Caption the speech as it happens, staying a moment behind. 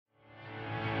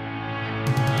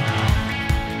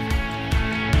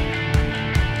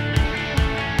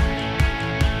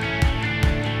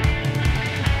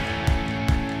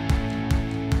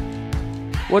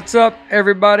What's up,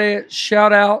 everybody?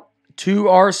 Shout out to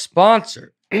our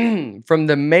sponsor. From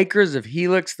the makers of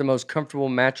Helix, the most comfortable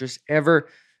mattress ever,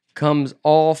 comes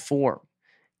All Form.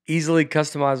 Easily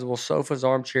customizable sofas,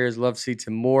 armchairs, love seats,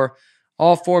 and more.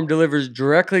 All Form delivers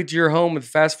directly to your home with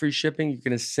fast free shipping. You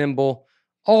can assemble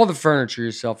all the furniture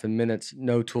yourself in minutes,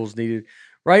 no tools needed.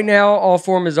 Right now, All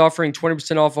Form is offering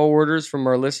 20% off all orders from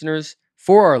our listeners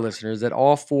for our listeners at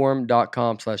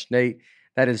allform.com/Nate.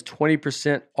 That is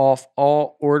 20% off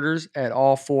all orders at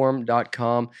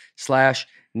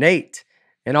allform.com/Nate.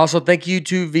 And also thank you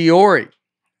to Viore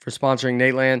for sponsoring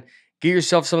Nateland. Get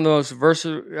yourself some of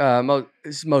the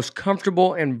most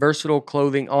comfortable and versatile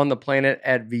clothing on the planet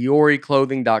at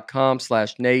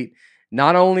vioreclothing.com/Nate.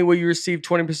 Not only will you receive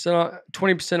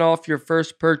 20% off your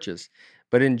first purchase,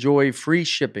 but enjoy free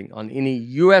shipping on any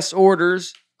U.S.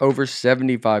 orders over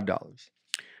 $75.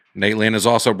 Nateland is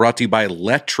also brought to you by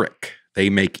Electric. They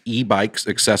make e-bikes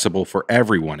accessible for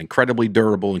everyone. Incredibly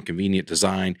durable and convenient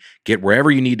design. Get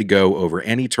wherever you need to go over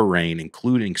any terrain,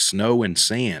 including snow and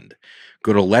sand.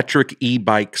 Go to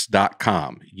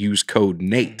electricebikes.com. Use code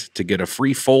NATE to get a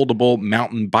free foldable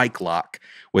mountain bike lock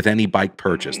with any bike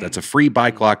purchase. That's a free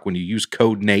bike lock when you use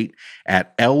code NATE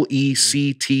at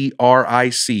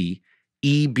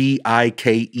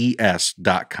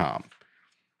electricebikes.com.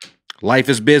 Life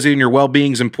is busy and your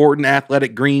well-being is important.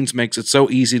 Athletic Greens makes it so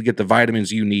easy to get the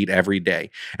vitamins you need every day.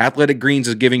 Athletic Greens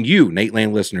is giving you,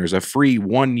 Nateland listeners, a free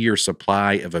 1-year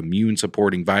supply of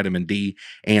immune-supporting vitamin D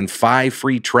and 5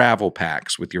 free travel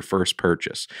packs with your first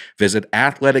purchase. Visit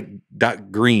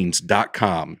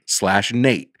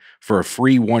athletic.greens.com/Nate for a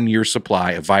free 1-year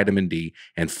supply of vitamin D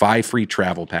and 5 free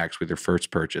travel packs with your first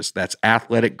purchase. That's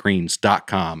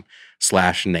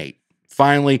athleticgreens.com/Nate.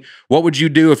 Finally, what would you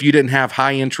do if you didn't have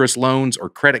high-interest loans or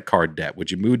credit card debt? Would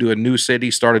you move to a new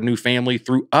city, start a new family?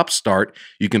 Through Upstart,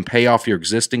 you can pay off your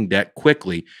existing debt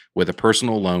quickly with a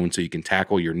personal loan so you can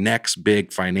tackle your next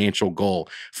big financial goal.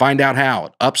 Find out how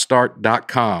at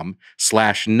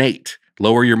upstart.com/Nate.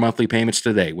 Lower your monthly payments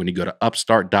today when you go to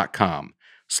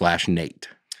upstart.com/Nate.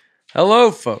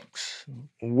 Hello, folks.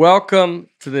 Welcome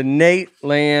to the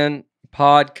Nateland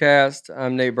podcast.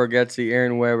 I'm Nate Bargatze,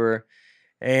 Aaron Weber.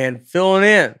 And filling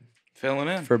in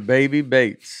for Baby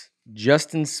Bates,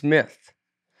 Justin Smith.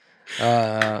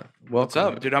 What's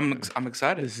up, dude? I'm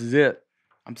excited. This is it.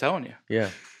 I'm telling you. Yeah.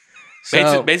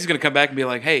 So, Bates is gonna come back and be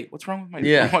like, "Hey, what's wrong with my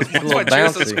what's my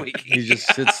chest this week?" He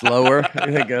just sits lower.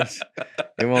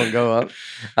 It won't go up.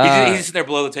 He's just sitting there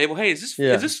below the table. Hey, does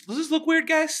this look weird,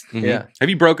 guys? Mm-hmm. Yeah. Have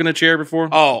you broken a chair before?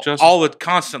 Oh, Justin?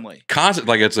 Constantly.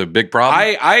 Like it's a big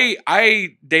problem. I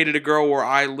dated a girl where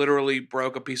I literally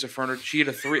broke a piece of furniture. She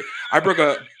had I broke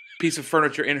a piece of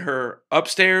furniture in her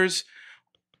upstairs,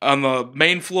 on the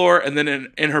main floor, and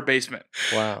then in her basement.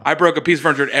 Wow. I broke a piece of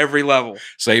furniture at every level.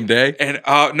 Same day? And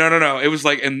no. It was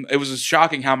it was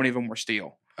shocking how many of them were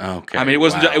steel. Okay. I mean, it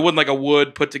wasn't like a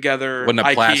wood put together. Wasn't a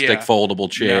IKEA. plastic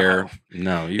foldable chair.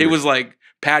 No. It was like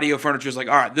patio furniture. It's like,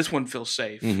 all right, this one feels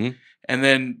safe. Mm-hmm. And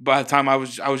then by the time I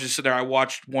was just sitting there, I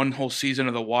watched one whole season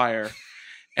of The Wire.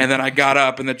 And then I got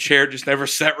up, and the chair just never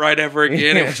sat right ever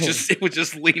again. It was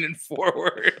just leaning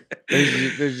forward.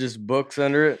 There's just books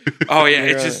under it. Oh yeah,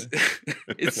 it's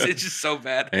just so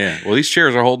bad. Yeah. Well, these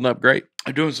chairs are holding up great.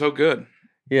 They're doing so good.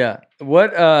 Yeah.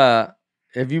 What?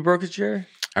 Have you broke a chair?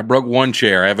 I broke one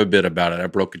chair. I have a bit about it. I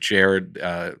broke a chair.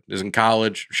 Was in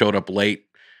college. Showed up late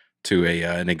to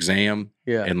an exam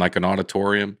in like an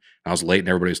auditorium. I was late, and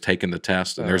everybody was taking the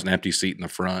test, and there's an empty seat in the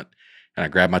front. And I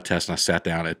grabbed my test and I sat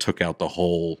down and it took out the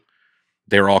whole,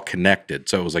 they were all connected.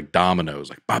 So it was like dominoes,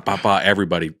 like ba, ba, ba,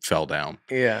 everybody fell down.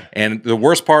 Yeah. And the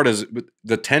worst part is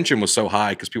the tension was so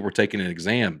high because people were taking an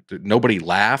exam. Nobody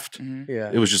laughed. Mm-hmm.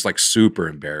 Yeah. It was just like super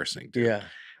embarrassing. Yeah.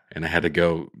 And I had to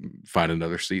go find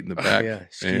another seat in the back.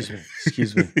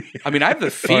 Excuse me. I mean, I have the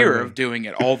fear of doing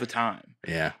it all the time.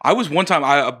 Yeah. I was one time,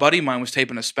 a buddy of mine was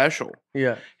taping a special.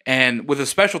 Yeah. And with a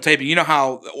special taping, you know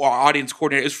how our audience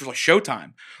coordinator is for like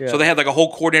Showtime. Yeah. So they had like a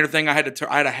whole coordinator thing. I had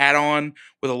a hat on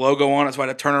with a logo on it, so I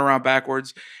had to turn it around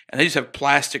backwards. And they just have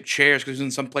plastic chairs because it was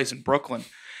in some place in Brooklyn.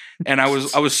 And I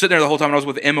was sitting there the whole time. And I was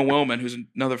with Emma Willman, who's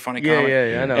another funny comic.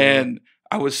 Yeah, I know. And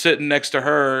I was sitting next to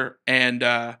her, and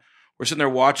we're sitting there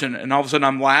watching, and all of a sudden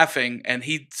I'm laughing, and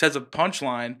he says a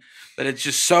punchline that it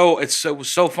was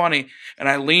so funny, and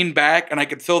I leaned back, and I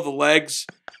could feel the legs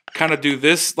kind of do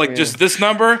this, like just this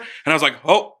number, and I was like,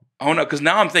 oh no, because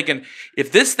now I'm thinking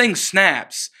if this thing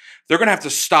snaps, they're gonna have to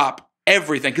stop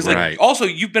everything, because like also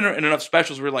you've been in enough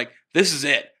specials where you're like, this is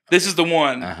it, this is the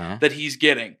one that he's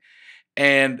getting,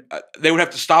 and they would have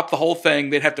to stop the whole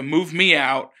thing, they'd have to move me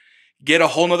out, get a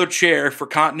whole nother chair for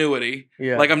continuity.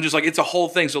 Yeah. Like I'm just like, it's a whole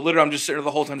thing. So literally I'm just sitting there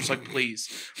the whole time, just like, please,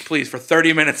 for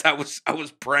 30 minutes, I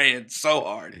was praying so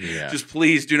hard. Yeah. Just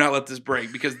please do not let this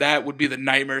break, because that would be the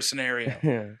nightmare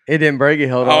scenario. It didn't break, it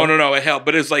held Oh, on. no, it held.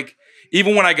 But it's like,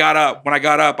 even when I got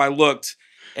up, I looked,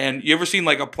 and you ever seen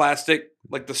like a plastic,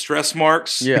 like the stress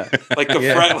marks? Yeah. Like the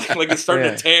front, like it's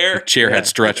starting to tear. The chair had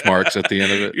stretch marks at the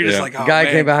end of it. You're just like, oh, Guy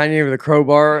man. came behind you with a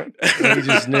crowbar. And he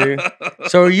just knew.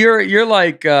 So you're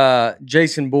like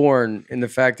Jason Bourne in the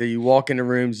fact that you walk into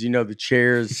rooms, you know the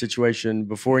chairs situation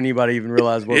before anybody even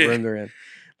realizes what room they're in.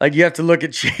 Like you have to look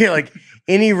at like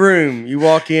any room you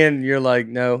walk in, you're like,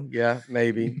 no, yeah,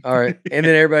 maybe, all right, and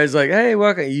then everybody's like, hey,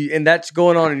 welcome, and that's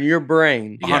going on in your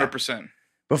brain 100%.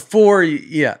 before you,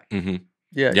 Mm-hmm.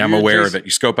 Yeah, I'm aware of it.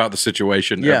 You scope out the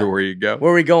situation everywhere you go.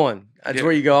 Where are we going? That's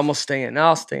where you go. I'm gonna stand. No,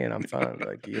 I'll stand. I'm fine.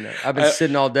 Like I've been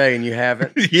sitting all day, and you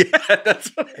haven't. Yeah, that's.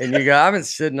 And you go, I've been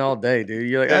sitting all day, dude.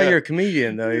 You're like, oh, you're a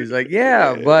comedian, though. He's like,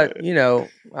 yeah, but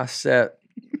I sat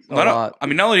a lot. I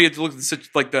mean, not only do you have to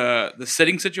look at the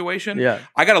sitting situation. Yeah,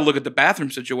 I got to look at the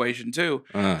bathroom situation too,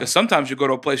 because sometimes you go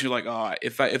to a place and you're like, oh,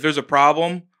 if there's a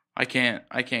problem, I can't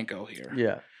go here.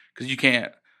 Yeah, because you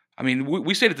can't. I mean,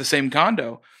 we stayed at the same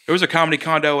condo. There was a comedy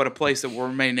condo at a place that will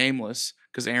remain nameless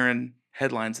because Aaron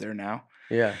headlines there now.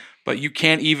 Yeah. But you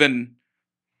can't even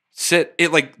sit.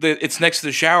 It's next to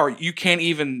the shower. You can't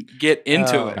even get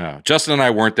into it. Oh, Justin and I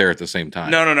weren't there at the same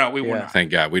time. No. We weren't.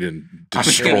 Thank God we didn't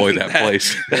destroy that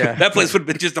place. Yeah. That place would have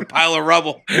been just a pile of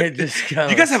rubble. It just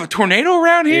You guys have a tornado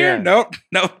around here? Yeah.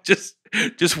 No,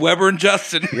 just Weber and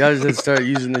Justin. You guys just start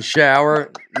using the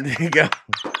shower. And then you go.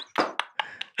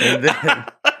 And then,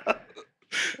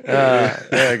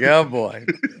 there you go, boy.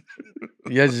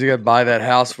 You guys just got to buy that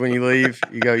house when you leave.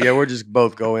 You go, yeah, we'll just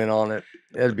both go in on it.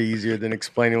 That'd be easier than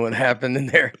explaining what happened in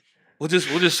there. We'll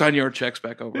just sign your checks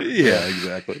back over. Yeah,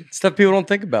 exactly. Stuff people don't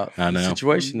think about. I know. The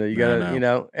situation though. You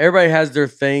gotta, everybody has their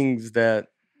things that,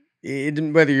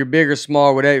 whether you're big or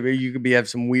small, whatever, you could have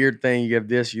some weird thing. You have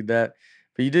this, you that,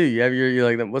 but you do. You have you're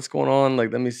like, what's going on?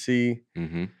 Like, let me see.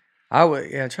 Mm-hmm.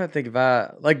 I'm trying to think if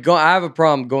I have a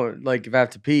problem going, like if I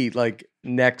have to pee, like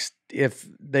next, if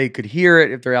they could hear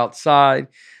it, if they're outside,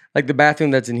 like the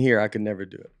bathroom that's in here, I could never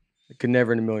do it. I could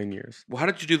never in a million years. Well, how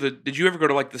did you did you ever go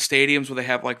to like the stadiums where they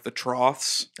have like the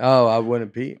troughs? Oh, I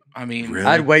wouldn't pee. I mean, really?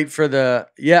 I'd wait for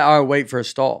I'd wait for a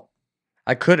stall.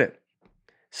 I couldn't.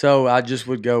 So I just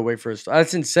would go wait for a stall.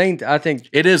 That's insane. I think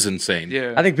it is insane.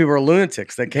 Yeah. I think people are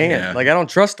lunatics that can't. Yeah. Like, I don't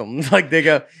trust them. Like they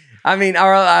go, I mean,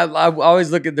 I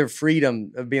always look at their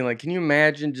freedom of being like, can you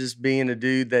imagine just being a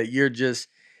dude that you're just,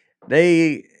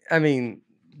 they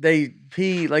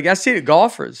pee. Like I see it at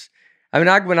golfers. I mean,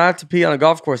 when I have to pee on a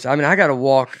golf course, I mean, I got to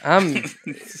walk. I'm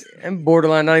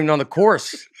borderline not even on the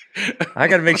course. I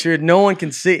got to make sure no one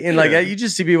can see. And like, you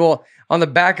just see people on the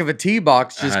back of a tee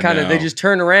box, just kind of, they just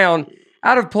turn around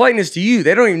out of politeness to you.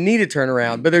 They don't even need to turn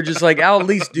around, but they're just like, I'll at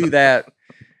least do that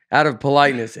out of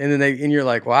politeness. And then and you're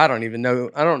like, well, I don't even know.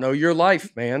 I don't know your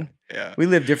life, man. Yeah. We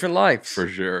live different lives. For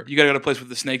sure. You got to go to a place where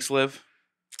the snakes live.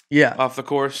 Yeah. Off the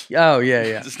course. Oh,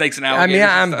 yeah. The snakes and I alligators. mean,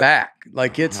 I'm back.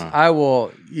 Like I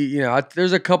will,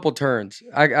 there's a couple turns.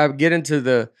 I get into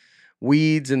the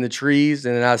weeds and the trees,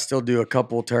 and then I still do a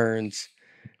couple turns.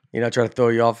 Try to throw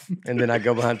you off, and then I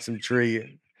go behind some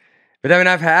tree. But I mean,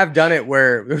 I've done it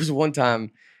where there was one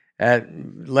time at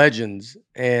Legends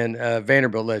and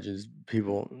Vanderbilt Legends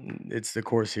people. It's the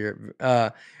course here,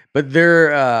 but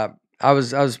I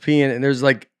was peeing, and there's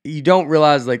like, you don't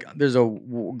realize like there's a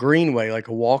greenway, like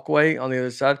a walkway on the other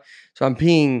side. So I'm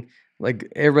peeing,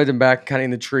 like everybody's in back, kind of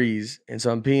in the trees, and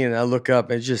so I'm peeing, and I look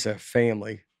up, and it's just a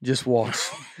family just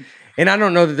walks, and I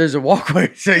don't know that there's a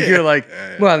walkway. So you're like,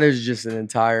 well, there's just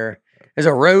there's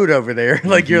a road over there.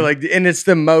 Like you're like, and it's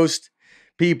the most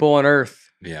people on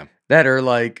earth, that are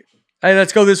like, hey,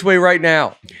 let's go this way right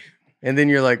now. And then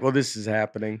you're like, well, this is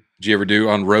happening. Did you ever do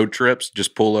on road trips,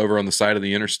 just pull over on the side of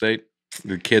the interstate?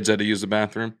 The kids had to use the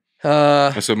bathroom.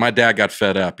 So my dad got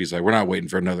fed up. He's like, we're not waiting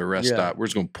for another rest stop. We're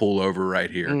just going to pull over right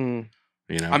here. I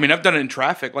mean, I've done it in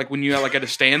traffic. Like when you like at a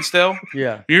standstill.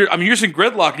 Yeah. You're just in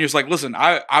gridlock, and you're just like, listen,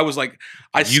 I was like,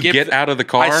 I skipped. You get out of the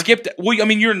car? I skipped. Well, I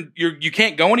mean, you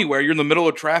can't go anywhere. You're in the middle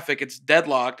of traffic. It's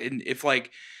deadlocked. And if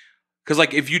like, because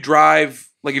like if you drive,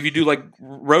 like if you do like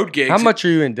road gigs. How much are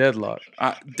you in deadlock?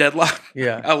 Deadlock?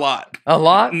 Yeah. A lot. A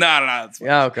lot? No.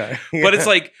 Yeah, okay. But it's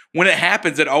like when it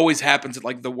happens, it always happens at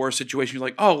like the worst situation. You're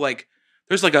like, oh, like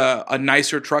there's like a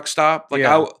nicer truck stop. Like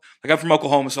I'm from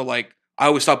Oklahoma, so like I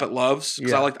always stop at Love's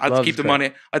because I like to keep the money.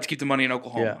 I like to keep the money in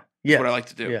Oklahoma. Is what I like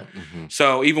to do. Yeah.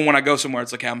 So even when I go somewhere,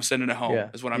 it's like, hey, I'm sending it home.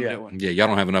 Is what I'm doing. Yeah, y'all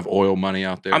don't have enough oil money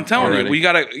out there. I'm telling already. you,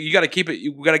 you gotta keep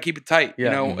it. We gotta keep it tight. Yeah.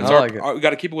 You know, I like it. we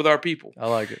gotta keep it with our people. I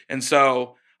like it. And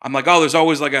so I'm like, oh, there's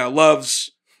always like a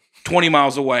Love's 20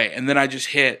 miles away, and then I just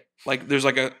hit like there's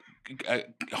like a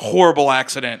horrible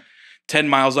accident 10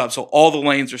 miles up, so all the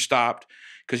lanes are stopped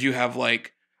because you have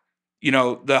like, you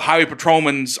know, the highway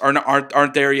patrolmans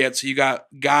aren't there yet, so you got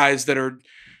guys that are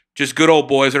just good old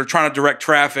boys that are trying to direct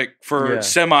traffic for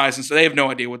semis, and so they have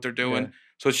no idea what they're doing. Yeah.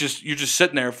 So it's just you're just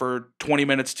sitting there for 20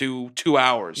 minutes to 2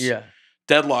 hours,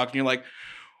 deadlocked, and you're like,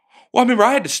 well, I mean,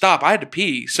 I had to stop, I had to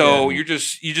pee, so you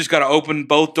just got to open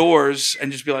both doors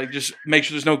and just be like, just make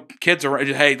sure there's no kids around.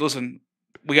 Hey, listen,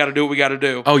 we got to do what we got to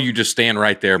do. Oh, you just stand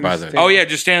right there by the. Oh yeah,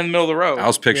 just stand in the middle of the road. I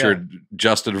was picturing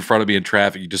Justin in front of me in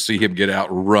traffic. You just see him get out,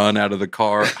 run out of the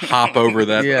car, hop over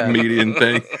that median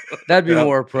thing. That'd be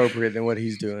more appropriate than what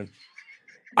he's doing.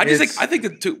 I think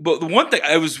that too. But the one thing,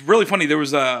 it was really funny. There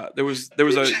was a.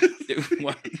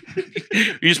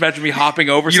 You just imagine me hopping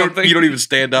over something. You don't even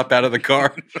stand up out of the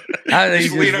car.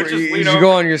 You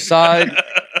go on your side.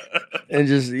 And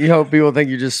you hope people think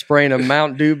you're just spraying a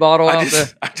Mountain Dew bottle out there.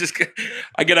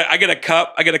 I get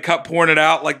a cup pouring it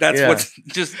out like that's what's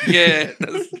just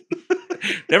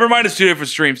Never mind, it's two different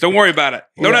streams. Don't worry about it.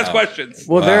 Don't ask questions.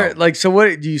 Well, they're like, so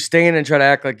what do you stand and try to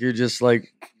act like you're just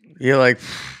like,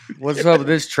 what's up with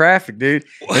this traffic, dude?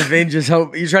 And then just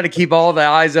hope you try to keep all the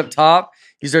eyes up top.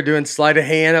 You start doing sleight of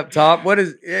hand up top.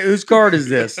 Whose card is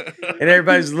this? And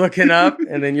everybody's looking up,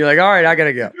 and then you're like, all right, I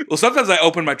gotta go. Well, sometimes I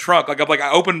open my trunk.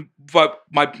 I open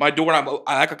my door and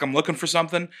I act like I'm looking for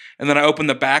something, and then I open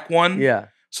the back one. Yeah.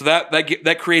 So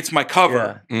that creates my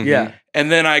cover. Yeah. Yeah.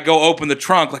 And then I go open the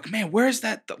trunk, like, man, where's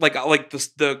that?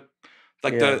 The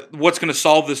what's gonna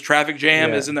solve this traffic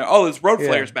jam is in there. Oh, there's road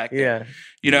flares back there. Yeah.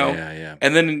 You know? Yeah.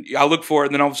 And then I look for it,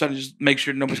 and then all of a sudden just make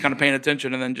sure nobody's kind of paying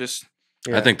attention, and then just.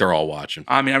 Yeah. I think they're all watching.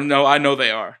 I mean, I know they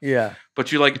are. Yeah.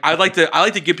 But I like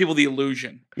to give people the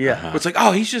illusion. Yeah. But it's like,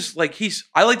 oh, he's just like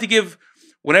I like to give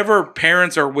whenever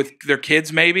parents are with their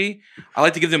kids, maybe I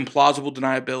like to give them plausible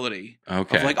deniability.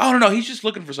 Okay. Of like, oh no, he's just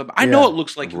looking for something. I know it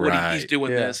looks like he's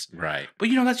doing this. Right. But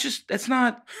that's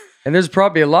not. And there's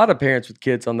probably a lot of parents with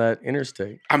kids on that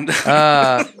interstate.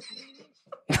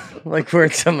 Like where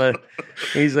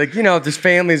he's like, if there's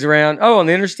families around. Oh, on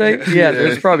the interstate? Yeah,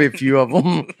 there's probably a few of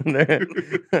them.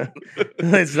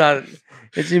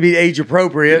 It should be age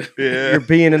appropriate. Yeah. You're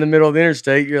peeing in the middle of the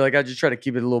interstate. You're like, I just try to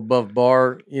keep it a little above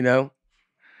bar,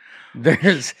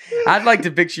 I'd like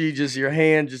to picture you just your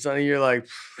hand just on, you're like,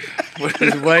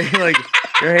 this way, like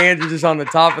your hands are just on the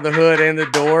top of the hood and the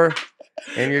door.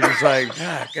 And you're just like,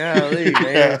 golly,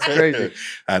 man, it's crazy.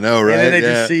 I know, right? And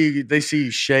then they see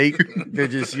you shake.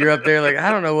 You're up there like,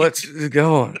 I don't know what's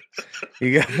going.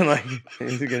 You got like,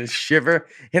 you're gonna shiver,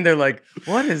 and they're like,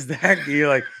 what is that?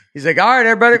 He's like, all right,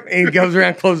 everybody, and he goes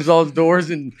around, closes all his doors,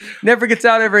 and never gets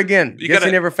out ever again. He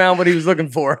never found what he was looking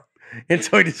for, and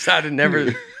so he decided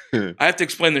never. I have to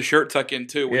explain the shirt tuck in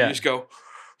too, where you just go.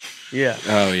 Yeah.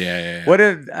 Oh yeah. What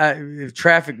if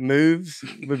traffic moves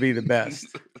would be the best?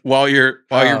 While you're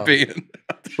peeing.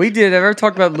 We did. Have I ever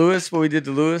talked about Lewis? What we did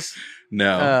to Lewis?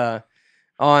 No.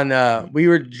 We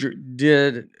were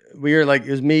like,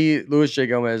 it was me, Louis J.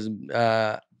 Gomez,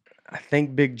 I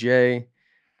think Big J,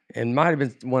 and might have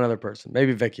been one other person,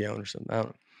 maybe Vecchione or something. I don't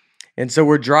know. And so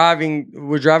we're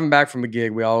driving back from a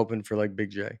gig. We all opened for like Big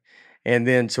J, and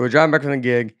then so we're driving back from the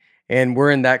gig. And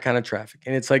we're in that kind of traffic.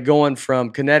 And it's like going from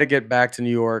Connecticut back to New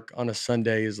York on a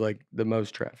Sunday is like the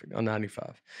most traffic on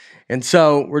 95. And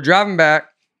so we're driving back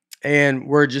and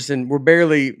we're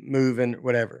barely moving,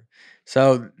 whatever.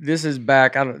 So this is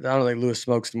back. I don't think Lewis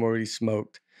smokes anymore, but he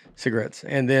smoked cigarettes.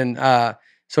 And then,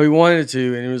 so he wanted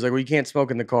to, and he was like, well, you can't smoke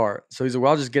in the car. So he's like,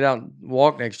 well, I'll just get out and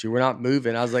walk next to you. We're not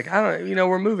moving. I was like,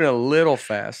 we're moving a little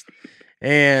fast.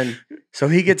 And so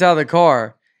he gets out of the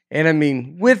car. And I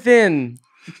mean, within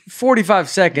 45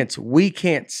 seconds, we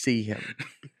can't see him.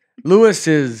 Lewis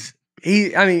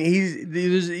you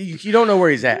don't know where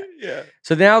he's at. Yeah.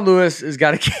 So now Lewis has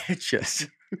got to catch us.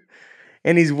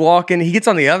 And he's walking. He gets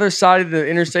on the other side of the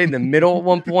interstate in the middle at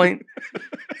one point.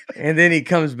 And then he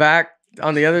comes back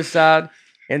on the other side.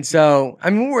 And so, I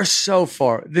mean, we're so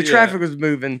far. The traffic was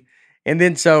moving. And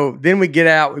then we get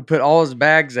out, we put all his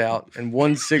bags out and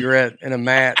one cigarette and a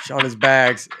match on his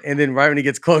bags. And then right when he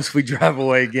gets close, we drive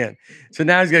away again. So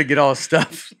now he's got to get all his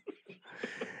stuff.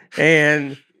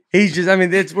 And he's just,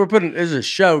 there's a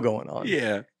show going on.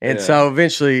 Yeah. And so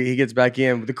eventually he gets back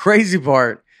in. But the crazy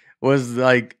part was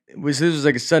like, this was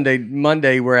like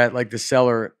Monday, we're at like the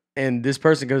cellar. And this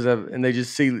person goes up and they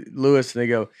just see Lewis and they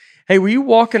go, hey, were you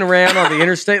walking around on the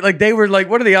interstate? Like they were like,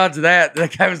 what are the odds of that? The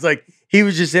guy was like, he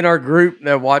was just in our group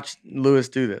that watched Lewis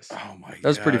do this. Oh my god, that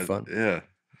was pretty fun. Yeah,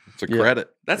 it's a Yeah. credit.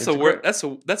 That's the worst.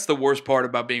 That's the worst part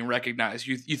about being recognized.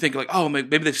 You think like, oh,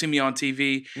 maybe they've seen me on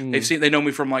TV. They know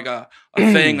me from like a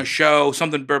thing, a show,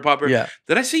 something very popular. Yeah.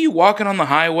 Did I see you walking on the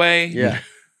highway? Yeah.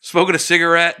 Smoking a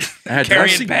cigarette,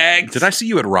 carrying bags. Did I see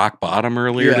you at Rock Bottom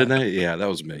earlier Yeah. today? Yeah, that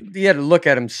was me. You had to look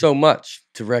at him so much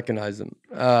to recognize him.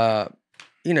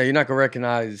 You know, you're not gonna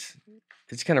recognize.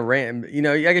 It's kind of random. You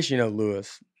know, I guess you know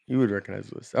Lewis. You would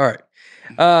recognize Lewis. All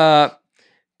right.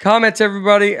 Comments,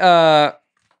 everybody.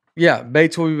 Yeah,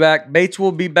 Bates will be back. Bates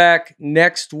will be back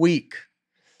next week.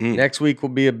 Next week will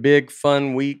be a big,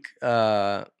 fun week.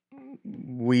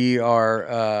 We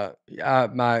are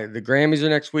the Grammys are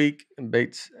next week, and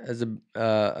Bates has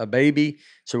a baby,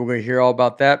 so we're going to hear all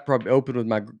about that. Probably open with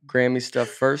my Grammy stuff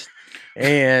first,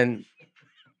 and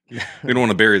We don't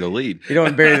want to bury the lead. you don't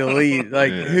want to bury the lead.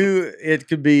 Like Yeah. who it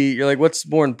could be. You're like, what's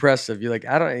more impressive? You're like,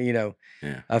 I don't,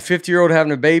 Yeah. a 50-year-old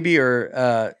having a baby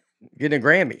or getting a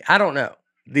Grammy. I don't know.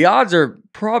 The odds are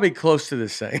probably close to the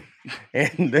same,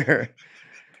 and they're.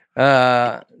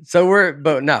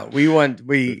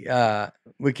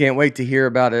 We can't wait to hear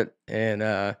about it.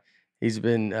 And he's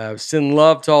been sending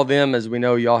love to all them, as we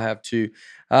know y'all have too.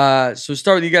 So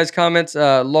start with you guys' comments.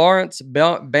 Lawrence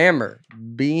Beamer.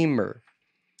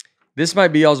 This might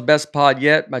be y'all's best pod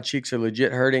yet. My cheeks are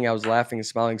legit hurting. I was laughing and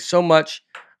smiling so much.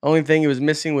 Only thing he was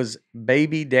missing was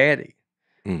Baby Daddy.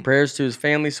 Prayers to his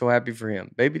family. So happy for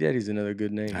him. Baby Daddy's another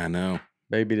good name. I know.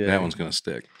 Baby Daddy. That one's gonna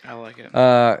stick. I like it.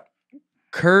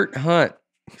 Kurt Hunt.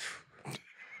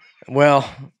 Well,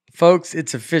 folks,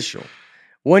 it's official.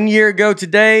 1 year ago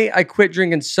today, I quit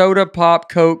drinking soda,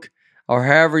 pop, Coke, or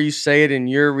however you say it in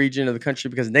your region of the country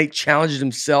because Nate challenged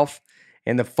himself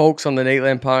and the folks on the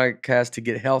Nateland podcast to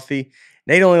get healthy.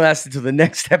 Nate only lasted till the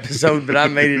next episode, but I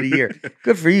made it a year.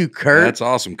 Good for you, Kurt. That's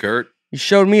awesome, Kurt. You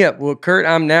showed me up. Well, Kurt,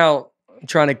 I'm now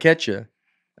trying to catch you.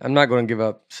 I'm not going to give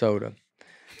up soda.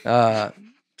 So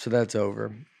that's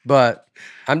over. But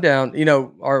I'm down. You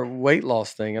know, our weight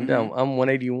loss thing, I'm down. I'm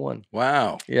 181.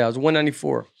 Wow. Yeah, I was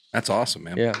 194. That's awesome,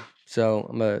 man. Yeah. So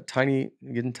I'm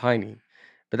getting tiny.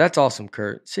 But that's awesome,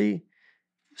 Kurt. See,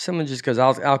 someone just goes,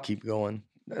 I'll keep going.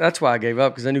 That's why I gave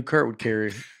up, because I knew Kurt would carry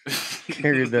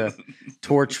the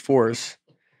torch for us.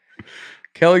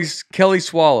 Kelly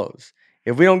Swallows.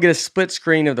 If we don't get a split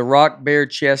screen of The Rock bare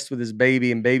chest with his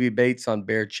baby and Baby Bates on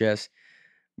bare chest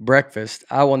breakfast,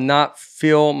 I will not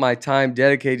feel my time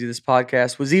dedicated to this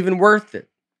podcast was even worth it.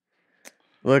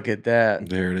 Look at that.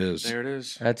 There it is. There it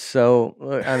is. That's so,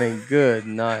 good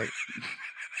night.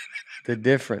 The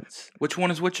difference. Which one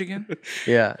is which again?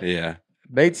 Yeah. Yeah.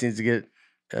 Bates needs to get,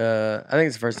 I think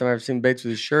it's the first time I've ever seen Bates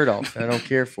with his shirt off. I don't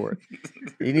care for it.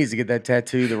 He needs to get that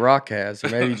tattoo The Rock has, or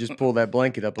maybe just pull that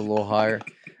blanket up a little higher.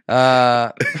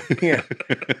 Yeah.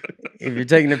 If you're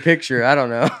taking a picture, I don't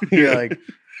know. You're like,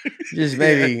 just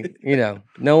maybe,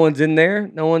 no one's in there,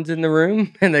 no one's in the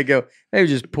room, and they go, maybe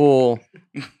just pull,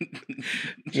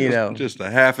 just a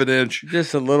half an inch,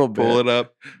 just a little bit. pull it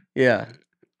up. Yeah.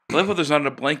 I love how there's not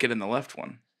a blanket in the left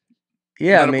one.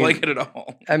 Yeah, Not a blanket at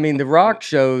all. I mean, The Rock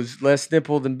shows less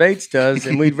nipple than Bates does,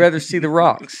 and we'd rather see The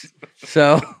Rocks.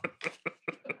 So,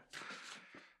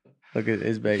 look at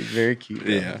his baby, very cute.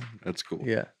 Yeah, that's cool.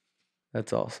 Yeah,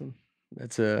 that's awesome.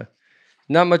 That's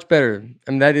not much better.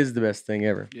 I mean, that is the best thing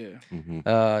ever. Yeah.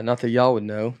 Mm-hmm. Not that y'all would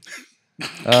know,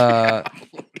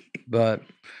 but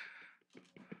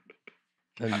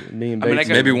me and Bates,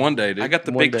 Maybe one day, dude. I got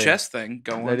the One big day. chest thing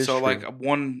going, That is so true. like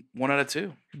one out of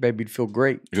two. baby'd feel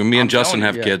great. When me and I'm Justin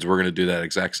telling have you. kids, we're gonna do that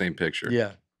exact same picture.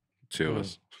 Yeah. Two of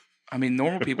us. I mean,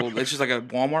 normal people, it's just like a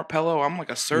Walmart pillow. I'm like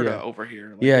a Serta Yeah. over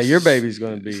here. Like, Yeah, this your is- baby's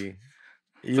going to be.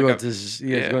 You like want this?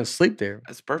 Yeah, yeah. going to sleep there.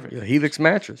 That's perfect. Helix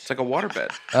mattress. It's like a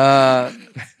waterbed.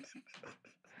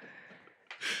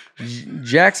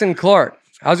 Jackson Clark.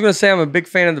 I was going to say I'm a big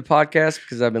fan of the podcast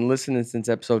because I've been listening since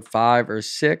episode 5 or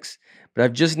 6, but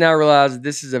I've just now realized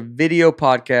this is a video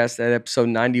podcast at episode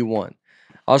 91.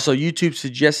 Also, YouTube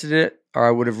suggested it, or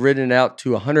I would have written it out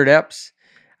to 100 eps.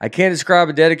 I can't describe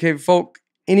a dedicated folk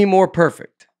any more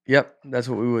perfect. Yep, that's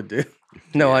what we would do.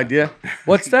 No idea.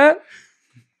 What's that?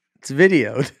 It's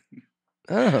videoed.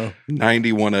 Oh.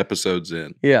 91 episodes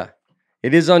in. Yeah,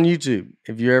 it is on YouTube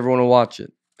if you ever want to watch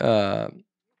it.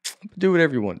 Do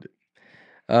whatever you want to do.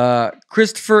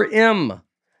 Christopher M.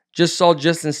 Just saw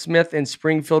Justin Smith in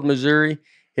Springfield, Missouri.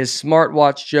 His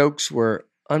smartwatch jokes were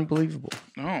unbelievable.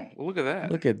 Oh, well, look at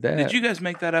that. Look at that. Did you guys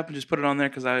make that up and just put it on there?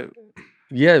 Because I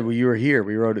Yeah, well, you were here.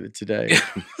 We wrote it today.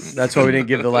 That's why we didn't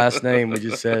give the last name. We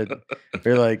just said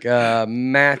we're like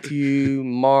Matthew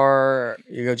Marr.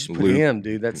 You go, just put Luke. him,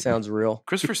 dude. That sounds real.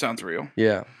 Christopher sounds real.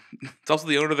 Yeah, It's also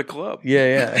the owner of the club.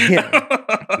 yeah.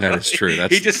 That is true.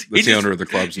 That's the owner of the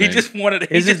club's name. He just wanted.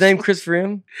 Is his name Christopher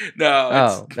M? No.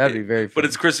 Oh, that'd be very funny. But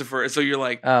it's Christopher. So you're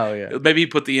like, Oh yeah. maybe he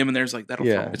put the M in there. It's like that'll.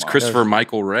 Yeah. throw him It's off. Christopher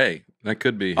Michael Ray. That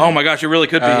could be him. Oh my gosh, it really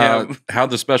could be him.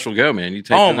 How'd the special go, man? You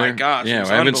taped Oh it my there? gosh, it Yeah,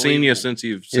 was I haven't seen you unbelievable. since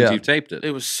you've taped it.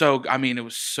 It was so. I mean, it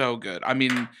was so good. I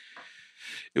mean,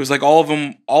 it was like all of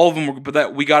them were. But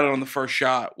that we got it on the first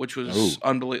shot, which was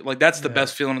unbelievable. Like that's the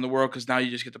best feeling in the world because now you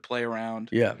just get to play around.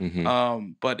 Yeah.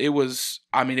 Mhm. But it was.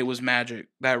 I mean, it was magic.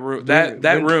 That room. When-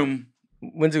 That room.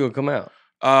 When's it gonna come out?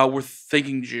 We're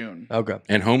thinking June. Okay.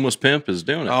 And Homeless Pimp is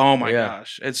doing it. Oh my Yeah.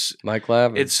 gosh, it's Mike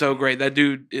Lavin. it's so great. That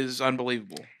dude is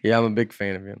unbelievable. Yeah, I'm a big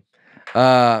fan of him.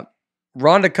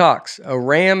 Rhonda Cox. A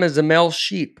ram is a male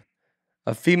sheep.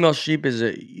 A female sheep is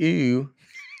a ewe.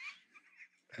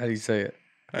 How do you say it?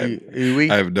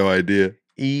 Ewe. I have no idea.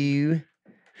 Ewe.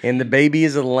 And the baby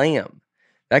is a lamb.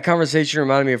 That conversation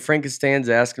reminded me of Frank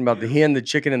Costanza asking about the hen, the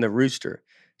chicken, and the rooster.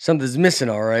 Something's missing,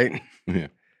 all right. Yeah.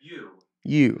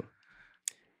 You.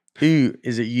 Who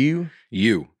is it? You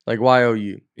You. like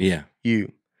YOU. Yeah.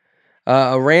 You.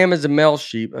 A ram is a male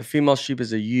sheep. A female sheep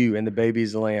is a ewe, and the baby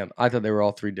is a lamb. I thought they were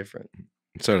all three different.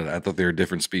 So did I. I thought they were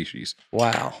different species.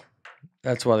 Wow,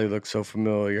 that's why they look so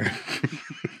familiar.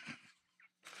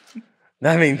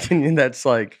 I mean, that's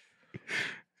like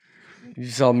you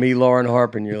saw me, Lauren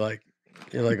Harp, and you're like,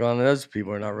 oh, those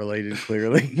people are not related.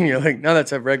 Clearly, you're like, no,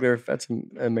 that's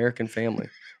an American family.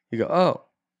 You go, oh,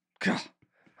 God,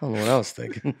 I don't know what I was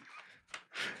thinking.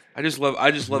 I just love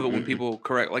it when people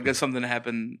correct. Like that's something that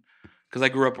happened because I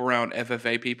grew up around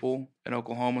FFA people in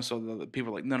Oklahoma. So the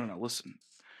people are like, no, listen,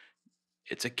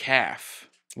 it's a calf.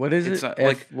 What is It's it?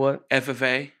 like What?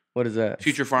 FFA, What is that?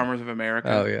 Future Farmers of America.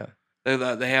 Oh yeah.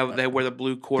 They wear the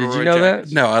blue corduroy. Did you know that?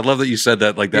 jackets. No, I love that you said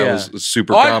that like that Yeah. was a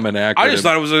super Oh, common acronym. I just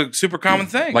thought it was a super common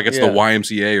thing. like it's Yeah. the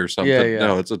YMCA or something. Yeah, yeah.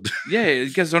 No, it's a. yeah, you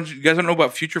guys don't know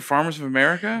about Future Farmers of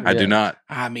America? I Yeah. do not.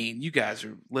 I mean, you guys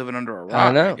are living under a rock.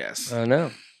 I know. I guess. I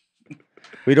know.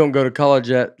 We don't go to college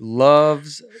at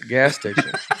Love's gas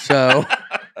station, so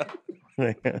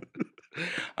I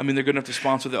mean, they're good enough to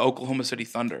sponsor the Oklahoma City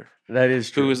Thunder, that is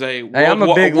true. who is a I'm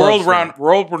a big Love's fan.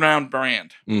 world-renowned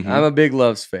brand. Mhm. I'm a big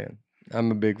Love's fan. I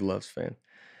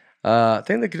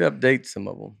think they could update some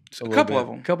of them. A couple of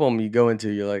A 'em. couple of them you go into,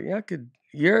 you're like, yeah, I could.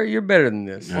 You're better than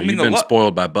this. No, I mean, you've the been lo-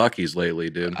 spoiled by Buc-ee's lately,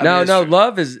 dude. I No, mean, no,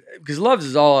 it's- Love's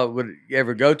is all I would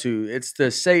ever go to. It's the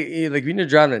safe, like when you're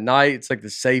driving at night, it's like the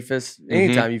safest.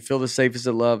 Anytime you feel the safest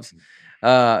at Love's.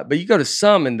 But you go to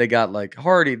some and they got like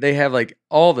Hardy, they have like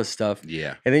all the stuff.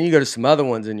 Yeah. And then you go to some other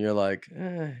ones and you're like,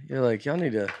 y'all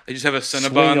need to They just have a swing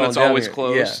Cinnabon on that's down always here.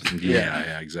 closed.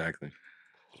 Yeah, exactly.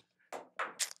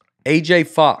 AJ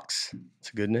Fox. It's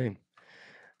a good name.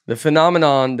 The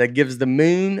phenomenon that gives the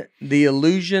moon the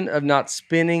illusion of not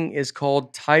spinning is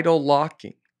called tidal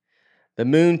locking. The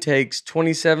moon takes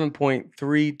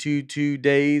 27.322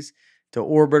 days to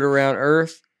orbit around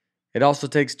Earth. It also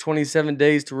takes 27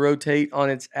 days to rotate on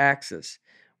its axis,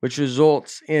 which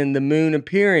results in the moon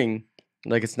appearing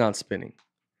like it's not spinning.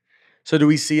 So do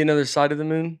we see another side of the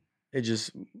moon?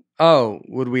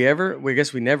 Would we ever? I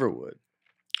guess we never would.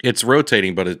 It's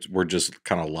rotating, but we're just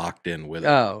kind of locked in with it.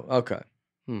 Oh, okay.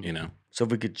 You know. So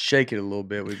if we could shake it a little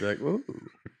bit, we'd be like, ooh.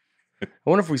 I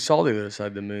wonder if we saw the other side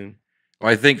of the moon. Well,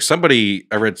 I think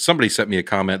I read somebody sent me a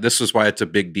comment. This is why it's a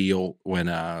big deal when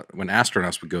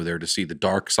astronauts would go there to see the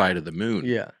dark side of the moon.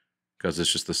 Yeah. Because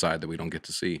it's just the side that we don't get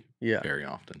to see Yeah. very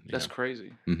often. That's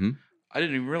crazy. Mm-hmm. I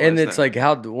didn't even realize And it's that.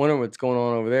 like, wonder what's going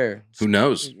on over there. Who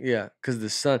knows? Yeah, because the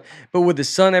sun. But would the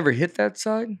sun ever hit that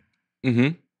side? Mm-hmm.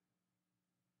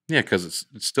 Yeah, because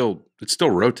it's still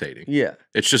rotating. Yeah.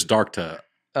 It's just dark to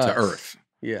Us. Earth.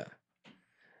 Yeah.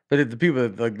 But if the people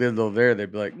that like live over there,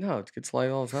 they'd be like, no, it gets light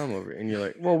all the time over here. And you're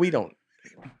like, well, we don't.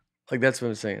 Like, that's what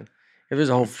I'm saying. If there's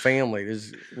a whole family,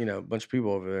 there's, a bunch of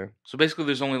people over there. So basically,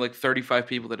 there's only like 35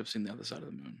 people that have seen the other side of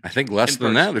the moon. I think less In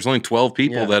than that. person. There's only 12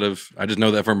 people Yeah. that have. I just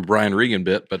know that from a Brian Regan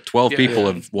bit, but 12 Yeah. people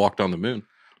Yeah. have walked on the moon.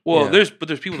 Well, Yeah. there's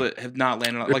people that have not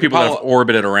landed on There's like people that Apollo, have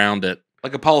orbited around it.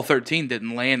 like Apollo 13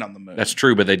 didn't land on the moon. That's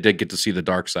true, but they did get to see the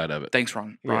dark side of it. Thanks,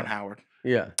 Ron Yeah. Howard.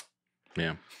 Yeah.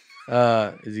 Yeah.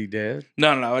 Is he dead?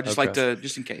 No. I just Okay. like to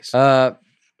just in case.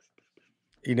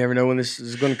 You never know when this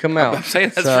is going to come out. I'm saying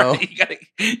that's So- right.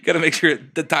 You gotta make sure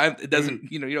the time it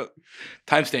doesn't. You don't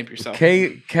timestamp yourself.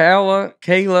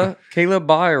 Kayla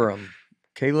Byram.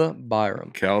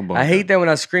 Caliban. I hate that when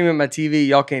I scream at my TV,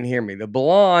 y'all can't hear me. The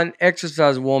blonde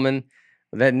exercise woman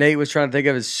that Nate was trying to think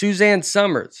of is Suzanne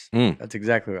Summers. Mm. That's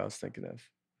exactly what I was thinking of.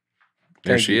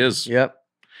 There Thank she you. is. Yep.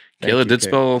 Thank Kayla you, did Kate.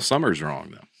 spell Summers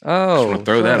wrong, though. Oh. Just want to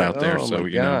throw that out there Oh, so, my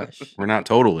you know, gosh. we're not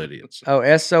total idiots. Oh,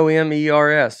 Somers.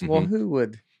 Well, Mhm. who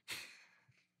would?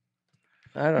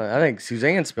 I don't know. I think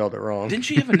Suzanne spelled it wrong. Didn't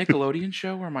she have a Nickelodeon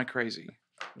show, or am I crazy?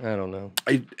 I don't know.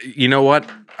 You know what?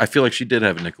 I feel like she did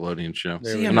have a Nickelodeon show.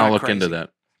 There See, we I'm And I'll not look crazy. into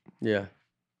that. Yeah.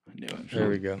 I knew it. There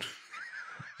we go.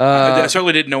 I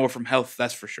certainly didn't know her from Health,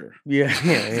 that's for sure. Yeah.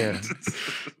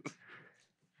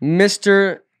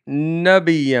 Mr.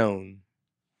 Nubione.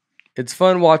 It's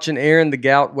fun watching Aaron the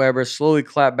Gout Weber slowly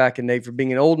clap back at Nate for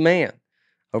being an old man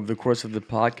over the course of the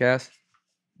podcast.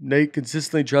 Nate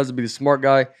consistently tries to be the smart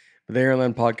guy, but the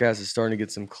Nateland podcast is starting to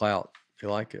get some clout. You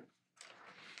like it?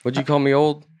 Would you call me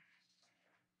old?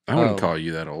 I wouldn't Oh. call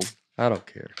you that old. I don't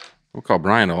care. We'll call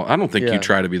Brian old. I don't think Yeah. you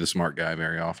try to be the smart guy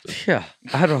very often. Yeah,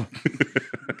 I don't.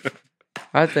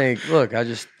 I think, look,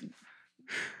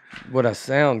 what I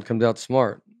sound comes out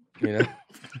smart, you know?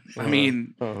 I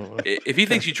mean, Uh, if he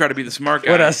thinks you try to be the smart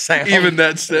guy, what I sound. Even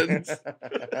that sentence.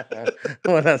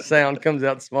 What I sound comes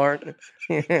out smart.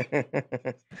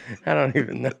 I don't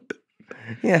even know.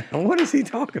 Yeah, what is he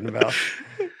talking about?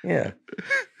 Yeah.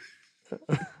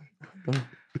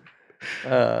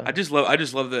 I just love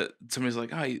that somebody's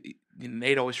like, oh,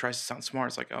 Nate always tries to sound smart.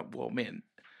 It's like, oh, well, man,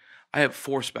 I have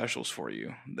 4 specials for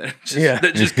you that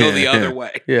just go the other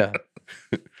way. Yeah.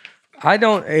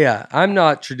 I'm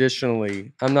not traditional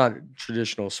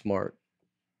smart.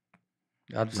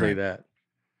 I'd say Right. that.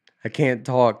 I can't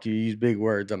talk. You use big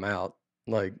words. I'm out.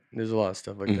 Like, there's a lot of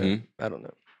stuff like that. Mhm. I don't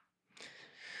know.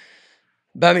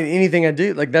 But I mean, anything I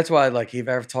do, like, that's why, like, if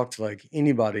I ever talk to, like,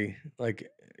 anybody, like,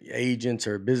 agents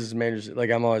or business managers, like,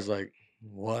 I'm always like,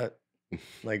 what?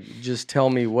 Like, just tell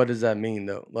me, what does that mean,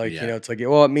 though? Like, Yeah. you know, it's like,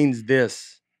 well, it means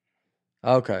this.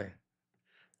 Okay.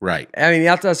 Right. I mean,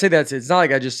 after I say that, it's not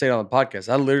like I just say it on the podcast.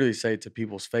 I literally say it to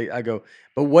people's face. I go,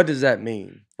 but what does that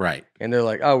mean? Right. And they're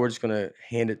like, oh, we're just going to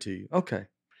hand it to you. Okay.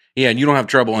 Yeah, and you don't have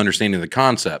trouble understanding the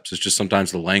concepts. It's just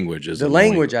sometimes the language is The annoying.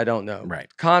 language, I don't know. Right.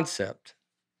 Concept.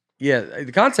 Yeah.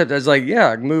 The concept is like, yeah,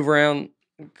 I can move around,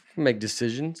 make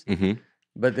decisions. Mm-hmm.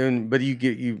 But you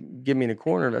get me in a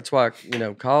corner. That's why, you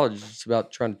know, college is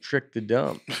about trying to trick the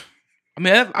dumb. I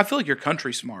mean, I feel like you're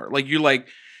country smart. Like you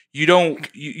don't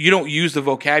use the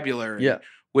vocabulary. Yeah.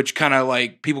 Which kind of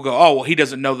like people go, oh, well, he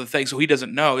doesn't know the thing, so he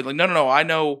doesn't know. Like, no. I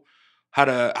know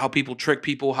how people trick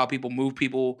people, how people move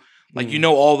people. Like, you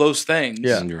know all those things.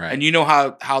 Yeah. You're right. And you know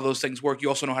how those things work. You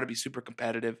also know how to be super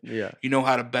competitive. Yeah. You know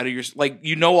how to better your, like,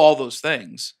 you know all those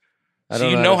things. So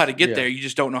you know how to get there. You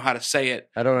just don't know how to say it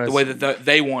I don't know the way that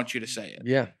they want you to say it.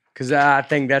 Yeah, because I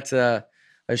think that's a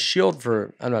shield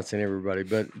for, I'm not saying everybody,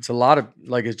 but it's a lot of,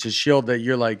 like, it's a shield that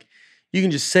you're like, you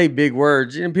can just say big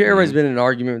words. And everybody's been in an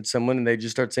argument with someone and they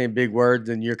just start saying big words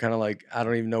and you're kind of like, I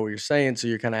don't even know what you're saying. So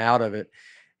you're kind of out of it.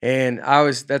 And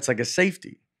that's like a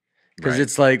safety. Because Right.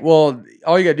 it's like, well,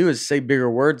 all you got to do is say bigger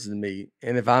words than me.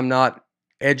 And if I'm not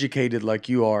educated like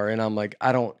you are, and I'm like,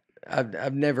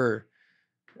 I've never,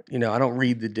 you know, I don't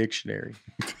read the dictionary.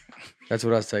 That's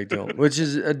what I say to them, which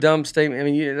is a dumb statement. I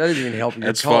mean, that doesn't even help you.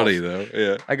 That's funny though.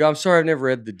 Yeah. I go, I'm sorry, I've never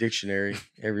read the dictionary,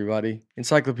 everybody.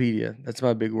 Encyclopedia. That's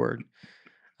my big word.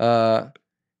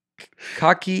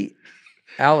 Kaki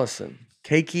Allison.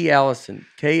 Kakki Allison.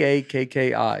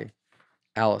 Kakki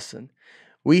Allison.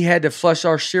 We had to flush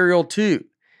our cereal too.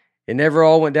 It never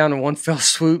all went down in one fell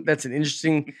swoop. That's an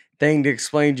interesting thing to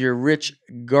explain to your rich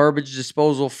garbage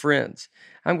disposal friends.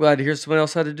 I'm glad to hear someone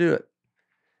else had to do it.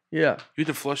 Yeah. You had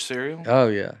to flush cereal? Oh,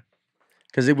 yeah.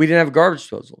 Because we didn't have a garbage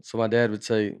disposal. So my dad would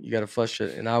say, you got to flush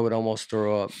it. And I would almost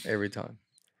throw up every time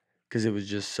because it was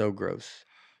just so gross.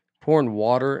 Pouring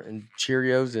water and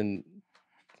Cheerios in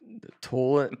the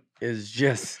toilet is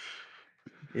just,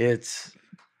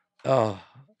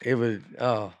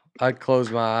 I'd close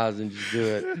my eyes and just do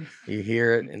it. You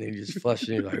hear it and then you just flush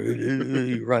it. And you're like,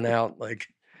 you run out. Like,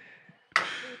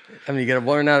 I mean, you got to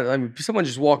learn out. I mean, someone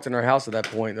just walked in our house at that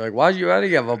point. They're like, why do you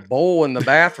have a bowl in the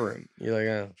bathroom? You're like,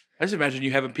 oh. I just imagine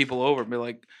you having people over and be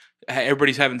like, hey,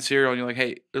 everybody's having cereal, and you're like,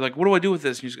 hey, they're like, what do I do with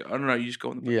this? And you just go, I don't know. You just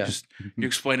go in the Yeah. you're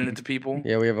explaining it to people.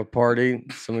 Yeah, we have a party.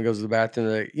 Someone goes to the bathroom.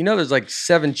 They're like, there's like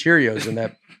 7 Cheerios in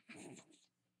that.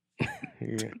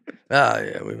 Yeah.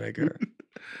 Yeah, we make it.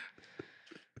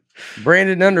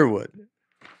 Brandon Underwood.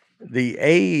 The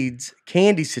AIDS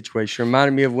candy situation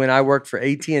reminded me of when I worked for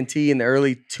AT&T in the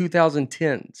early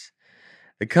 2010s.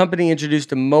 The company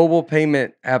introduced a mobile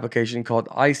payment application called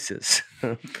ISIS.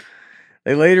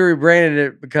 They later rebranded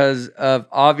it because of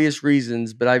obvious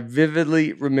reasons, but I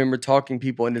vividly remember talking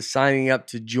people into signing up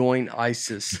to join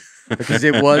ISIS because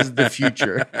it was the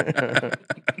future.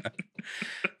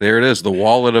 There it is, the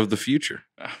wallet of the future.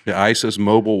 The ISIS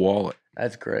mobile wallet.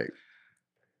 That's great.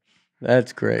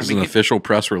 That's great. This is an official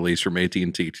press release from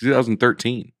AT&T,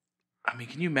 2013. I mean,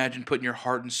 can you imagine putting your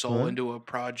heart and soul into a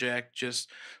project, just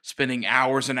spending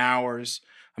hours and hours?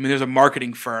 I mean, there's a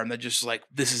marketing firm that just like,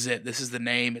 this is it. This is the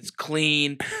name. It's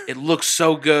clean. It looks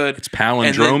so good. It's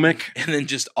palindromic. And then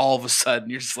just all of a sudden,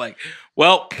 you're just like,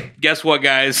 well, guess what,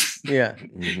 guys? Yeah.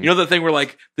 You know the thing where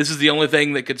like, this is the only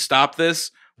thing that could stop this?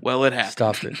 Well, it happened.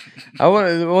 Stopped it. I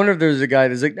wonder if there's a guy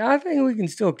that's like, I think we can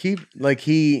still keep, like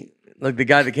the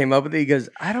guy that came up with it, he goes,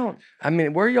 I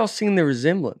mean, where are y'all seeing the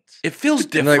resemblance? It feels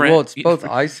And different. like, well, it's both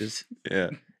ISIS.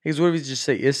 Yeah. He goes, what if you just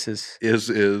say ISIS? Is.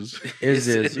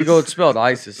 You go, it's spelled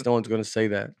ISIS. No one's going to say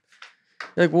that.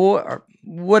 You're like, well,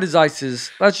 what is ISIS?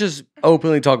 Let's just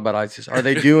openly talk about ISIS. Are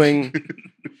they doing...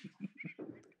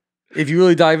 If you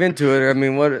really dive into it, I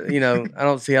mean, I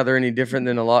don't see how they're any different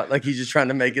than a lot. Like, he's just trying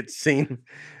to make it seem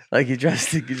like he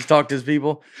just talk to his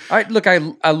people. All right, look, I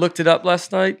looked it up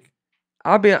last night.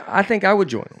 I think I would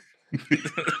join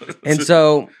them. And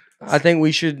so I think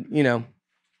we should,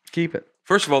 keep it.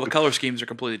 First of all, the color schemes are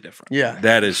completely different. Yeah.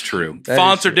 That is true.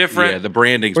 Fonts are different. Yeah, the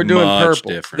branding's We're doing much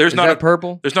purple. different. There's not a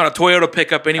purple. There's not a Toyota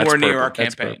pickup anywhere near our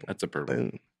That's campaign. purple. That's a purple.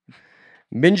 Boom.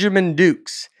 Benjamin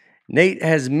Dukes. Nate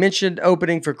has mentioned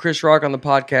opening for Chris Rock on the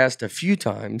podcast a few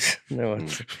times. No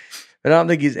one's, but I don't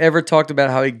think he's ever talked about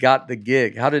how he got the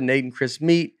gig. How did Nate and Chris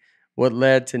meet? What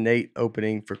led to Nate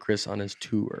opening for Chris on his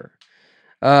tour?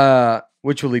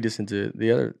 Which will lead us into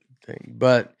the other thing.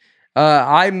 But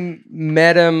I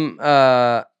met him.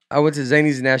 I went to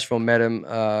Zany's in Nashville, met him.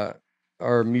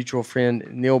 Our mutual friend,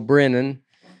 Neil Brennan,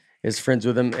 is friends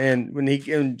with him. And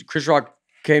when Chris Rock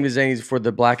came to Zany's for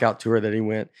the Blackout tour that he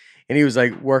went, and he was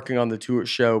like working on the tour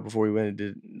show before he went and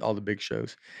did all the big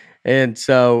shows. And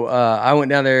so I went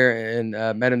down there and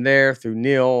met him there through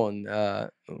Neil, and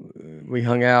we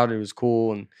hung out. It was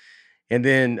cool. And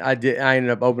then I ended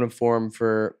up opening for him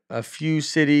for a few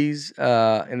cities.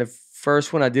 And the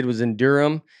first one I did was in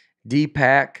Durham,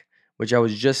 D-Pack, which I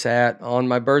was just at on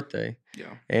my birthday.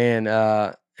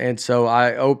 Yeah. And so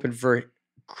I opened for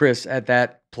Chris at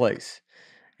that place.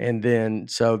 And then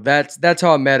so that's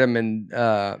how I met him, and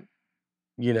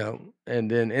and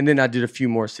then I did a few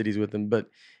more cities with him. But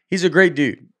he's a great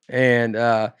dude. And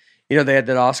they had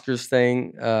that Oscars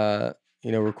thing,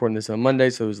 recording this on Monday,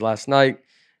 so it was last night.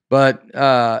 But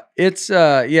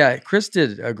Chris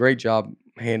did a great job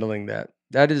handling that.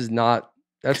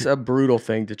 That's a brutal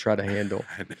thing to try to handle.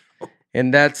 I know.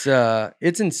 And that's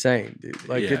it's insane, dude.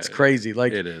 Like, it's crazy.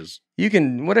 Like, it is. You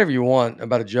can whatever you want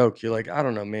about a joke. You're like, I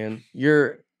don't know, man.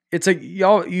 It's like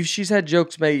she's had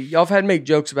jokes made. Y'all have had made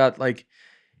jokes about, like,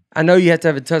 I know you have to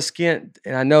have a tough skin,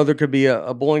 and I know there could be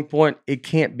a bullying point. It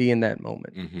can't be in that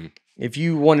moment. Mm-hmm. If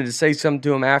you wanted to say something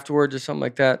to him afterwards or something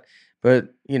like that,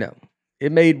 but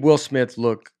it made Will Smith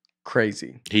look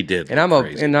crazy. He did, and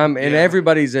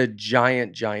everybody's a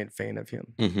giant fan of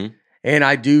him. Mm-hmm. And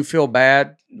I do feel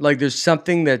bad. Like, there's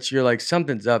something that you're like,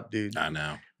 something's up, dude. I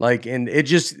know. Like, and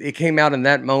it came out in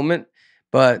that moment.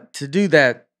 But to do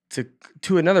that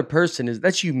to another person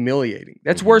that's humiliating.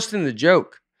 That's worse than the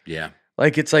joke. Yeah.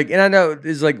 Like, it's like, and I know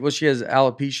it's like, well, she has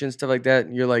alopecia and stuff like that.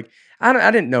 And you're like, I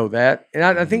didn't know that. And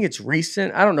I think it's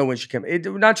recent. I don't know when she came.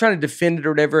 We're not trying to defend it or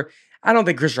whatever. I don't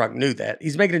think Chris Rock knew that.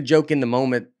 He's making a joke in the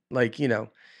moment. Like,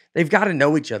 they've got to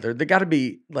know each other. They got to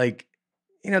be like,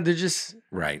 they're just.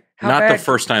 Right. Not the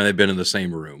first time they've been in the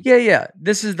same room. Yeah.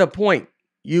 This is the point.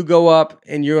 You go up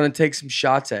and you're going to take some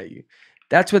shots at you.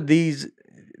 That's what this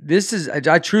is.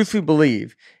 I truthfully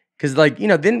believe. Because, like,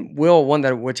 then Will won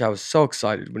that, which I was so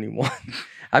excited when he won.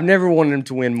 I've never wanted him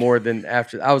to win more than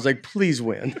after. I was like, please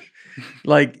win.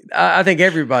 Like, I think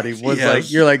everybody was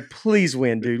like, you're like, please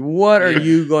win, dude. What are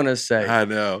you going to say? I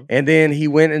know. And then he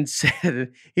went and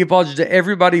said, he apologized to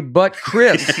everybody but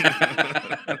Chris.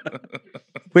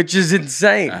 Which is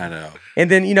insane. I know. And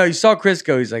then, you saw Chris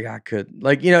go, he's like, I could.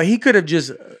 Like, he could have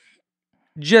just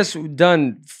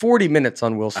done 40 minutes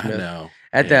on Will Smith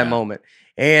at that moment.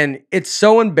 And it's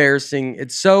so embarrassing.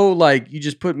 It's so, like, you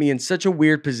just put me in such a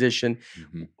weird position.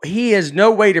 Mm-hmm. He has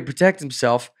no way to protect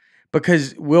himself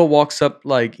because Will walks up,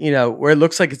 like, where it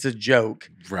looks like it's a joke.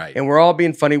 Right. And we're all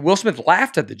being funny. Will Smith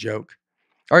laughed at the joke.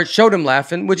 Or it showed him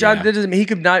laughing, which he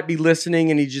could not be listening,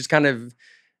 and he just kind of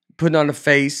putting on a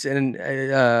face. And,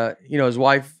 his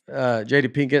wife, Jada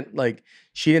Pinkett, like,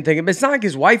 she didn't think it. But it's not like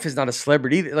his wife is not a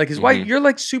celebrity either. Like, his wife, you're,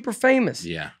 like, super famous.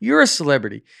 Yeah. You're a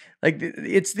celebrity. Like,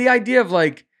 it's the idea of,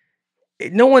 like,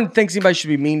 no one thinks anybody should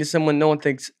be mean to someone. No one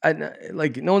thinks,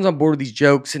 no one's on board with these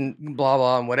jokes and blah,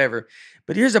 blah, and whatever.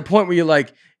 But here's a point where you're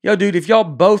like, yo, dude, if y'all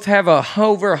both have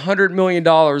over $100 million,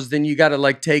 then you got to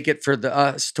like take it for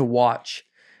us to watch.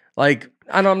 Like,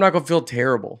 I know I'm not going to feel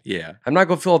terrible. Yeah. I'm not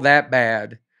going to feel that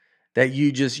bad that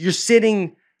you're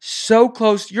sitting so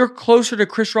close. You're closer to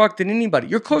Chris Rock than anybody.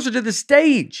 You're closer to the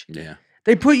stage. Yeah.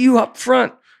 They put you up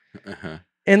front. Uh-huh.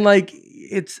 And like,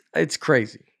 it's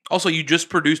crazy. Also, you just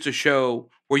produced a show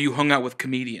where you hung out with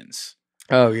comedians.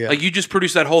 Oh yeah. Like you just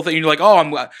produced that whole thing. And you're like, oh,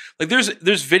 I'm like,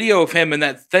 there's video of him in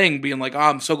that thing being like, oh,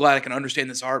 I'm so glad I can understand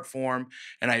this art form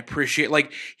and I appreciate.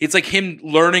 Like it's like him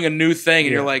learning a new thing,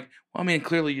 and you're like, well, I mean,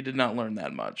 clearly you did not learn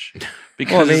that much.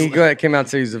 Because then he came out and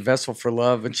said he's a vessel for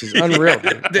love, which is unreal.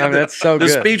 I mean, that's so the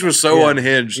good. The speech was so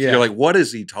unhinged. Yeah. You're like, what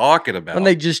is he talking about? And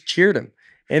they just cheered him,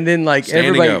 and then like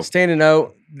everybody standing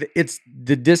O. It's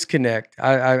the disconnect.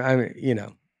 I you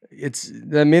know,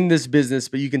 I'm in this business,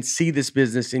 but you can see this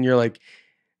business, and you're like.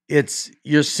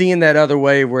 You're seeing that other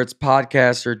way where it's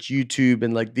podcasts or it's YouTube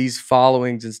and like these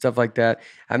followings and stuff like that.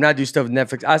 I'm not do stuff with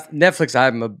Netflix. Netflix,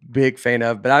 I'm a big fan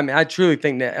of, but I truly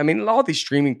think that, all these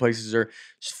streaming places are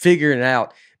figuring it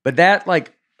out, but that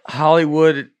like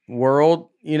Hollywood world,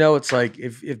 it's like,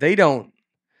 if they don't,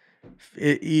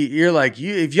 you're like,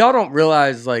 if y'all don't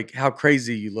realize like how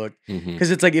crazy you look, because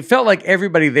it's like, it felt like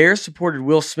everybody there supported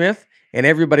Will Smith. And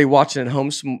everybody watching at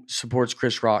home supports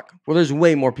Chris Rock. Well, there's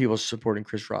way more people supporting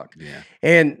Chris Rock. Yeah.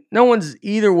 And no one's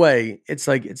either way. It's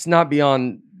like, it's not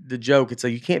beyond the joke. It's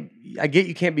like, I get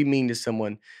you can't be mean to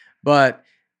someone, but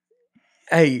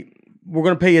hey, we're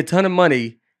going to pay you a ton of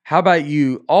money. How about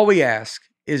you? All we ask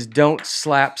is don't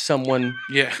slap someone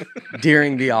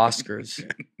during the Oscars.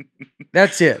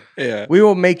 That's it. Yeah. We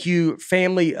will make you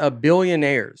family of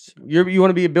billionaires. You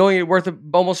want to be a billionaire worth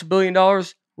almost $1 billion?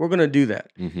 We're going to do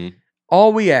that. Mm-hmm.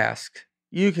 All we ask,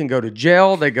 you can go to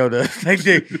jail. They go to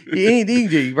anything you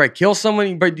do. You might kill someone.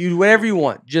 You might do whatever you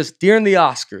want. Just during the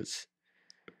Oscars,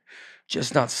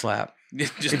 just not slap.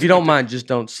 If you don't mind, just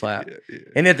don't slap. Yeah.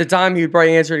 And at the time, he would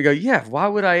probably answer and go, "Yeah, why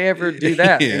would I ever do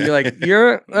that?" And you're like,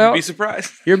 "You'd be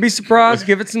surprised. You'll be surprised.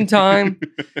 Give it some time.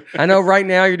 I know right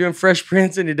now you're doing Fresh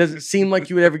Prince, and it doesn't seem like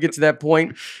you would ever get to that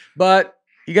point, but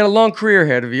you got a long career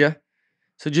ahead of you."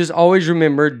 So just always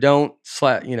remember, don't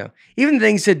slap, Even the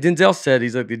thing he said, Denzel said,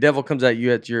 he's like, the devil comes at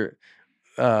you at your,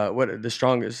 the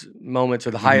strongest moments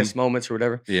or the highest moments or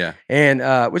whatever. Yeah.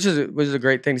 And which is a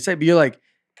great thing to say. But you're like,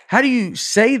 how do you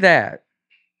say that?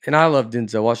 And I love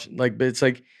Denzel Washington. But it's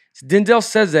like, Denzel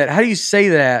says that. How do you say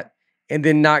that and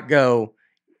then not go,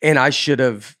 and I should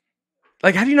have,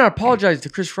 how do you not apologize to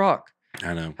Chris Rock?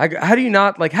 I know. How do you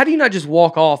not just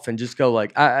walk off and just go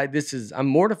like, I'm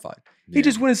mortified. He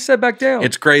just went and sat back down.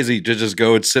 It's crazy to just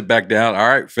go and sit back down. All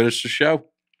right, finish the show.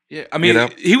 Yeah,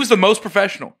 he was the most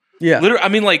professional. Yeah.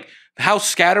 Literally, how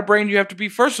scatterbrained you have to be,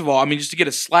 first of all. Just to get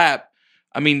a slap,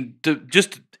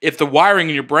 if the wiring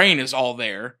in your brain is all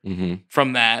there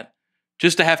from that,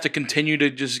 just to have to continue to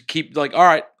just keep all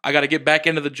right, I got to get back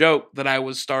into the joke that I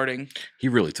was starting. He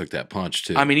really took that punch,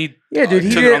 too. He took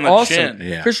it on the awesome. Chin.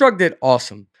 Yeah. Chris Rock did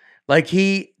awesome.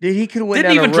 He could win.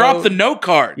 Didn't even drop the note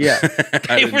card. Yeah,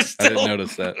 I didn't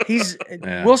notice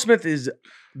that. Will Smith is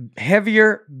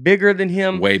heavier, bigger than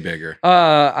him. Way bigger.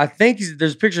 I think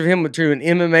there's a picture of him doing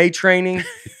MMA training.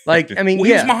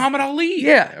 He's Muhammad Ali.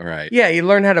 Yeah, right. Yeah, he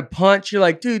learned how to punch. You're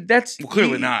like, dude, that's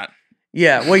clearly not.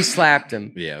 Yeah, well, he slapped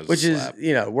him. Yeah, which is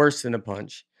worse than a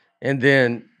punch. And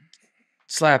then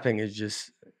slapping is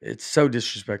just. It's so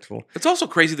disrespectful. It's also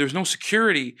crazy. There's no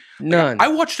security. None. I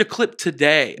watched a clip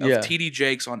today of TD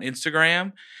Jakes on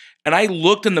Instagram, and I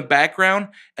looked in the background,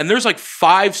 and there's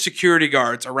 5 security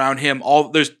guards around him.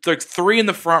 There's 3 in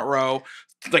the front row,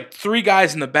 3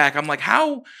 guys in the back. I'm like,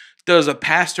 how does a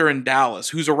pastor in Dallas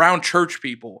who's around church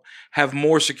people have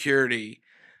more security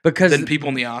than people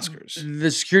in the Oscars?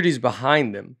 The security's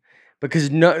behind them.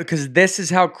 Because this is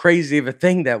how crazy of a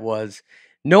thing that was.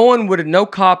 No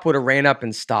cop would have ran up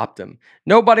and stopped him.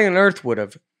 Nobody on earth would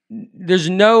have.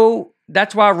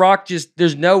 That's why Rock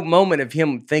there's no moment of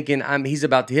him thinking he's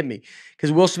about to hit me.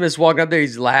 Because Will Smith's walking up there,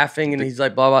 he's laughing and he's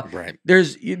like, blah, blah. Right.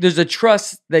 There's a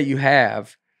trust that you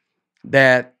have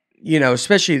that,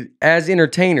 especially as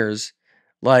entertainers,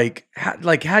 how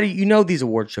do these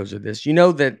award shows are this?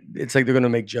 That it's like they're going to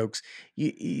make jokes. They're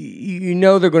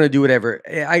going to do whatever.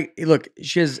 Look,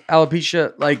 she has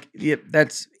alopecia.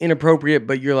 That's inappropriate.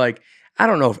 But you're like, I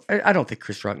don't know. I don't think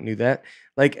Chris Rock knew that.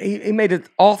 He made an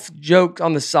off joke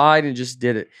on the side and just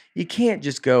did it. You can't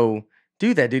just go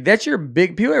do that, dude. That's your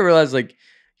big. People realize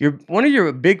one of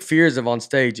your big fears of on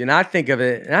stage. And I think of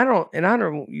it, and I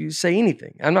don't. You say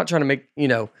anything. I'm not trying to make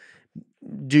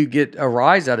do get a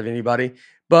rise out of anybody.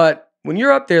 But when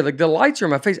you're up there, the lights are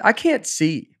in my face, I can't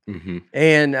see.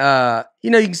 And,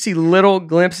 you can see little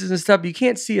glimpses and stuff. You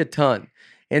can't see a ton.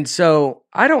 And so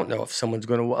I don't know if someone's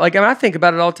going to, I think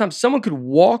about it all the time. Someone could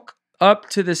walk up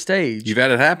to the stage. You've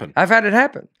had it happen. I've had it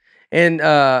happen.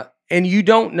 And you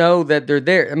don't know that they're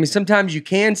there. I mean, sometimes you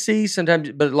can see,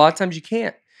 but a lot of times you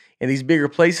can't. And these bigger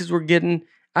places we're getting,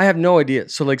 I have no idea.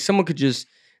 So someone could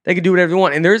they could do whatever they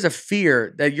want. And there's a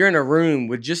fear that you're in a room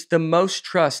with just the most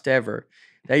trust ever,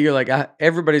 that you're like,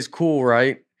 everybody's cool,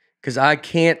 right? Because I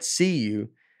can't see you.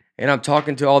 And I'm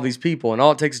talking to all these people, and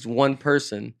all it takes is one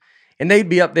person. And they'd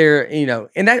be up there,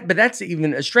 but that's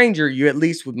even a stranger, you at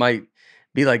least might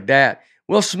be like that.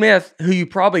 Will Smith, who you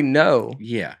probably know,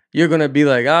 you're going to be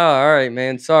like, oh, all right,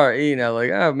 man, sorry,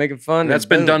 making fun. That's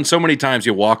been done so many times.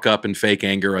 You walk up and fake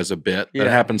anger as a bit. That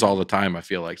happens all the time, I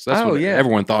feel like. So that's what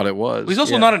everyone thought it was. He's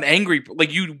also not an angry,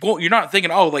 you're not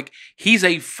thinking, he's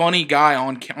a funny guy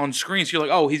on screen. So you're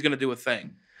like, oh, he's going to do a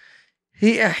thing.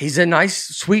 He's a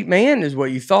nice, sweet man, is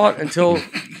what you thought until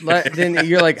then.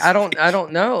 You're like, I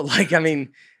don't know.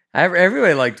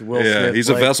 Everybody liked Will Smith. He's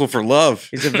a vessel for love.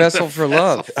 He's a vessel for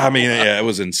love. It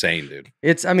was insane, dude.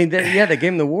 They gave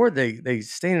him the award. They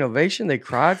stayed in ovation. They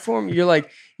cried for him. You're like,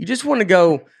 you just want to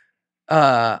go.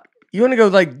 You want to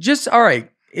go just all right.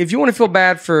 If you want to feel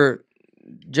bad for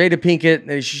Jada Pinkett,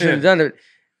 and she shouldn't have done it.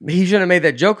 He shouldn't have made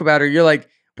that joke about her. You're like,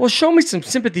 well, show me some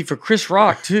sympathy for Chris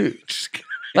Rock too.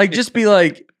 Just be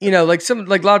like, a lot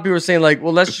of people are saying,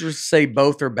 well, let's just say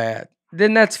both are bad.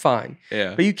 Then that's fine.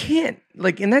 Yeah. But you can't,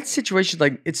 in that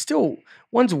situation, it's still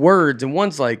one's words and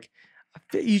one's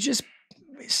you just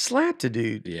slapped a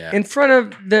dude in front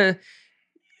of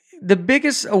the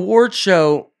biggest award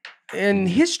show in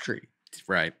history.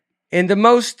 Right. And the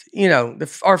most,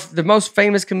 the most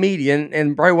famous comedian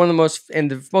and probably one of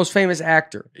the most famous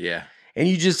actor. Yeah. And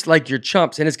you just your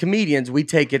chumps. And as comedians, we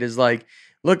take it as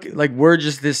look, we're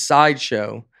just this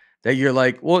sideshow that you're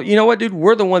well, you know what, dude?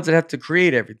 We're the ones that have to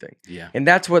create everything. Yeah. And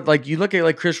that's what, you look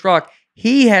at Chris Rock,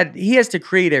 he has to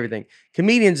create everything.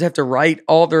 Comedians have to write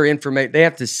all their information. They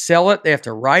have to sell it. They have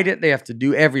to write it. They have to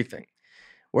do everything.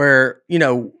 Where,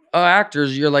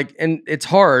 actors, you're and it's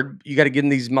hard. You got to get in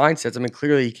these mindsets. I mean,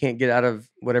 clearly he can't get out of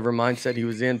whatever mindset he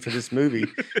was in for this movie.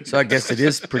 So I guess it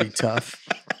is pretty tough.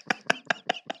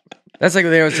 That's what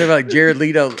they would say about Jared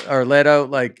Leto,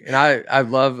 and I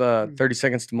love 30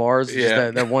 Seconds to Mars. Yeah.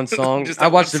 That one song. I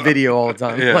watch the video all the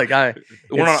time. Yeah.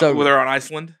 They're on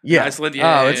Iceland? Yeah. Iceland?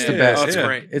 Yeah. It's the best. Oh, it's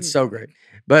great. It's so great.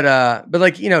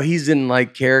 But he's in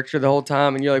character the whole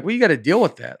time, and you're well, you got to deal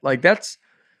with that. That's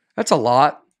a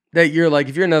lot that you're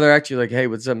if you're another actor, you're hey,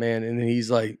 what's up, man? And then he's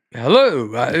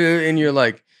hello. And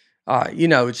you're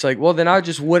it's well, then I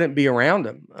just wouldn't be around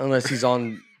him unless he's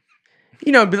on.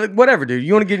 Be whatever, dude.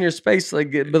 You want to get in your space,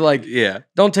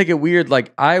 don't take it weird.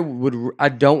 I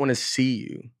don't want to see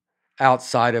you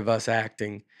outside of us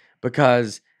acting,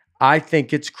 because I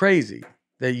think it's crazy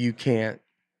that you can't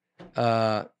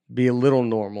be a little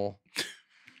normal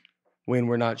when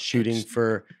we're not shooting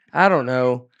for, I don't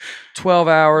know, 12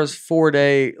 hours, 4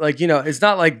 day. It's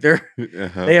not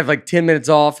they have 10 minutes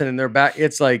off and then they're back.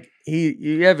 It's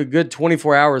you have a good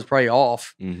 24 hours probably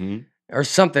off. Mm-hmm. Or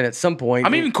something at some point.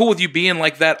 I'm even cool with you being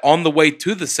like that on the way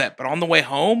to the set, but on the way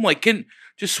home, can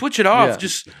just switch it off. Yeah.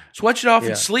 Just switch it off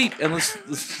and sleep, and let's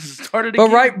start it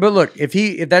again. But look,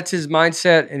 if that's his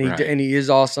mindset, and he is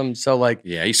awesome, so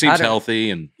he seems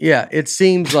healthy, and it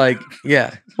seems Well,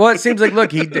 it seems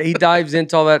look, he dives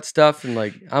into all that stuff, and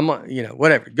I'm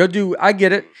whatever, go do. I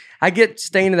get it. I get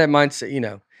staying in that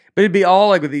mindset, but it'd be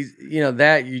all with these,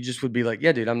 that you just would be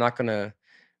yeah, dude, I'm not gonna.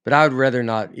 But I would rather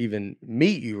not even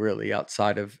meet you really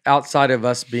outside of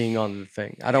us being on the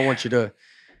thing. I don't want you to,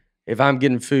 if I'm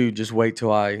getting food, just wait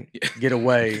till I get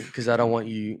away, because I don't want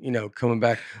you, coming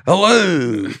back.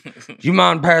 Hello, do you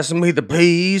mind passing me the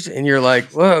peas? And you're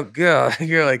well, God.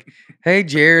 You're hey,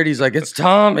 Jared. He's it's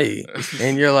Tommy.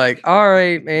 And you're all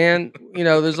right, man.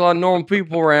 There's a lot of normal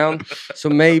people around, so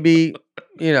maybe,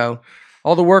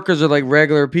 all the workers are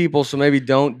regular people, so maybe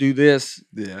don't do this.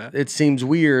 Yeah, it seems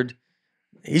weird.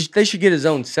 They should get his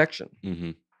own section.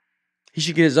 Mm-hmm. He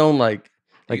should get his own a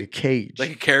cage,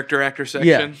 a character actor section.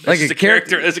 Yeah, a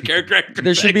character. There's a character actor.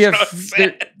 There should be I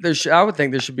would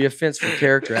think there should be a fence for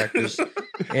character actors,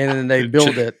 and then they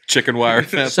build it chicken wire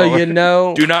fence. So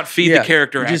do not feed the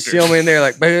character actors. You just see them in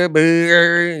there boo,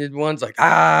 boo, and one's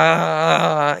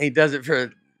ah. He does it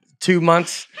for 2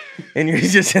 months, and you're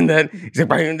just in that. He's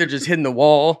they're just hitting the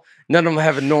wall. None of them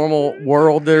have a normal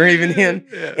world they're even in.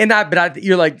 Yeah.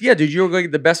 You're yeah, dude, you're going to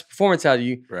get the best performance out of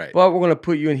you. Right. But we're going to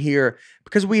put you in here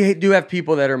because we do have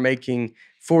people that are making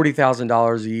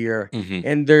 $40,000 a year,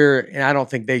 and I don't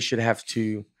think they should have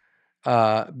to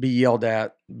be yelled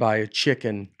at by a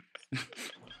chicken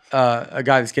a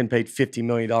guy that's getting paid $50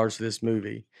 million for this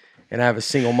movie, and I have a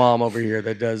single mom over here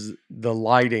that does the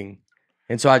lighting,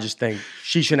 and so I just think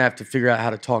she shouldn't have to figure out how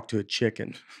to talk to a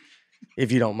chicken,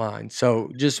 if you don't mind.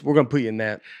 So we're gonna put you in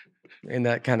that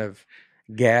kind of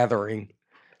gathering.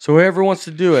 So whoever wants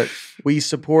to do it, we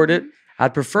support it.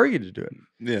 I'd prefer you to do it.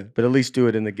 Yeah. But at least do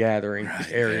it in the gathering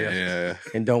area. Yeah.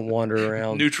 And don't wander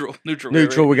around. Neutral.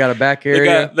 Area. We got a back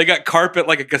area. They got carpet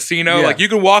like a casino. Yeah. Like you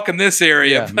can walk in this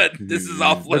area, but this is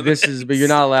off limits. But you're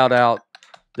not allowed out.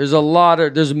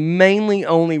 There's mainly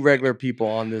only regular people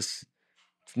on this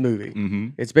movie. Mm-hmm.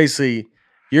 It's basically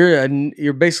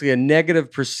you're basically a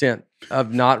 -%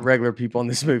 of not regular people in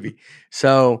this movie.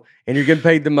 So, and you're getting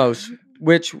paid the most,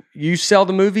 which you sell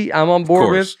the movie, I'm on board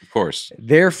with. Of course.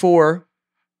 Therefore,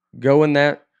 go in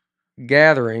that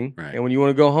gathering, right. And when you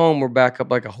want to go home, we're back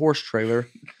up like a horse trailer.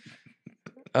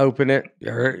 Open it,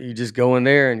 you just go in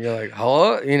there, and you're like,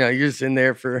 hello, you're just in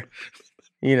there for,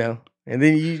 and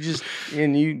then you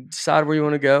decide where you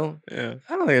want to go. Yeah,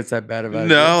 I don't think it's that bad of an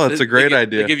idea. No, it's a great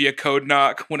idea. They give you a code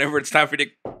knock whenever it's time for you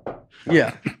to.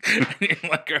 Yeah, you're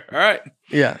like, all right,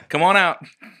 yeah, come on out.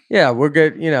 Yeah, we're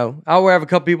good. I'll have a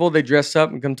couple people, they dress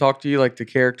up and come talk to you like the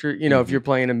character. If you're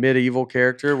playing a medieval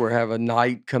character, we'll have a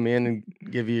knight come in and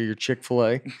give you your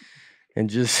Chick-fil-A and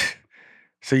just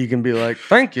so you can be like,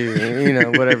 thank you,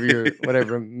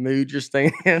 whatever mood you're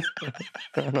staying in.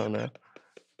 I don't know.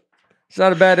 It's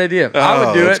not a bad idea. I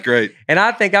would do it. That's great. And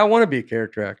I think I want to be a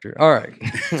character actor. All right.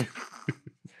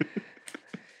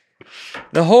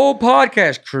 The whole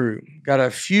podcast crew got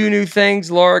a few new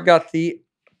things. Laura got the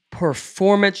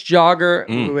performance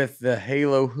jogger with the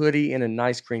halo hoodie in a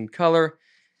nice green color.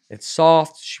 It's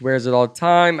soft. She wears it all the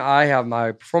time. I have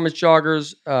my performance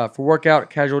joggers for workout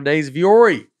casual days.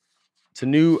 Viore. It's a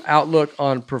new outlook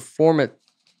on performance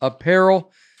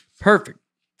apparel. Perfect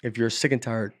if you're sick and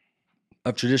tired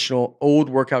of traditional old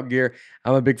workout gear.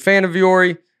 I'm a big fan of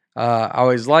Viore. I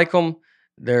always like them.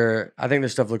 I think their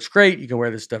stuff looks great. You can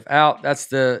wear this stuff out. That's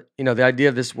the idea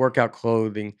of this workout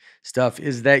clothing stuff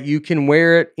is that you can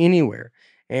wear it anywhere.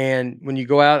 And when you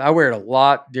go out, I wear it a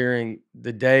lot during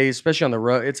the day, especially on the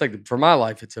road. It's like, for my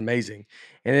life, it's amazing.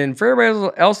 And then for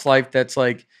everybody else's life, that's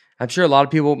like, I'm sure a lot of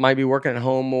people might be working at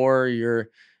home more.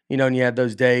 And you have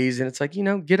those days, and it's like,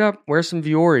 get up, wear some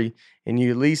Viore, and you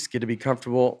at least get to be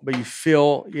comfortable. But you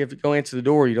have to go answer the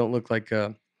door. You don't look like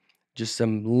just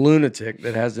some lunatic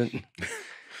that hasn't.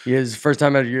 It's the first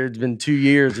time out of year. It's been 2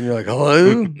 years, and you're like,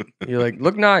 hello. You're like,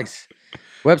 look nice.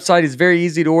 Website is very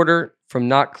easy to order from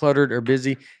not cluttered or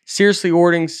busy. Seriously,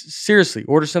 order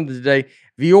something today.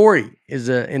 Viore is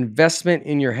an investment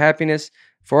in your happiness.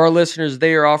 For our listeners,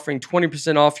 they are offering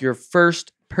 20% off your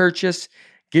first purchase.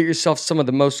 Get yourself some of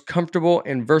the most comfortable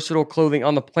and versatile clothing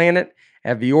on the planet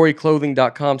at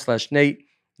vioreclothing.com/Nate.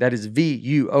 That is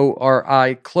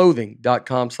VUORI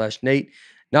clothing.com/Nate.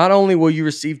 Not only will you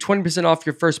receive 20% off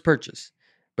your first purchase,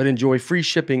 but enjoy free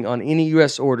shipping on any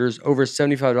U.S. orders over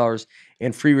 $75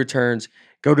 and free returns.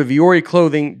 Go to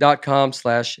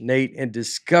vioreclothing.com/Nate and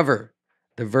discover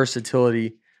the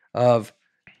versatility of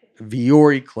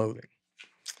Viore clothing.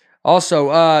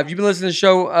 Also, if you've been listening to the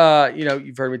show,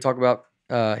 you've heard me talk about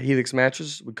Helix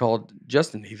mattress. We called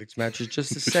Justin Helix mattress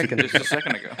just a second ago.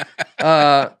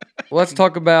 Let's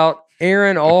talk about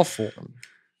Aaron Allform.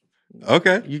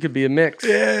 Okay. You could be a mix.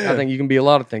 Yeah. I think you can be a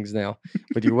lot of things now.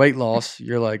 With your weight loss,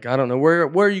 you're like, I don't know, where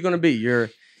are you going to be? You're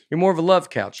more of a love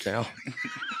couch now.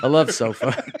 A love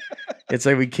sofa. It's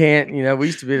like we can't, we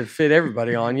used to be able to fit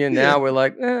everybody on you. Now we're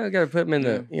like, I got to put them in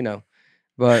the,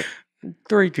 but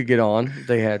 3 could get on if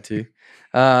they had to.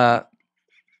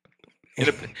 In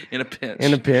a pinch.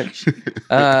 In a pinch.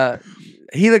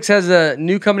 Helix has a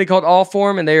new company called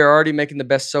Allform, and they are already making the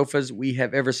best sofas we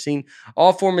have ever seen.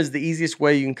 Allform is the easiest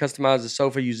way you can customize a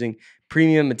sofa using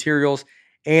premium materials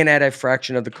and at a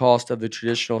fraction of the cost of the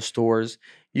traditional stores.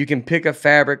 You can pick a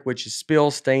fabric which is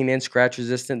spill, stain, and scratch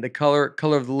resistant, the color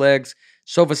of the legs,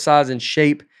 sofa size, and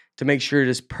shape to make sure it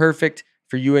is perfect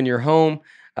for you and your home.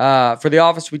 For the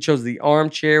office, we chose the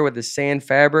armchair with the sand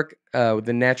fabric with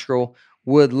the natural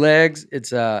wood legs.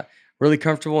 It's really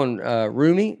comfortable and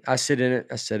roomy. I sat in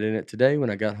it today when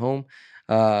I got home.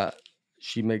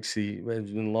 She makes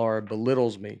when Laura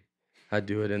belittles me, I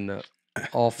do it in the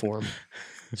Allform.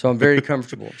 So I'm very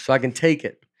comfortable. So I can take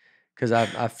it because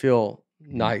I feel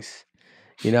nice.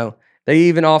 They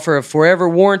even offer a forever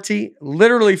warranty,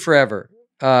 literally forever.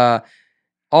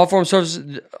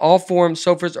 Allform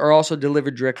sofas are also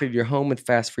delivered directly to your home with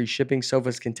fast free shipping.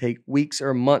 Sofas can take weeks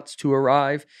or months to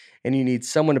arrive, and you need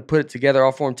someone to put it together.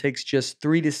 Allform takes just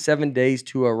 3 to 7 days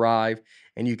to arrive,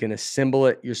 and you can assemble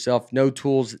it yourself. No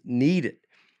tools needed.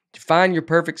 To find your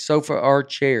perfect sofa or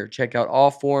chair, check out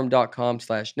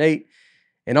allform.com/Nate.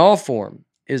 And Allform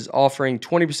is offering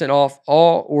 20% off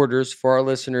all orders for our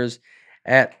listeners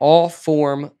at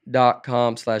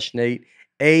allform.com/Nate,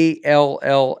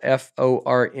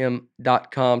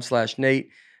 ALLFORM.com/Nate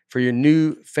for your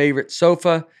new favorite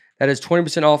sofa. That is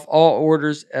 20% off all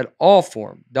orders at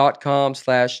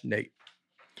allform.com/Nate.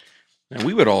 And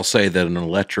we would all say that an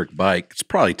electric bike, it's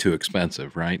probably too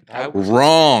expensive, right? I would-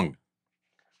 Wrong.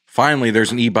 Finally,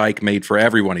 there's an e-bike made for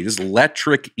everyone. These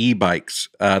electric e-bikes.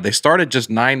 They start at just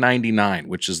 $9.99,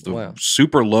 which is the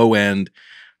super low end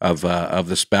of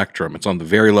the spectrum. It's on the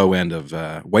very low end of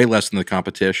way less than the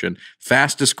competition.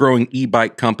 Fastest growing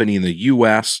e-bike company in the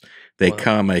U.S. They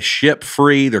come a ship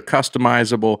free. They're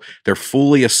customizable. They're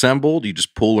fully assembled. You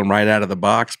just pull them right out of the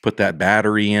box, put that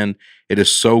battery in. It is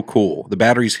so cool. The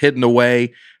battery's hidden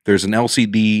away. There's an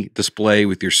LCD display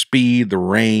with your speed, the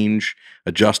range,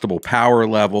 adjustable power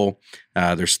level.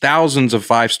 There's thousands of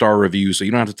 5-star reviews, so you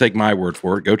don't have to take my word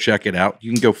for it. Go check it out.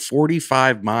 You can go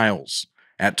 45 miles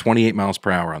at 28 miles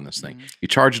per hour on this thing. You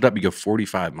charge it up, you go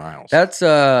 45 miles. That's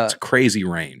it's a crazy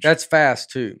range. That's fast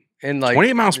too. And like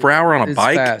 28 miles per hour on a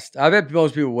bike. Fast. I bet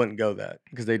most people wouldn't go that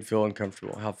because they'd feel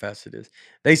uncomfortable how fast it is.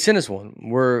 They sent us one.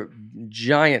 We're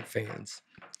giant fans.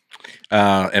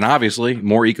 And obviously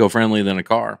more eco-friendly than a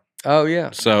car. Oh yeah.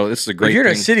 So this is a great if you're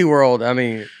thing. in a city world, I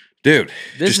mean, dude,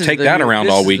 just take that around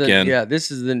all weekend.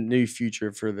 This is the new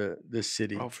future for this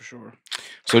city. Oh, for sure.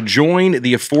 So join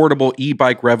the affordable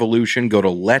e-bike revolution. Go to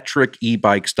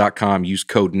electricebikes.com. Use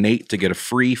code NATE to get a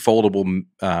free foldable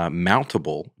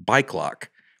mountable bike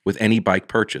lock with any bike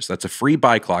purchase. That's a free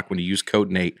bike lock when you use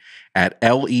code NATE at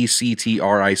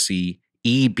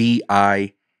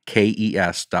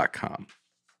electricebikes.com.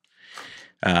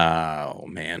 Oh,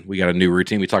 man. We got a new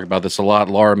routine. We talk about this a lot.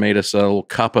 Laura made us a little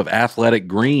cup of athletic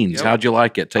greens. Yep. How'd you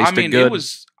like it? Tasted good? It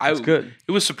was good.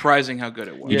 It was surprising how good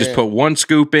it was. You just put one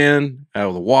scoop in out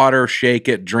of the water, shake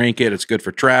it, drink it. It's good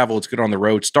for travel. It's good on the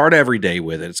road. Start every day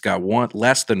with it. It's got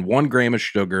less than 1 gram of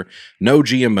sugar, no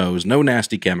GMOs, no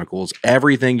nasty chemicals,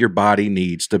 everything your body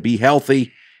needs to be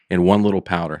healthy in one little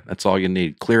powder. That's all you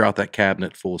need. Clear out that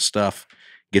cabinet full of stuff.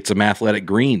 Get some athletic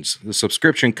greens. The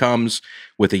subscription comes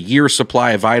with a year's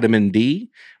supply of vitamin D.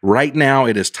 Right now,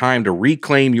 it is time to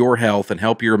reclaim your health and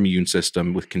help your immune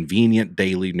system with convenient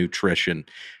daily nutrition.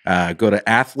 Go to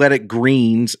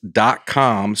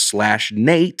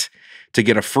athleticgreens.com/Nate to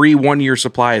get a free 1-year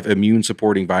supply of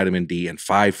immune-supporting vitamin D and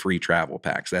 5 free travel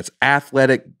packs. That's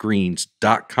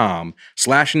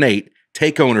athleticgreens.com/Nate.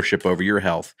 Take ownership over your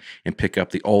health and pick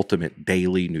up the ultimate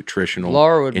daily nutritional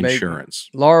insurance.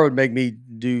 Laura would make me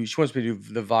do, she wants me to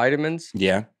do the vitamins.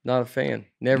 Yeah. Not a fan.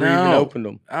 Never even opened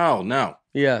them. Oh, no.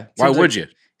 Yeah. Why would you?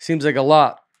 Seems like a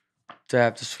lot to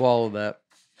have to swallow that.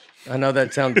 I know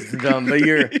that sounds dumb, but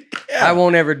I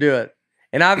won't ever do it.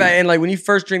 And and like when you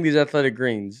first drink these athletic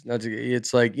greens,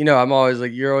 it's like, I'm always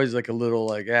like, you're always like a little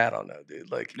like, I don't know,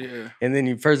 dude. Like, and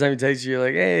then first time you taste it, you're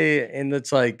like, hey, and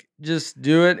it's like, just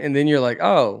do it. And then you're like,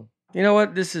 oh, you know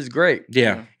what? This is great.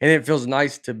 Yeah. And it feels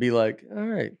nice to be like, all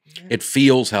right. It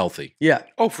feels healthy. Yeah.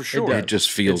 Oh, for sure. It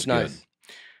just feels good. Nice.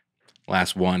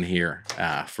 Last one here.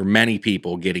 For many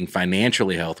people getting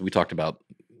financially healthy, we talked about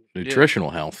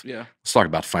nutritional health. Yeah. Let's talk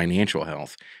about financial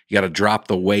health. You got to drop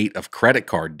the weight of credit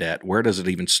card debt. Where does it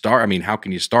even start? I mean, how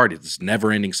can you start it? This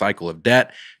never-ending cycle of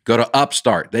debt. Go to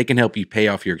Upstart. They can help you pay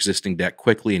off your existing debt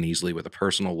quickly and easily with a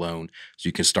personal loan so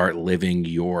you can start living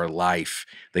your life.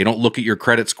 They don't look at your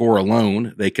credit score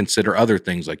alone. They consider other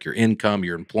things like your income,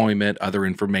 your employment, other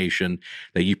information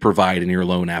that you provide in your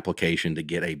loan application to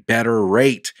get a better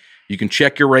rate. You can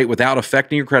check your rate without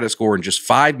affecting your credit score in just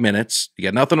 5 minutes. You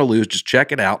got nothing to lose. Just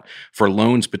check it out for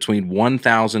loans between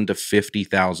 $1,000 to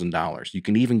 $50,000. You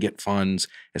can even get funds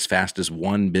as fast as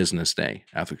 1 business day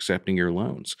after accepting your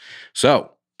loans.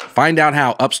 So find out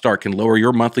how Upstart can lower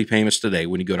your monthly payments today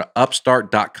when you go to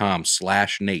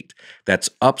upstart.com/Nate. That's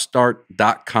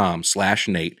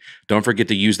upstart.com/Nate. Don't forget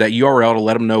to use that URL to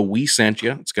let them know we sent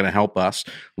you. It's going to help us.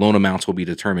 Loan amounts will be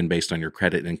determined based on your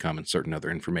credit, income, and certain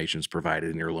other information is provided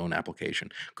in your loan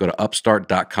application. Go to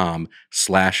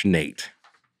upstart.com/Nate.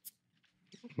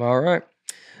 All right.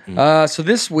 So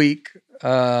this week, we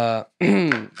have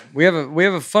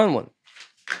a fun one.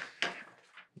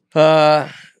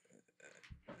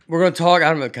 We're going to talk.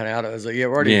 I'm kind of out of it. I was like, we're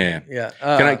already. Yeah.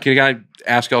 Can I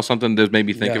ask y'all something that made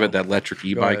me think of it? That electric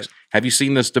e-bikes. Have you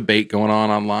seen this debate going on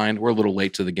online? We're a little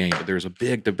late to the game, but there's a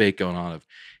big debate going on of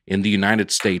in the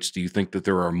United States. Do you think that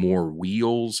there are more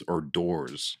wheels or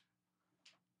doors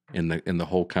in the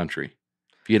whole country?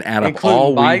 If you add up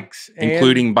all bikes,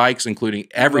 including bikes, including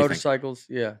everything, motorcycles.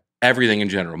 Yeah. Everything in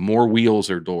general. More wheels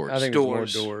or doors? I think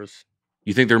Doors. it's more doors.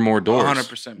 You think there are more doors?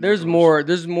 100%. There's more.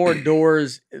 There's more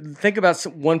doors. Think about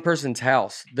one person's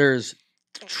house. There's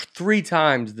 3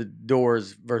 times the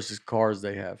doors versus cars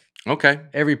they have. Okay.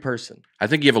 Every person. I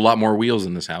think you have a lot more wheels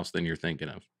in this house than you're thinking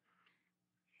of.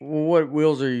 Well, what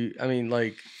wheels are you? I mean,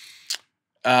 like.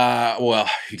 Well,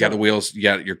 you got the wheels. You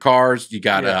got your cars. You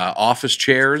got office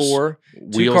chairs. 4,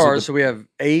 2 wheels cars. So we have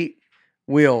 8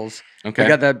 wheels. Okay. We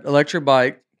got that electric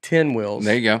bike, 10 wheels.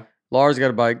 There you go. Laura's got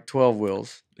a bike, 12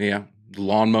 wheels. Yeah.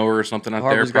 Lawnmower or something out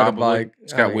Harper's there, got a probably. bike.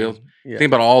 It's got I mean, wheels. Yeah. Think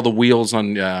about all the wheels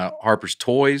on Harper's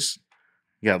toys.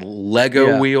 You got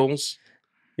Lego wheels.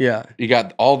 Yeah. You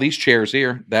got all these chairs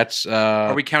here. That's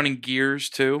Are we counting gears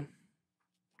too?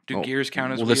 Do gears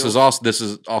count as well? wheels? This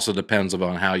is also depends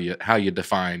upon how you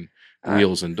define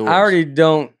wheels and doors. I already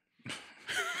don't.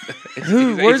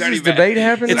 Where's this debate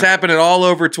happening? It's happening all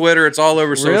over Twitter. It's all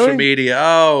over social Really? media.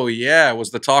 Oh yeah, it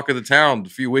was the talk of the town a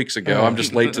few weeks ago. I'm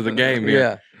just late to the game here.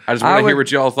 Yeah. I just want to hear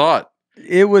what y'all thought.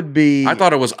 It would be. I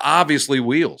thought it was obviously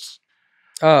wheels.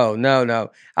 Oh no!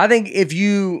 I think if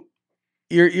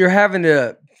you're having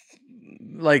to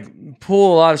like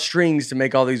pull a lot of strings to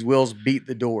make all these wheels beat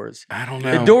the doors. I don't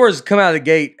know. The doors come out of the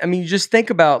gate. I mean, you just think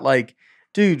about like,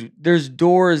 dude, there's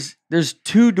doors. There's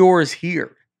 2 doors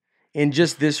here in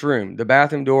just this room: the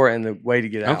bathroom door and the way to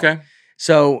get out. Okay.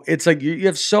 So it's like you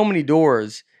have so many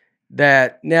doors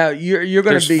that now you're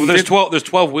going to be. Well, there's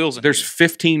 12 wheels in There's here.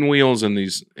 15 wheels in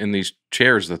these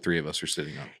chairs the 3 of us are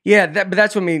sitting on. Yeah, but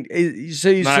that's what I mean.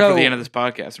 So Not after the end of this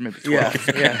podcast, or maybe 12.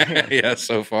 Yeah. Yeah,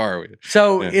 so far.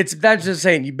 So Yeah. that's just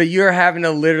saying, but you're having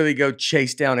to literally go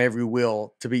chase down every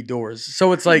wheel to beat doors.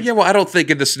 So it's like, yeah, well, I don't think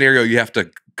in the scenario you have to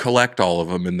collect all of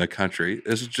them in the country.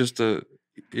 This is just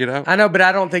I know, but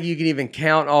I don't think you can even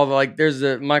count all the, like, there's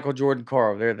a Michael Jordan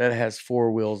car over there that has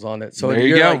 4 wheels on it. So there you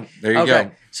you're go. like, There you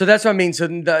go. So that's what I mean. So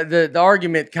the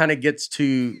argument kind of gets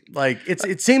to like,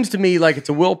 it seems to me like it's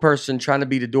a wheel person trying to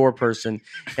beat a door person,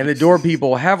 and the door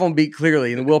people have them beat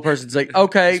clearly, and the wheel person's like,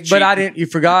 okay, but you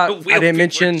forgot, I didn't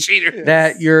mention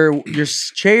that your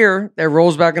chair that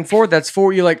rolls back and forth, that's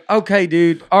 4. You're like, okay,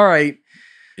 dude, all right.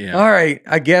 Yeah. All right,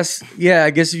 I guess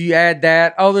if you add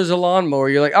that, there's a lawnmower.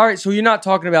 You're like, all right, so you're not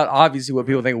talking about obviously what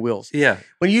people think of wheels. Yeah.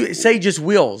 When you say just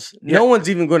wheels, no one's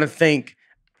even going to think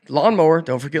lawnmower.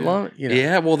 Don't forget lawnmower. You know?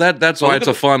 Yeah, well, that's why it's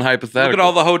a fun hypothetical. Look at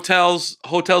all the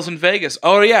hotels in Vegas.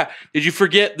 Oh yeah, did you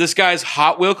forget this guy's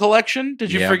Hot Wheel collection?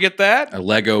 Did you forget that?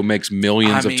 Lego makes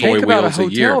millions of toy think about wheels a a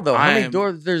year. hotel though. How many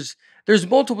doors? There's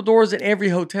multiple doors in every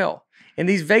hotel, and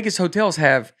these Vegas hotels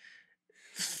have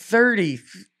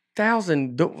 30,000.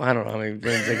 I don't know how many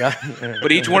rooms they got.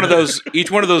 But each one of those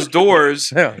doors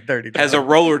 30,000. has a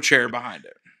roller chair behind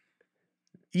it.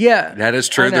 Yeah, That is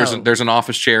true. There's an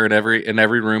office chair in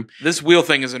every room. This wheel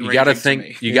thing is enraging. You got to to think.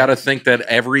 me. You got to think that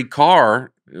every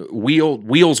car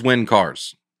wheels win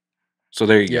cars. So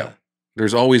there you go.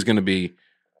 There's always going to be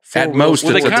at most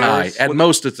it's a tie. At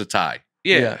most it's a tie.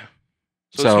 Yeah.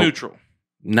 So it's neutral.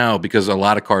 No, because a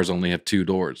lot of cars only have 2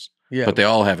 doors. Yeah, But they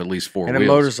all have at least 4 and wheels.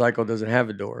 a motorcycle doesn't have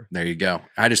a door. There you go.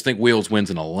 I just think wheels wins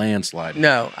in a landslide.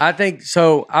 No, I think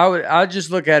so. I just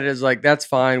look at it as like, that's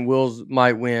fine. Wheels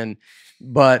might win,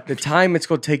 but the time it's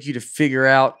going to take you to figure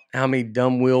out how many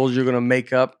dumb wheels you're going to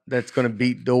make up that's going to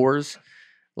beat doors.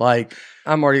 Like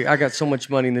I got so much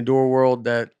money in the door world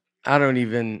that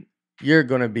you're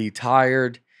going to be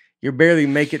tired. You barely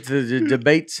make it to the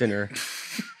debate center.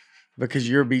 Because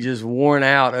you'll be just worn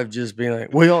out of just being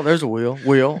like, wheel, there's a wheel.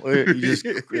 You just,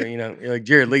 you're like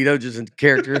Jared Leto, just in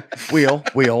character. Wheel.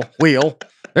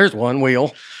 There's one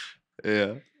wheel.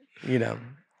 Yeah.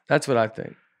 That's what I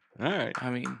think. All right. I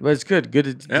mean, But it's good. Good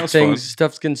was things. fun.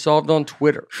 Stuff's getting solved on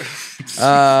Twitter.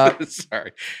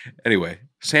 Sorry. Anyway,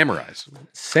 samurais.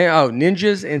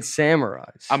 Ninjas and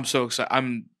samurais. I'm so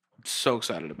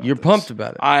excited about You're this. pumped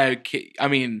about it. I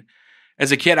mean,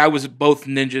 as a kid, I was both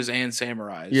ninjas and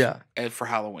samurais. Yeah. For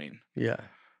Halloween. Yeah.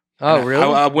 Oh, And really?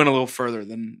 I went a little further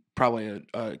than probably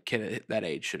a kid at that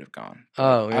age should have gone.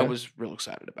 Oh, yeah. I was real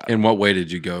excited about it. In what way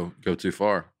did you go too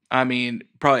far? I mean,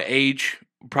 probably age,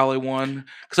 probably one.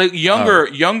 Because like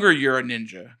younger, you're a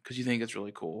ninja because you think it's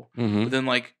really cool. Mm-hmm. But then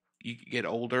like you get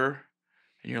older,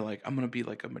 and you're like, I'm gonna be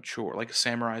like a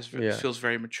samurai feels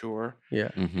very mature. Yeah.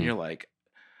 Mm-hmm. And you're like,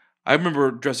 I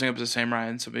remember dressing up as a samurai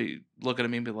and somebody looking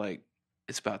at me and be like,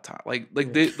 it's about time. Like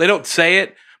they don't say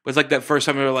it, but it's like that first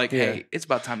time they were like, hey, it's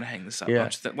about time to hang this up. Yeah.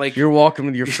 Like You're walking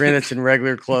with your friend that's in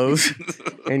regular clothes,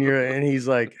 and he's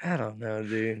like, I don't know,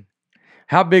 dude.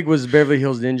 How big was Beverly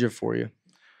Hills Ninja for you?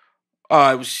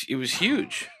 it was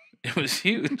huge. It was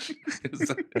huge. It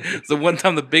was the one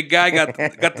time the big guy got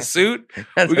the suit.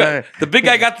 The big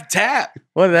guy got the tap.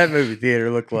 What did that movie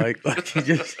theater look like? Like you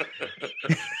just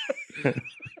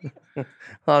a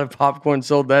lot of popcorn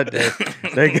sold that day.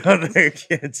 They go there,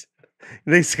 kids.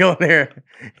 They just go in there,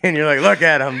 and you're like, "Look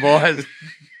at them, boys.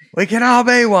 We can all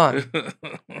be one."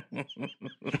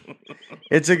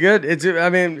 It's a good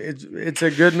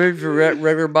movie for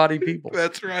regular body people.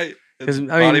 That's right. Because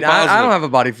I don't have a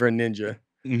body for a ninja.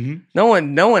 Mm-hmm. No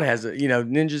one has it. You know,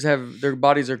 ninjas have their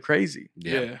bodies are crazy.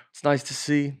 Yeah. It's nice to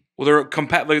see. Well, they're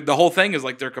compact. Like, the whole thing is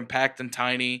like they're compact and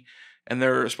tiny, and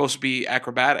they're supposed to be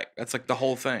acrobatic. That's like the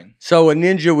whole thing. So a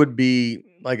ninja would be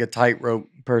like a tightrope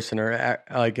person, or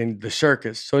like in the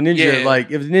circus. So a ninja, like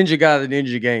if the ninja got the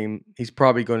ninja game, he's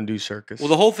probably going to do circus. Well,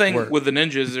 the whole thing with the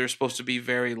ninjas, they're supposed to be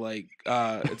very like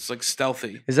it's like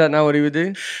stealthy. Is that not what he would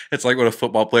do? It's like when a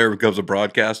football player becomes a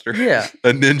broadcaster. Yeah,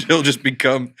 a ninja will just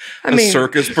become a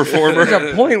circus performer.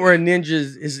 There's a point where a ninja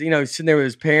is he's sitting there with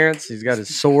his parents. He's got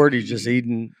his sword. He's just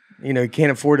eating. You know, he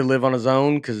can't afford to live on his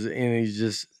own because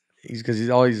he's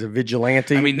always a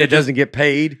vigilante. I mean, that doesn't get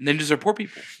paid. Ninjas are poor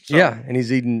people. So. Yeah, and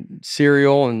he's eating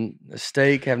cereal and a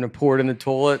steak, having to pour it in the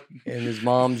toilet, and his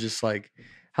mom's just like,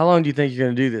 "How long do you think you're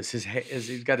gonna do this?"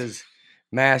 He's got his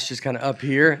mask just kind of up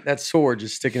here, that sword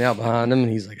just sticking out behind him,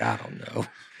 and he's like, "I don't know."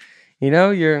 You know,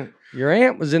 your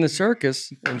aunt was in a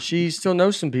circus, and she still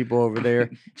knows some people over there.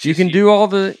 You can do all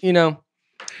the,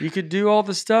 you could do all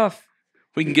the stuff.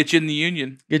 We can get you in the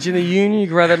union. Get you in the union. You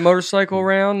can ride that motorcycle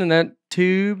around in that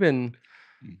tube, and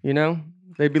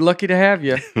they'd be lucky to have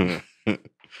you.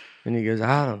 And he goes,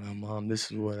 "I don't know, Mom.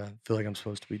 This is what I feel like I'm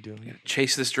supposed to be doing."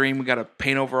 Chase this dream. We got to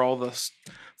paint over all the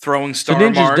throwing star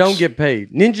marks. So ninjas marks. don't get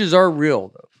paid. Ninjas are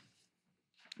real, though.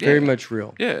 Very much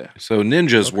real. Yeah. So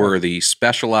ninjas were the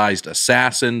specialized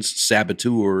assassins,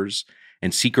 saboteurs,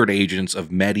 and secret agents of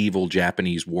medieval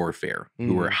Japanese warfare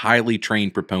who were highly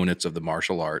trained proponents of the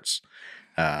martial arts.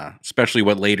 Especially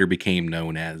what later became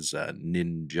known as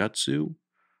ninjutsu,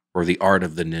 or the art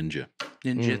of the ninja.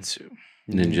 Ninjutsu.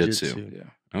 Ninjutsu.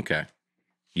 Yeah. Okay.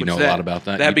 You know a lot about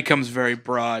that? That becomes a very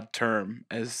broad term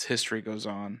as history goes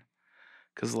on.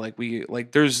 Because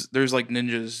there's like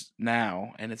ninjas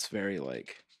now, and it's very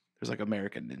like there's like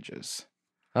American ninjas.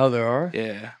 Oh, there are?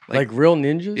 Yeah. Like real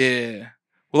ninjas? Yeah.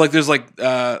 Well, like there's like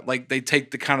they take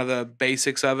the kind of the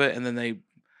basics of it, and then they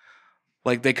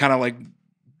kind of like.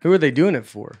 Who are they doing it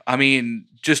for? I mean,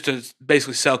 just to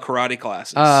basically sell karate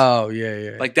classes. Oh,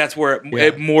 yeah. Like that's where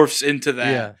it morphs into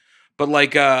that. Yeah. But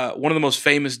like one of the most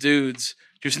famous dudes.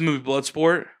 Did you see the movie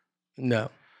Bloodsport? No.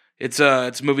 It's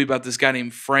a movie about this guy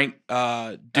named Frank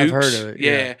Dukes. I've heard of it.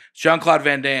 Yeah. Jean-Claude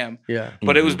Van Damme. Yeah.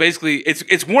 But it was basically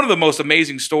it's one of the most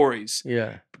amazing stories.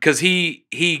 Yeah. Because he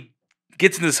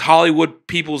gets in this Hollywood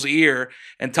people's ear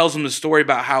and tells them the story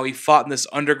about how he fought in this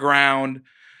underground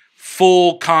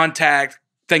full contact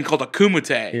thing called a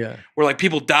kumite, where like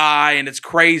people die and it's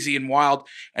crazy and wild,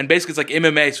 and basically it's like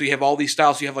MMA. So you have all these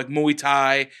styles. You have like Muay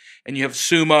Thai and you have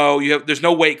sumo. There's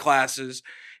no weight classes.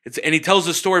 And he tells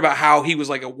the story about how he was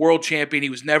like a world champion. He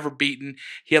was never beaten.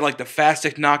 He had like the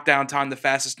fastest knockdown time, the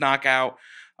fastest knockout.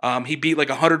 He beat like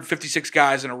 156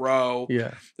 guys in a row.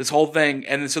 Yeah, this whole thing,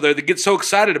 and so they get so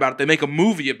excited about it, they make a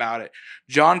movie about it.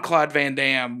 Jean-Claude Van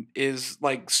Damme is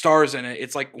like stars in it.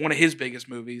 It's like one of his biggest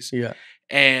movies. Yeah.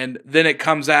 And then it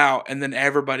comes out, and then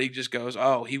everybody just goes,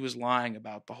 "Oh, he was lying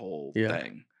about the whole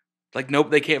thing." Like,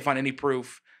 nope, they can't find any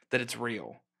proof that it's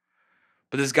real.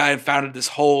 But this guy founded this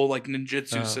whole like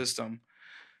ninjutsu system.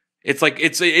 It's like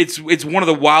it's one of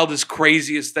the wildest,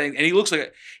 craziest things. And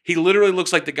he literally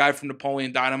looks like the guy from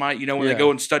Napoleon Dynamite. You know, when they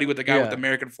go and study with the guy with the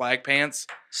American flag pants.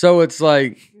 So it's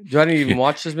like, do I need to even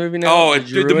watch this movie now? Oh,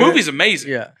 the movie's amazing.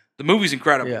 Yeah, the movie's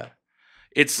incredible. Yeah.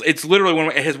 It's literally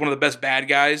it has one of the best bad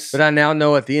guys. But I now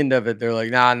know at the end of it, they're like,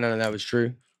 nah, none of that was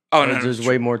true. Oh, no, there's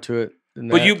way more to it than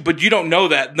that. But you don't know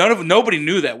that. Nobody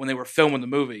knew that when they were filming the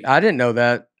movie. I didn't know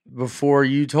that before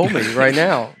you told me right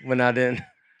now when I didn't.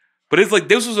 But it's like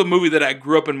this was a movie that I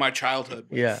grew up in my childhood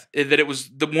with. Yeah. That it was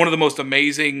one of the most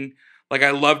amazing. Like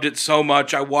I loved it so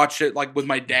much. I watched it like with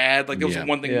my dad. Like it was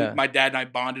one thing my dad and I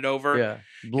bonded over. Yeah.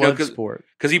 Blood sport.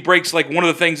 Because he breaks like one of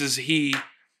the things is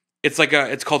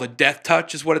it's called a death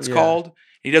touch is what it's called.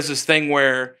 He does this thing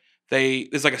where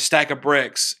there's like a stack of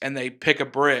bricks and they pick a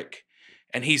brick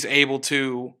and he's able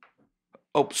to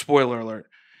spoiler alert.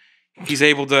 He's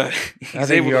able to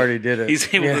already did it.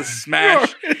 He's able to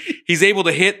smash. He's able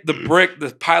to hit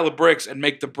the pile of bricks and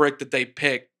make the brick that they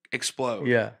pick explode.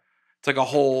 Yeah. It's like a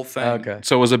whole thing. Okay.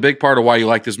 So was a big part of why you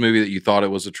liked this movie that you thought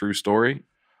it was a true story?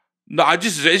 No, it's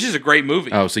just a great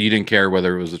movie. Oh, so you didn't care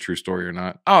whether it was a true story or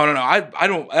not? Oh no, I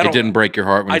don't. It didn't break your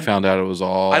heart when you found out it was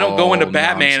all. I don't go into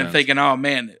Batman nonsense. and thinking, oh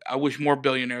man, I wish more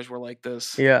billionaires were like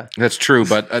this. Yeah, That's true,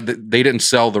 but they didn't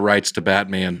sell the rights to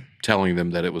Batman, telling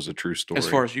them that it was a true story. As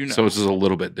far as you know, so this is a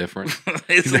little bit different.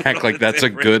 It's You act like that's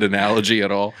different. a good analogy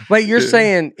at all. wait, you're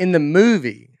saying in the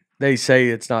movie they say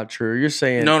it's not true? You're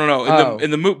saying No.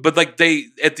 In the movie, but like they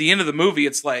at the end of the movie,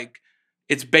 it's like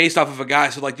it's based off of a guy.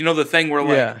 So like the thing where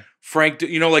like Frank,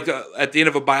 like at the end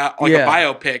of a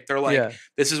biopic, they're like,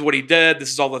 this is what he did.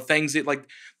 This is all the things that like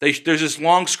there's this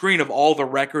long screen of all the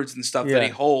records and stuff that he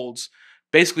holds,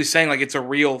 basically saying like it's a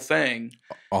real thing.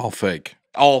 All fake.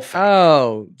 All fake.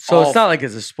 Oh, so it's not like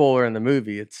it's a spoiler in the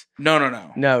movie. It's no.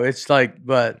 No, it's like,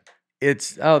 but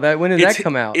it's when did that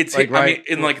come out? It's like, right?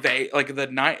 I mean, in like the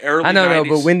early. I don't know, 90s,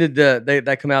 but when did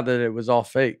that come out that it was all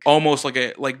fake? Almost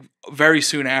like very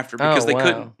soon after, because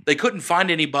wow. they couldn't find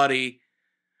anybody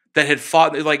that had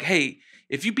fought. Like, hey,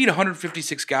 if you beat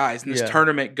 156 guys and this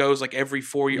tournament goes like every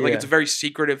 4 years, like it's a very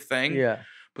secretive thing. Yeah.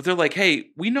 But they're like, hey,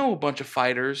 we know a bunch of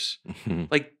fighters.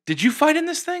 Like, did you fight in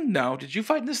this thing? No. Did you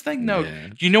fight in this thing? No. Yeah.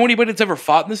 Do you know anybody that's ever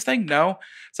fought in this thing? No.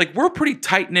 It's like we're a pretty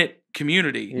tight knit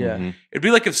community. Yeah. It'd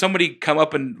be like if somebody come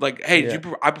up and like, hey,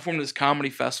 I performed at this comedy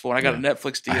festival and I got a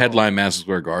Netflix deal. I headlined Madison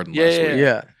Square Garden last week.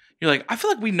 Yeah. You're like, I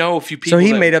feel like we know a few people. So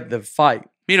he made up the fight.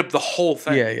 Made up the whole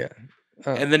thing. Yeah.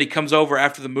 And then he comes over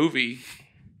after the movie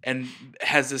and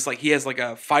has this like he has like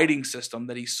a fighting system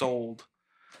that he sold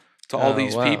to all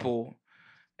these people.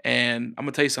 And I'm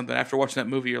gonna tell you something. After watching that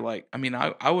movie, you're like, I mean,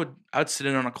 I'd sit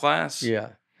in on a class. Yeah.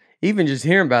 Even just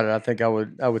hearing about it, I think I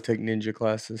would take ninja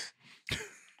classes.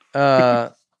 Yeah.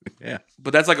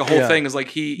 But that's like a whole thing. Is like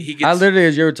he gets. I literally,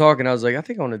 as you were talking, I was like, I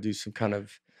think I want to do some kind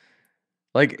of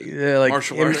like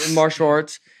martial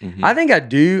arts. Mm-hmm. I think I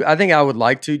do. I think I would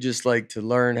like to just like to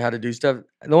learn how to do stuff.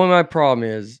 The only my problem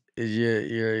is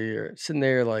you're sitting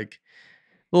there like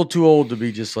a little too old to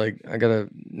be just like I got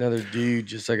another dude.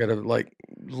 Just I gotta like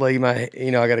lay my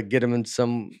I gotta get him in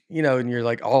some and you're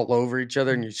like all over each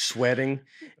other and you're sweating,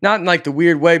 not in like the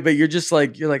weird way, but you're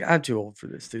like I'm too old for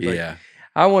this, dude. Like, yeah.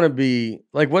 I want to be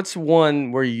like, what's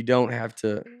one where you don't have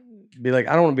to be like,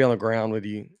 I don't want to be on the ground with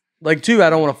you. Like, two, I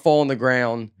don't want to fall on the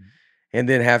ground and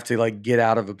then have to like get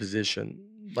out of a position.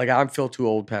 Like, I feel too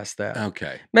old past that.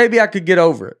 Okay. Maybe I could get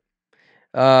over it.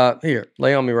 Here,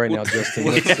 lay on me right now, Justin.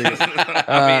 Let's see.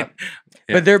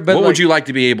 But what would you like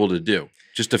to be able to do?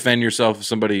 Just defend yourself if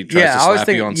somebody tries to slap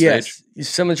you on stage? Yes,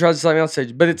 someone tries to slap me on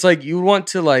stage. But it's like you want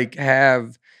to like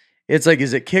have, it's like,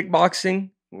 is it kickboxing?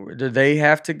 Do they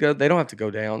have to go? They don't have to go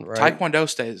down, right? Taekwondo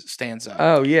stands up.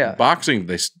 Oh yeah, boxing.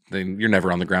 You're never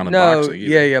on the ground in boxing.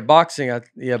 Yeah, boxing.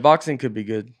 Boxing could be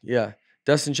good. Yeah,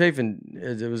 Dustin Chafin.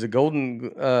 It was a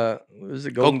golden.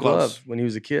 Golden Glove when he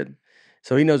was a kid,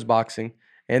 so he knows boxing.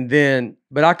 And then,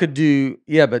 but I could do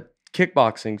but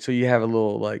kickboxing. So you have a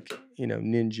little like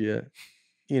ninja.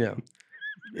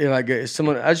 Like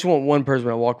someone, I just want one person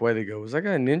when I walk away. They go, "Was that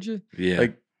guy a ninja?" Yeah.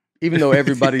 Like even though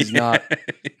everybody's not.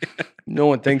 No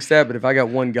one thinks that, but if I got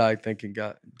one guy thinking,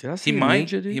 "God, did I see a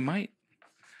ninja, dude?" He might.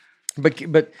 But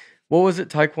what was it?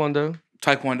 Taekwondo.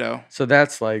 So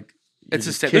that's like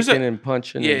it's a kicking and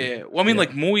punching. Yeah. Well, I mean,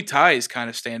 like Muay Thai is kind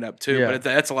of stand up too, but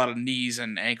that's a lot of knees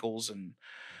and ankles, and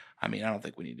I mean, I don't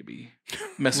think we need to be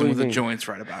messing with the joints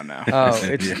right about now. Oh,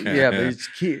 it's but it's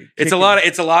it's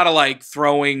a lot of like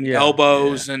throwing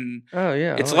elbows and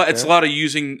it's a lot of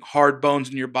using hard bones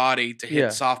in your body to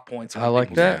hit soft points. I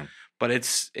like that. But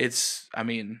it's I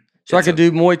mean, so I could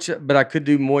do but I could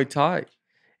do Muay Thai,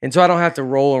 and so I don't have to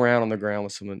roll around on the ground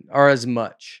with someone or as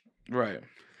much. Right.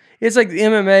 It's like the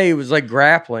MMA was like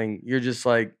grappling. You're just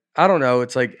like I don't know.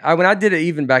 It's like when I did it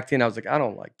even back then, I was like I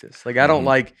don't like this. Like I don't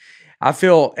like. I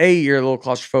feel you're a little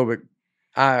claustrophobic.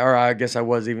 I guess I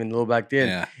was even a little back then.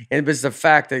 Yeah. And it's the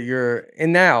fact that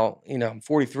and now I'm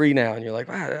 43 now, and you're like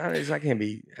wow, I can't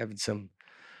be having some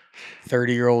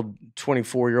 30-year-old,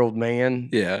 24-year-old man,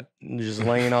 just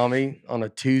laying on me on a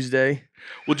Tuesday.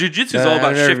 Well, jiu-jitsu is all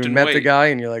about shifting weight. Met the guy,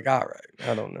 and you're like, all right,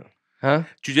 I don't know, huh?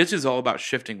 Jiu-jitsu is all about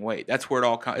shifting weight. That's where it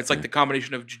all comes. It's like the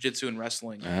combination of jiu-jitsu and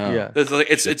wrestling. Oh. Yeah,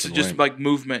 it's just like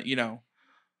movement,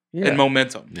 and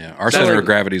momentum. Yeah, our center of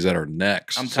gravity is at our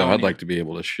necks, so I'd like to be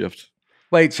able to shift.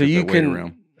 Wait, so you can?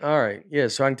 Around. All right, yeah.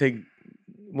 So I can take.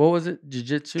 What was it?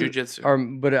 Jiu-jitsu.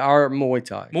 But our Muay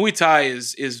Thai. Muay Thai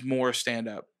is more stand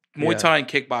up. Muay Thai and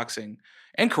kickboxing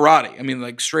and karate. I mean,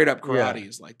 like straight up karate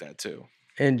is like that too.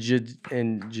 And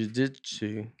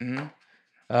jiu-jitsu. Mm-hmm.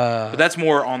 But that's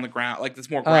more on the ground. Like that's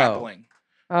more grappling.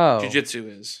 Oh. Jiu-jitsu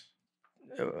is.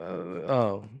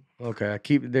 Okay.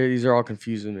 These are all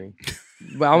confusing me.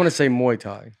 But I want to say Muay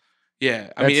Thai.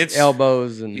 Yeah, I mean it's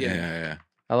elbows and yeah.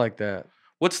 I like that.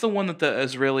 What's the one that the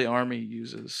Israeli army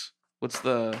uses? What's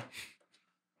the?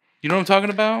 You know what I'm talking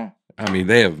about? I mean,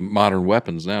 they have modern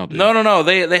weapons now, dude. No.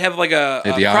 They have like a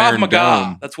The Krav Iron Maga.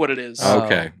 Dome. That's what it is.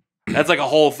 Okay. That's like a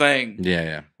whole thing.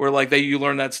 Yeah. Where like you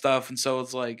learn that stuff, and so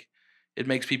it's like it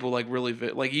makes people like really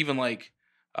like even like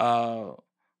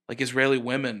Israeli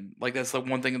women, like that's the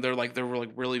one thing they're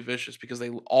really vicious because they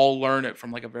all learn it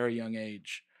from like a very young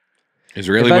age.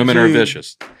 Israeli women are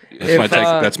vicious.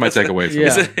 That's my takeaway from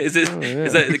it. Is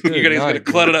that you're gonna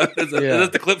cut it up? Is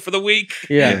that the clip for the week?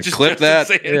 Yeah, just clip that.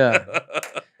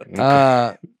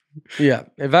 Yeah. Yeah.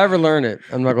 If I ever learn it,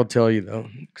 I'm not gonna tell you though,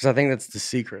 because I think that's the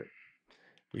secret.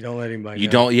 You don't let anybody. You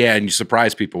know. don't. Yeah, and you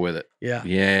surprise people with it. Yeah.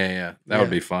 Yeah. That would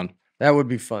be fun. That would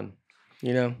be fun.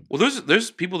 You know. Well,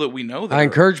 there's people that we know that I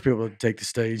encourage people to take the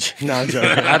stage. No, I'm joking.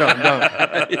 I don't.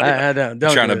 I don't.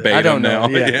 Don't trying to bait I don't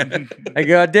them know. now. Yeah. I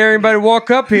go, I dare anybody to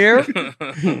walk up here.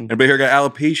 Everybody here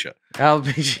got alopecia.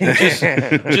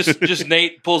 just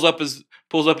Nate pulls up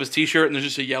his t-shirt and there's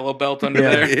just a yellow belt under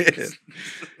there.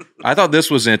 I thought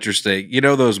this was interesting. You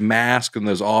know those masks and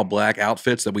those all black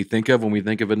outfits that we think of when we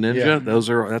think of a ninja?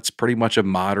 Yeah. That's pretty much a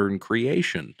modern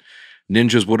creation.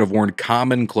 Ninjas would have worn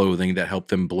common clothing that helped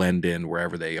them blend in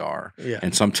wherever they are. Yeah.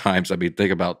 And sometimes, I mean,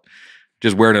 think about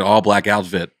just wearing an all black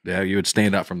outfit. Yeah, you would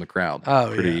stand out from the crowd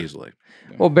pretty easily.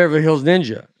 Well, Beverly Hills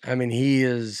Ninja. I mean, he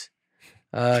is.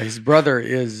 His brother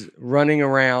is running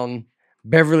around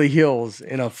Beverly Hills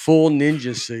in a full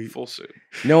ninja suit. Full suit.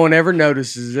 No one ever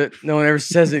notices it. No one ever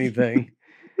says anything.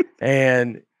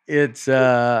 And it's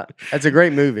a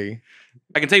great movie.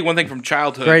 I can tell you one thing from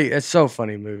childhood. Great. It's so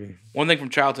funny movie. One thing from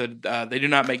childhood, they do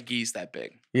not make geese that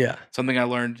big. Yeah. Something I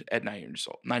learned at 9 years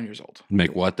old. 9 years old.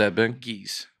 Make what that big?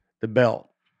 Geese. The belt.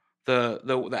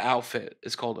 The outfit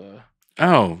is called a.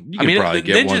 Oh, you can probably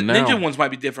get one now. Ninja ones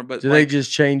might be different, but do they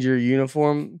just change your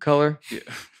uniform color? Yeah.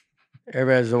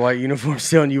 Everybody has a white uniform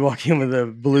still, and you walk in with a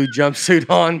blue jumpsuit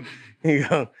on. You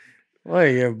go, "What?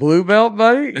 You a blue belt,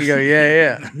 buddy?" You go,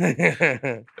 "Yeah."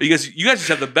 You guys just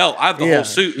have the belt. I have the whole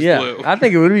suit. Is blue. I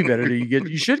think it would be better.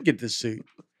 You should get this suit.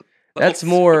 That's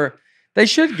more. They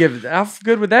should give. How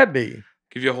good would that be?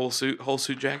 Give you a whole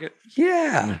suit jacket.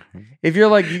 Yeah. If you're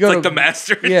like you go like the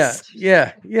Masters.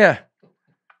 Yeah.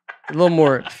 A little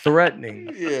more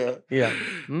threatening. Yeah.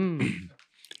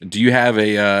 Do you have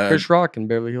a Chris Rock in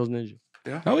Beverly Hills Ninja?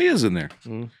 Yeah. Oh, he is in there.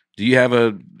 Do you have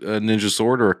a ninja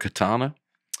sword or a katana?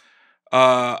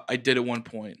 I did at one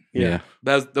point. Yeah.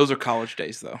 Those are college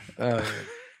days, though. Yeah.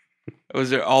 It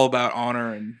was all about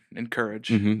honor and courage.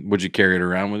 Mm-hmm. Would you carry it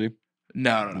around with you?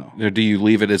 No. Or do you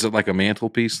leave it? Is it like a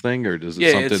mantelpiece thing, or does it?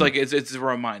 Yeah, something... it's like it's a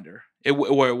reminder. It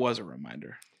was a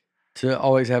reminder to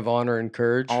always have honor and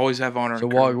courage. Always have honor. So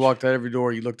and courage. walked out every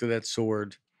door. You looked at that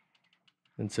sword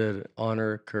and said,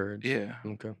 "Honor, courage." Yeah.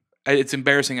 Okay. It's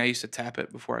embarrassing. I used to tap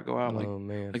it before I go out. Like, oh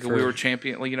man! Like we were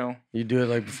champion. Like you do it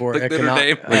like before like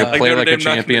play like a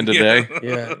champion today.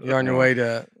 Yeah, you're on your way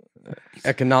to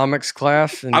economics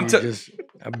class, and just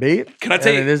a beat. Can I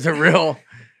tell you? It isn't real.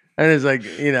 And it's like,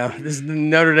 this is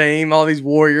Notre Dame, all these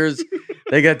warriors.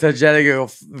 They got touched out. They go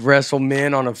wrestle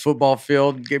men on a football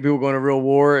field, get people going to real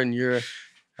war, and you're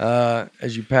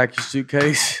as you pack your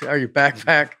suitcase or your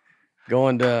backpack,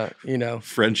 going to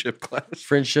friendship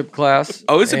class.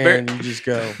 Oh, it's and you just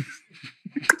go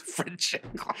friendship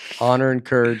class. Honor and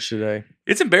courage today.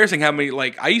 It's embarrassing how many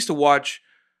I used to watch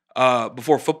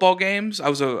before football games. I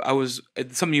was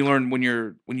it's something you learn when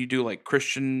you do like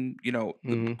Christian,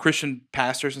 the Christian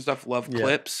pastors and stuff love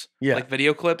clips, like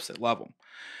video clips. They love them.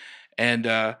 And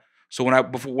so when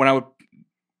I would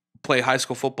play high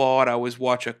school football, I'd always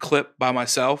watch a clip by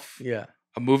myself. Yeah.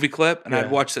 A movie clip, and I'd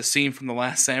watch the scene from The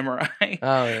Last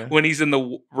Samurai when he's in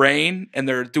the rain and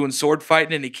they're doing sword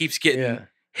fighting, and he keeps getting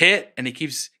hit and he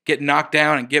keeps getting knocked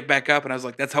down and get back up. And I was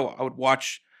like, that's how I would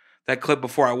watch that clip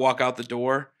before I walk out the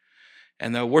door.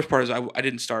 And the worst part is I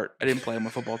didn't play on my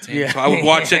football team, so I would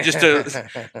watch it just to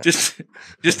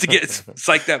get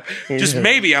psyched up. Just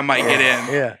maybe I might get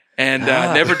in. Yeah. And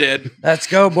never did. Let's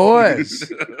go, boys.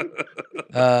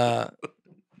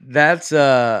 That's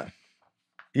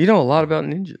you know a lot about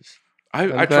ninjas.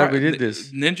 I tried. We did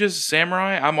this. Ninjas,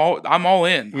 samurai. I'm all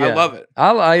in. Yeah. I love it.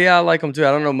 I like them too. I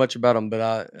don't know much about them,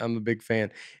 but I'm a big fan.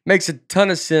 It makes a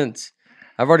ton of sense.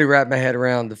 I've already wrapped my head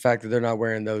around the fact that they're not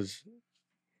wearing those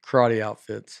karate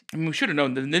outfits. I mean, we should have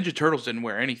known the Ninja Turtles didn't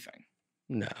wear anything.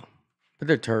 No, but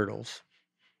they're turtles.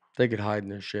 They could hide in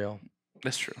their shell.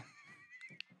 That's true.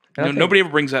 Nobody ever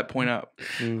brings that point up.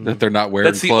 That they're not wearing.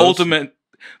 That's the clothes. ultimate.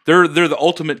 They're the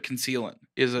ultimate concealant.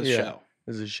 Is a shell.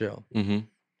 Is a shell. Mm-hmm.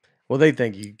 Well, they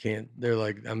think you can't. They're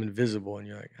like, I'm invisible, and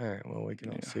you're like, all right. Well, we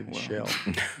can all see the shell.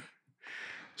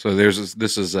 So this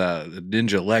is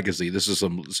Ninja Legacy. This is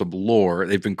some lore.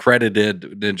 They've been credited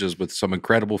ninjas with some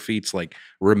incredible feats like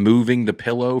removing the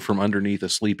pillow from underneath a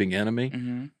sleeping enemy.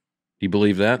 Mm-hmm. You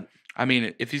believe that? I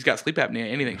mean, if he's got sleep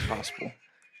apnea, anything's possible.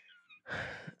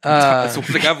 That's the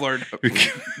thing I've learned.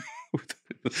 With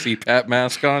the CPAP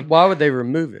mask on. Why would they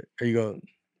remove it? Are you going?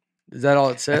 Is that all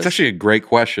it says? That's actually a great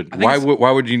question. Why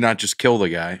would you not just kill the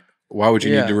guy? Why would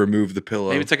you need to remove the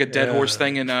pillow? Maybe it's like a dead horse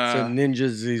thing. And so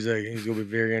ninjas, he's gonna be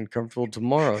very uncomfortable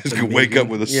tomorrow. He's gonna wake up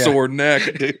with a sore neck,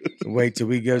 dude. Wait till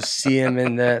we go see him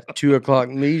in that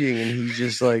 2:00 meeting, and he's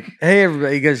just like, "Hey,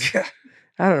 everybody!" He goes, "Yeah,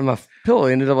 I don't know. My pillow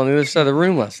ended up on the other side of the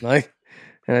room last night,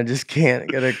 and I just can't. I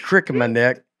got a crick in my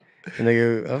neck." And they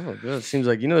go, "Oh, good. It seems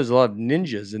like there's a lot of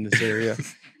ninjas in this area."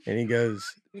 And he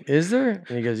goes, "Is there?"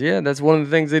 And he goes, "Yeah, that's one of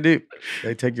the things they do.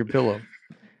 They take your pillow."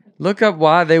 Look up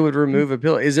why they would remove a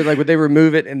pillow. Is it like would they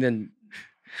remove it and then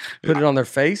put it on their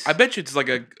face? I bet you it's like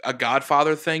a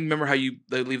Godfather thing. Remember how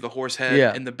they leave the horse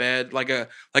head in the bed? Like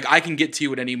I can get to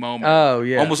you at any moment. Oh,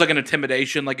 yeah. Almost like an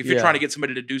intimidation. Like if you're trying to get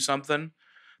somebody to do something,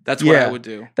 that's what I would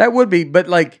do. That would be, but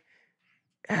like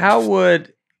how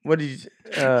would what did you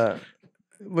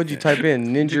type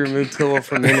in? Ninja remove pillow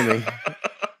from enemy.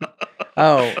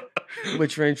 Oh.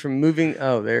 Which range from moving?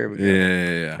 Oh, there we go.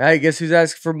 Yeah. Hey, guess who's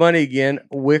asking for money again?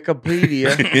 Wikipedia.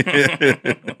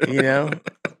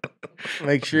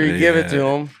 Make sure you give it to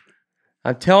them.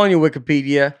 I'm telling you,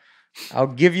 Wikipedia, I'll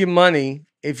give you money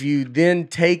if you then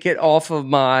take it off of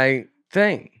my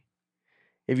thing.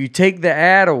 If you take the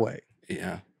ad away.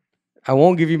 Yeah. I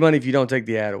won't give you money if you don't take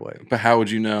the ad away. But how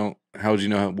would you know? How would you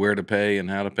know where to pay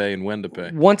and how to pay and when to pay?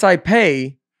 Once I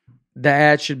pay, the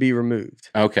ad should be removed.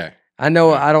 Okay. I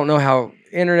don't know how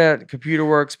internet, computer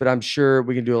works, but I'm sure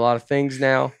we can do a lot of things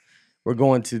now. We're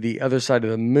going to the other side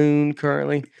of the moon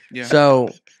currently. Yeah. So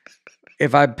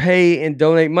if I pay and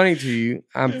donate money to you,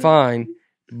 I'm fine.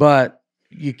 But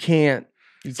you can't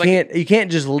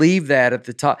just leave that at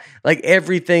the top. Like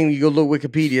everything, you go look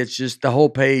Wikipedia, it's just the whole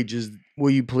page is,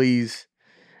 will you please?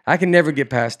 I can never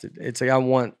get past it. It's like I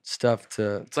want stuff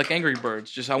to. It's like Angry Birds.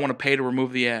 Just I want to pay to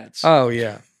remove the ads. Oh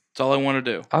yeah. That's all I want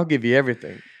to do. I'll give you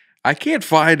everything. I can't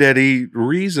find any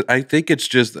reason. I think it's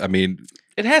just,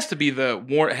 it has to be the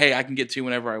hey, I can get to you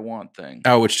whenever I want thing.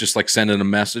 Oh, it's just like sending a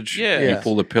message. Yeah. You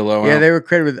pull the pillow out. Yeah, they were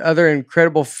credited with other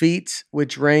incredible feats,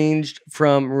 which ranged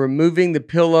from removing the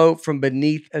pillow from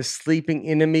beneath a sleeping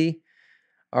enemy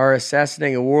or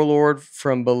assassinating a warlord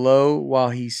from below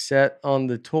while he sat on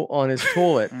his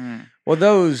toilet.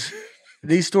 Well,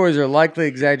 these stories are likely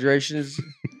exaggerations.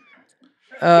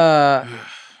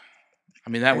 I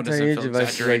mean, that one doesn't feel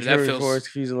exaggerated. That feels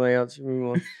confusing layouts.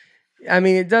 I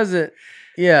mean, it doesn't.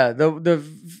 Yeah,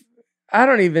 I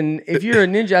don't even. If you're a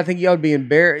ninja, I think you ought to be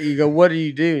embarrassed. You go, "What do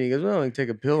you do?" And he goes, "Well, I can take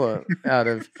a pillow out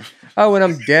of." Oh, when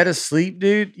I'm dead asleep,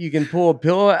 dude, you can pull a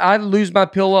pillow. I lose my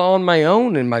pillow on my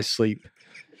own in my sleep,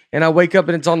 and I wake up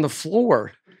and it's on the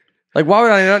floor. Like, why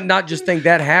would I not just think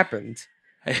that happened?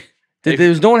 There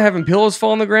was no one having pillows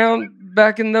fall on the ground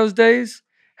back in those days.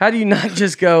 How do you not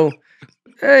just go?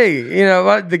 Hey,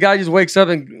 the guy just wakes up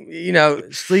and,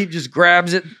 sleep, just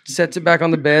grabs it, sets it back on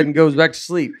the bed and goes back to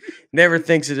sleep. Never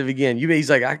thinks of it again. He's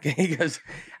like, he goes,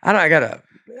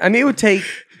 it would take.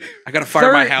 I got to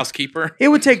fire my housekeeper. It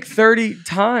would take 30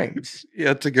 times.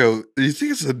 Yeah, to go, do you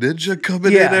think it's a ninja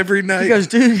coming in every night? He goes,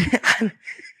 dude,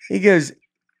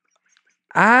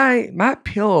 my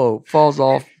pillow falls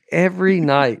off every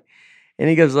night. And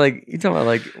he goes, like, you talking about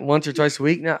like once or twice a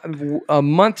week? Now, a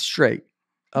month straight.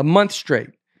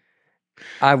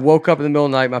 I woke up in the middle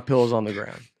of the night, my pillow's on the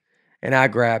ground. And I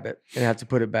grab it and have to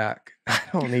put it back. I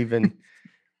don't even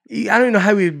know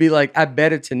how we'd be like, I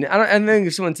bet it's I think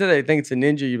if someone said they think it's a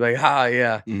ninja, you'd be like,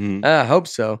 yeah. Mm-hmm. I hope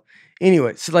so.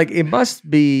 Anyway, so like it must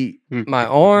be my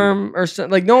arm or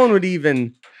something. Like no one would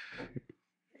even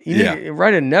need to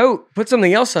write a note, put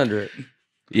something else under it.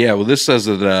 Yeah, well, this says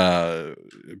that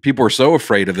people are so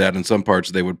afraid of that in some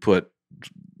parts they would put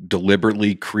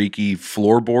deliberately creaky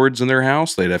floorboards in their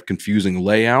house. They'd have confusing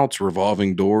layouts,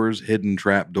 revolving doors, hidden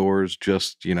trap doors.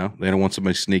 Just they don't want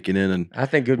somebody sneaking in and I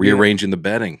think rearranging the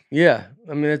bedding. Yeah,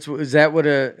 I mean, is that what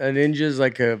a ninja is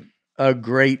like? A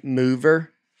great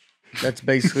mover. That's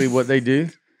basically what they do.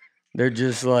 They're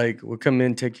just like, we'll come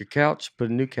in, take your couch, put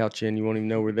a new couch in. You won't even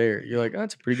know we're there. You're like, oh,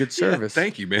 that's a pretty good service. Yeah,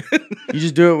 thank you, man. You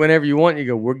just do it whenever you want. You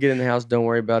go, we'll get in the house. Don't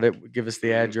worry about it. Give us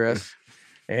the address,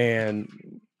 and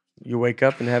you wake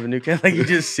up and have a new couch. Like you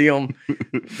just see them.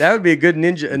 That would be a good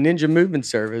ninja movement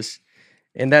service.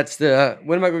 And that's when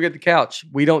am I going to get the couch?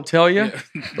 We don't tell you,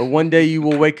 but one day you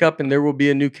will wake up and there will be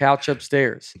a new couch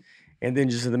upstairs. And then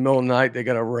just in the middle of the night, they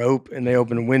got a rope and they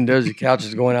open the windows. The couch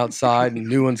is going outside and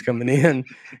new ones coming in.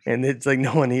 And it's like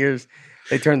no one hears.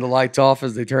 They turn the lights off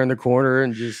as they turn the corner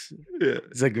and just,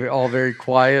 it's like all very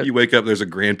quiet. You wake up, there's a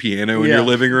grand piano in your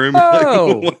living room.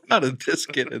 Oh. Like, how did this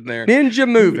get in there? Ninja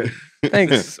moving.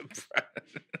 Thanks.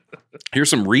 Here's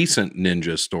some recent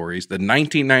ninja stories. The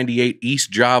 1998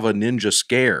 East Java ninja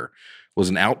scare was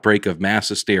an outbreak of mass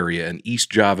hysteria in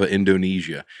East Java,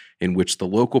 Indonesia, in which the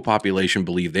local population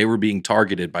believed they were being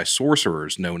targeted by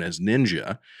sorcerers known as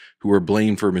ninja, who were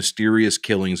blamed for mysterious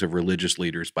killings of religious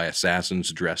leaders by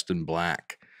assassins dressed in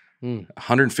black.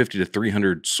 150 to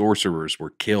 300 sorcerers were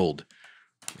killed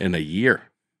in a year.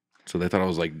 So they thought it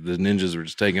was like the ninjas were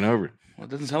just taking over. Well,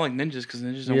 it doesn't sound like ninjas because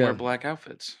ninjas don't wear black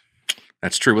outfits.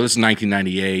 That's true. Well, this is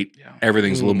 1998. Yeah.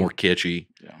 Everything's a little more kitschy.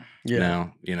 Yeah.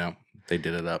 Now, they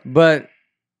did it up. But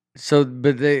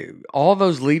all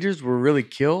those leaders were really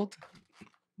killed?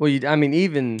 Well,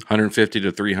 even 150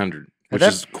 to 300, which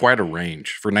is quite a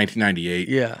range for 1998.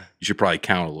 Yeah. You should probably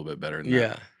count a little bit better than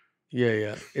that.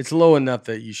 Yeah. It's low enough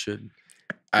that you should.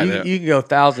 You can go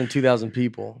 1,000, 2,000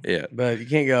 people. Yeah. But you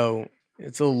can't go,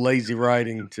 it's a little lazy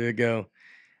writing to go.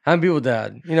 How many people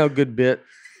died? Good bit.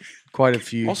 Quite a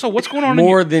few. Also, what's going on?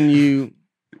 More than you,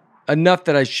 enough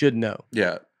that I should know.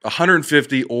 Yeah.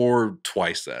 150 or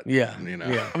twice that. Yeah.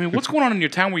 Yeah. I mean, what's going on in your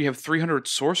town where you have 300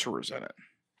 sorcerers in it?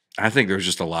 I think there's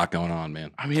just a lot going on,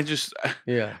 man. I mean, it just.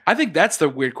 Yeah. I think that's the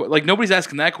weird question. Like, nobody's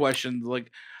asking that question.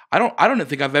 Like, I don't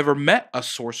think I've ever met a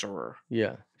sorcerer.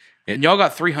 Yeah. And y'all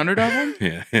got 300 of them?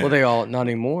 Yeah. Well, they all, not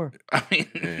anymore. I mean.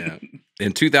 Yeah.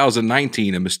 In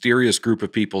 2019, a mysterious group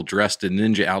of people dressed in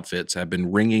ninja outfits have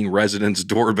been ringing residents'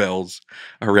 doorbells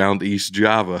around East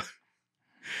Java.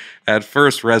 At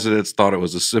first, residents thought it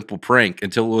was a simple prank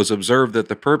until it was observed that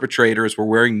the perpetrators were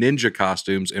wearing ninja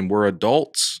costumes and were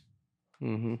adults.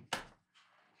 Mm-hmm.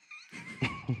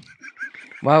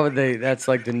 Why would they? That's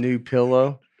like the new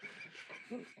pillow.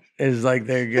 Is like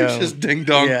there you go. It's just ding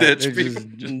dong ditch people.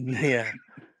 Yeah.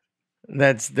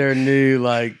 That's their new,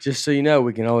 like, just so you know,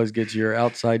 we can always get your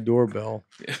outside doorbell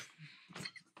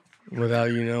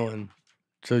without you knowing.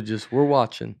 So we're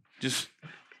watching.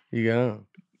 You go.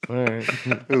 All right.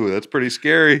 Ooh, that's pretty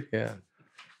scary. Yeah.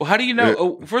 Well, how do you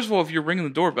know? First of all, if you're ringing the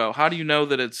doorbell, how do you know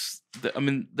that it's?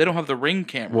 They don't have the Ring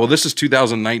camera. Well, this is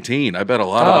 2019. I bet a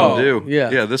lot of them do.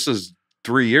 Yeah. Yeah, this is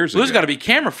 3 years ago. There's got to be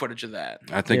camera footage of that.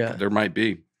 I think there might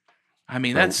be. I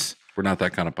mean, we're not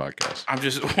that kind of podcast. I'm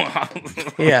just.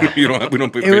 Yeah. We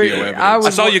don't put video evidence. I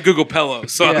saw you Google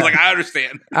pillows, so I was like, I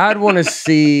understand. I'd want to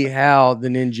see how the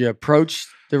ninja approached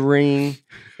the ring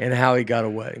and how he got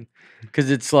away,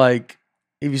 because it's like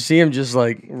if you see him just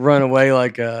like run away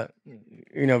like a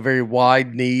very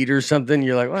wide need or something,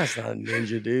 you're like, well, that's not a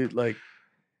ninja, dude. Like,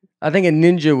 I think a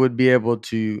ninja would be able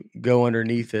to go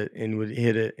underneath it and would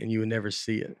hit it, and you would never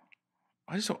see it.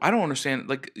 I don't understand.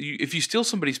 Like, if you steal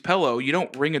somebody's pillow, you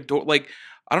don't ring a door. Like,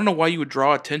 I don't know why you would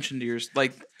draw attention to yours.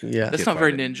 Like, that's not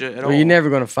very ninja at all. Well, you're never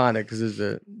going to find it because there's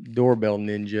a doorbell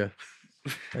ninja.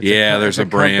 There's a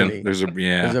brand. Company. There's a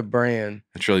brand.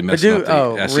 It's really messing up the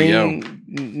SEO. Ring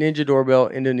Ninja doorbell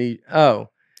Indonesia. Oh,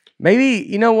 maybe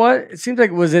you know what? It seems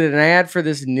like was it an ad for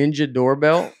this Ninja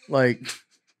doorbell? Like,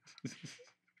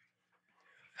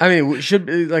 I mean, it should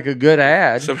be like a good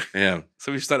ad.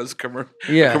 So we just thought it was a commercial.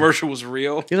 Yeah, the commercial was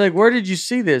real. You're like, where did you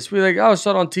see this? We're like, oh, I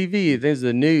saw it on TV. Things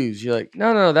the news. You're like,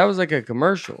 no, that was like a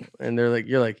commercial. And they're like,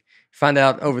 you're like, find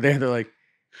out over there. They're like,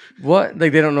 what?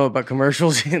 Like they don't know about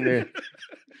commercials in there.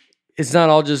 It's not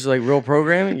all just like real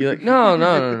programming. You're like,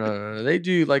 no. They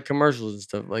do like commercials and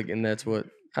stuff. Like, and that's what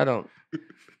I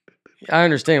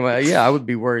understand why. Yeah, I would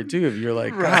be worried too if you're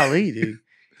like, golly, dude.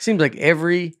 It seems like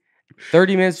every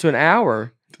 30 minutes to an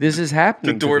hour, this is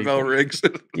happening. The doorbell rings.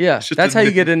 Yeah, that's how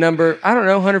you get a number. I don't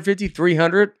know, 150,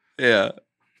 300. Yeah.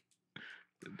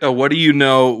 What do you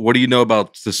know? What do you know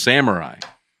about the samurai?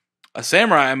 A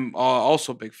samurai, I'm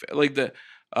also a big fan. Like the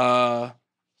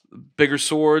bigger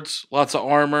swords, lots of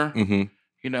armor. Mm-hmm.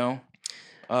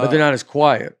 But they're not as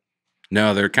quiet.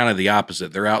 No, they're kind of the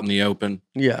opposite. They're out in the open.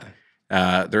 Yeah.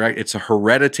 It's a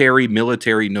hereditary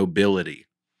military nobility.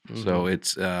 Mm-hmm. So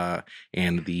it's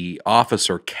and the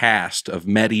officer caste of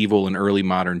medieval and early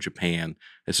modern Japan.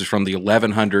 This is from the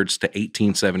 1100s to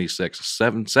 1876.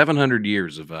 700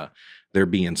 years of there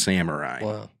being samurai.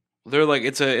 Wow. They're like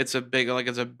it's a big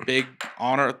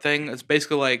honor thing. It's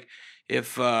basically like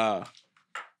if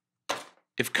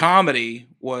comedy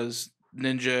was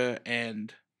ninja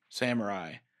and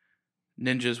samurai,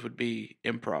 ninjas would be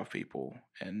improv people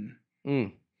and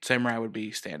samurai would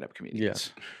be stand-up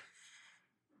comedians. Yeah.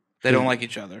 They don't like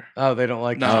each other. Oh, they don't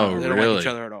like No, they don't like each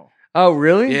other at all. Oh,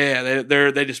 really? Yeah,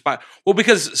 they despise. Well,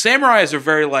 because samurais are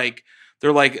very like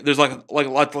they're like there's like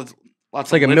lots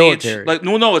It's like of a lineage. military. Like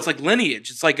no, it's like lineage.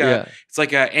 It's like Yeah.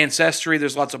 a ancestry.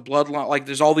 There's lots of bloodline. Like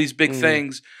there's all these big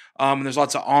things. And there's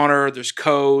lots of honor. There's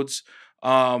codes.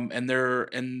 And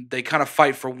they kind of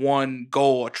fight for one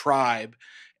goal, a tribe,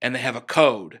 and they have a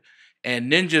code.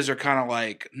 And ninjas are kind of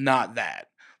like not that.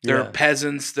 They're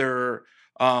peasants. They're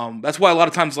that's why a lot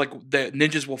of times like the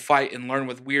ninjas will fight and learn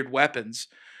with weird weapons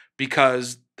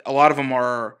because a lot of them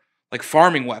are like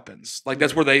farming weapons. Like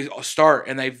that's where they start,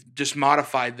 and they've just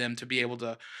modified them to be able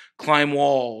to climb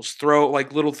walls, throw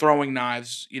like little throwing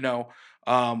knives. A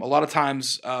lot of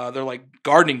times they're like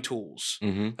gardening tools.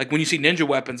 Like when you see ninja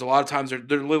weapons, a lot of times they're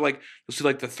literally like you'll see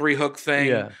like the 3-hook thing.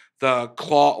 Yeah. The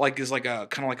claw like is like a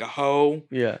kind of like a hoe.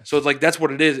 Yeah. So it's like that's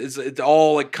what it is. It's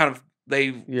all like kind of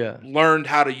they learned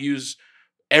how to use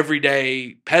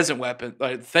everyday peasant weapon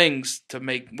things to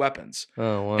make weapons.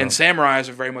 Oh wow. And samurais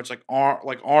are very much like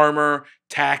armor,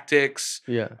 tactics.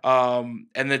 Yeah.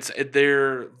 And it's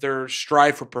their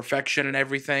strive for perfection and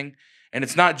everything. And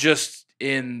it's not just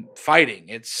in fighting.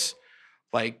 It's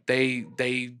like they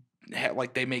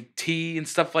make tea and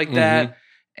stuff like that.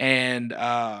 And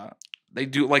they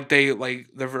do they're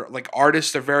like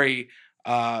artists. They're very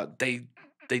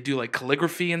they do like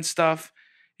calligraphy and stuff.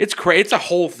 It's crazy. It's a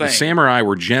whole thing. The samurai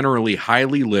were generally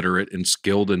highly literate and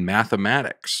skilled in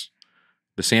mathematics.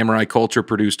 The samurai culture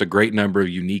produced a great number of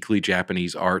uniquely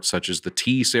Japanese arts, such as the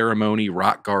tea ceremony,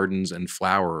 rock gardens, and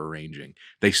flower arranging.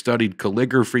 They studied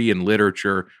calligraphy and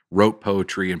literature, wrote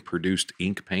poetry, and produced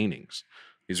ink paintings.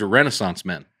 These are Renaissance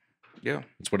men. Yeah.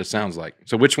 That's what it sounds like.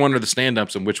 So which one are the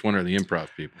stand-ups and which one are the improv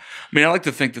people? I mean, I like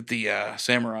to think that the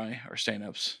samurai are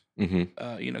stand-ups.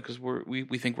 Because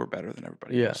we think we're better than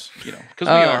everybody else. Because we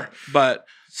are. But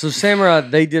so samurai,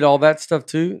 they did all that stuff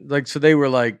too. Like, so they were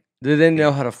like, did they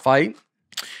know how to fight?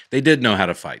 They did know how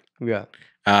to fight. Yeah.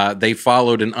 They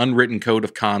followed an unwritten code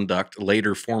of conduct,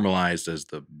 later formalized as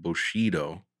the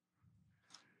Bushido.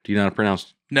 Do you know how to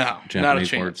pronounce? No, Japanese not a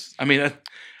chance. words? I mean,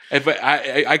 if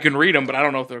I can read them, but I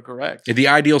don't know if they're correct. The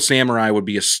ideal samurai would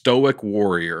be a stoic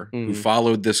warrior who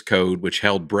followed this code, which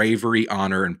held bravery,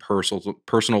 honor, and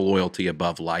personal loyalty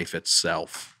above life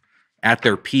itself. At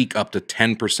their peak, up to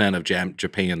 10% of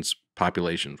Japan's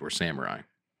populations were samurai.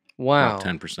 Wow. About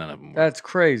 10% of them were. That's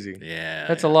crazy. Yeah.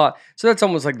 That's a lot. So that's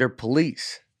almost like their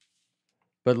police.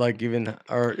 But like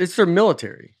it's their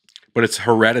military. But it's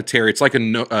hereditary. It's like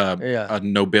a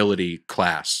nobility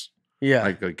class. Yeah.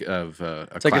 Like a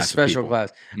it's like a special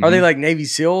class. Are they like Navy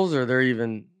SEALs or they're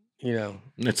even,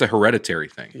 It's a hereditary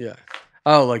thing. Yeah.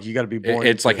 Oh, like you got to be born.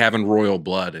 It's like having royal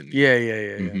blood.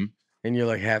 Yeah. And you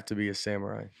like have to be a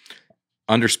samurai.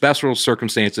 Under special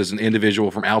circumstances, an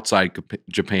individual from outside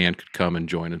Japan could come and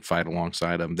join and fight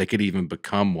alongside them. They could even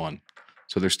become one.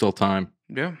 So there's still time.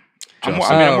 Yeah. I'm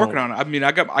working on it. I mean,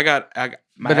 I got my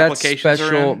but that's applications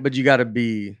special, but you got to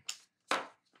be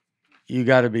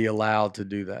allowed to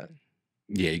do that.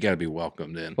 Yeah, you got to be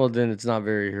welcomed in. Well, then it's not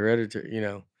very hereditary,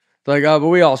 Like, but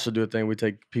we also do a thing. We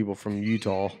take people from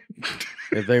Utah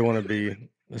if they want to be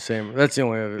the same. That's the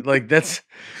only other. Like, that's,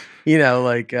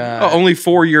 only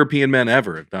 4 European men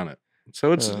ever have done it.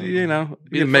 So it's, you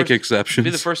can make exceptions.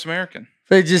 Be the first American.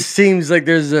 It just seems like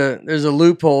there's a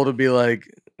loophole to be like,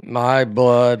 my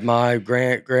blood, my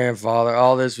grandfather,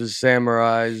 all this was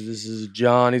samurais. This is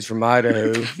John. He's from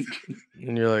Idaho.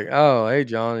 And you're like, oh, hey,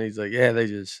 John. And he's like, yeah, they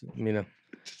just,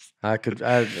 I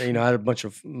had a bunch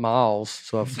of miles,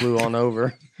 so I flew on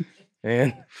over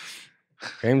and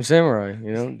became samurai,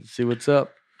 see what's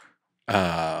up.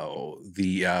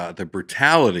 The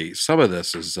brutality, some of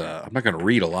this is, I'm not going to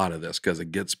read a lot of this because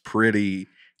it gets pretty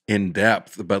in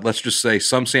depth, but let's just say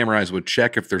some samurais would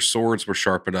check if their swords were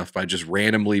sharp enough by just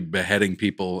randomly beheading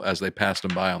people as they passed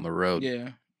them by on the road. Yeah.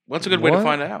 Well, that's a good way to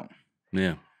find out.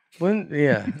 Yeah. When?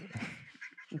 Yeah.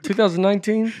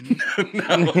 2019?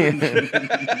 No.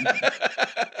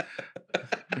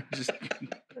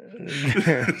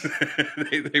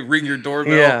 they ring your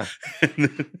doorbell. Yeah. We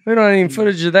don't have any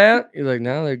footage of that. You're like,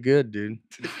 no, they're good, dude.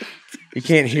 You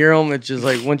can't hear them. It's just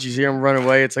like once you see them run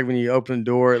away, it's like when you open the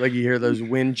door, like you hear those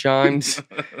wind chimes.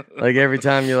 Like every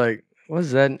time you're like, what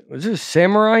is that? Was there a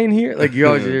samurai in here? Like you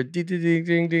always hear ding, ding, ding,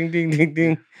 ding, ding, ding, ding,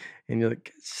 ding. And you're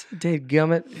like,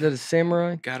 dadgummit, is that a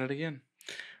samurai? Got it again.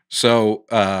 So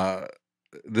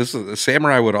the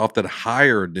samurai would often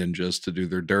hire ninjas to do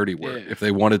their dirty work. Yeah. If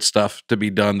they wanted stuff to be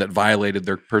done that violated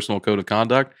their personal code of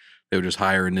conduct, they would just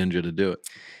hire a ninja to do it.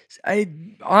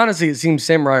 Honestly, it seems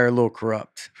samurai are a little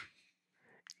corrupt.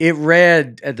 It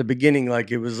read at the beginning like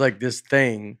it was like this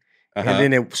thing, Uh-huh. And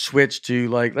then it switched to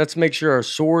like, let's make sure our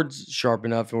sword's sharp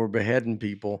enough and we're beheading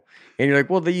people. And you're like,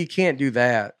 well, you can't do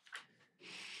that.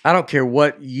 I don't care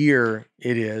what year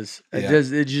it is. Yeah.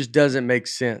 It just doesn't make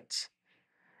sense.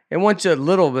 And once a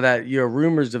little bit of that,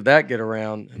 rumors of that get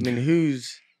around, I mean,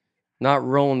 who's not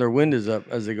rolling their windows up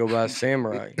as they go by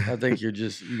samurai? I think you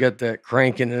got that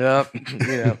cranking it up,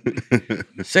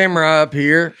 samurai up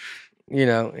here,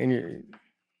 and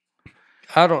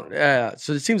I don't,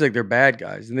 so it seems like they're bad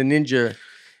guys. And the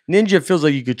ninja feels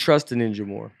like you could trust a ninja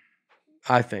more,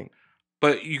 I think.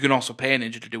 But you can also pay a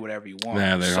ninja to do whatever you want.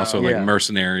 Yeah, they're also like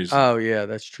mercenaries. Oh, yeah,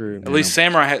 that's true. At least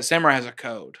samurai has a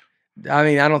code. I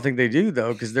mean, I don't think they do,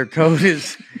 though, because their code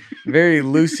is very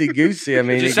loosey-goosey. I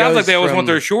mean, it sounds like they always want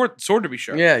their sword to be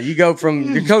sharp. Yeah, you go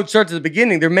from your code starts at the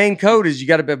beginning. Their main code is you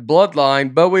got to be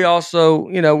bloodline, but we also,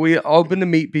 we open to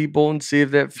meet people and see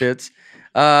if that fits.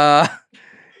 And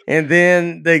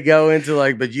then they go into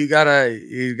like, but you got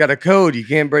a code. You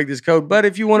can't break this code. But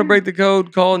if you want to break the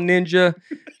code, call Ninja.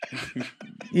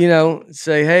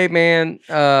 Say, hey man,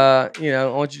 I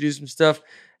want you to do some stuff.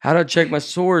 How do I check my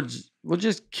swords? We'll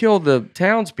just kill the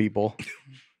townspeople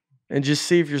and just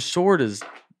see if your sword is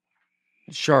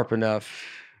sharp enough.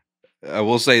 I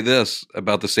will say this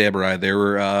about the samurai. They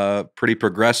were pretty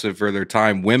progressive for their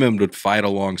time. Women would fight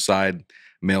alongside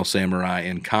male samurai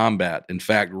in combat. In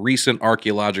fact, recent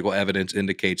archaeological evidence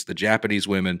indicates the Japanese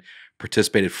women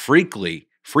participated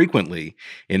frequently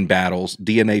in battles.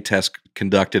 DNA tests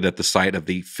conducted at the site of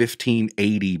the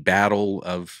 1580 Battle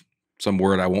of some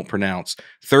word I won't pronounce.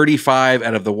 35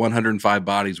 out of the 105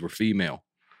 bodies were female.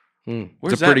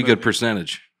 It's a pretty good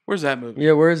percentage. Where's that movie?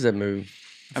 Yeah, where is that movie?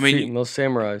 I mean, most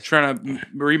samurais trying to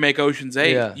remake Ocean's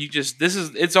 8. Yeah.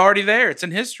 It's already there. It's in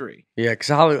history. Yeah, because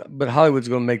Hollywood's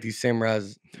going to make these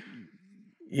samurais,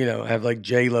 have like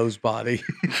J-Lo's body,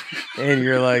 and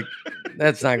you're like,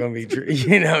 that's not going to be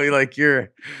true.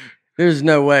 There's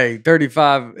no way.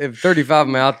 35. If 35 of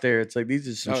them out there, it's like these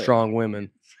are some strong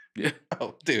women. Yeah.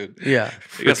 Oh, dude. Yeah,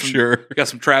 for sure. Got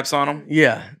some traps on them.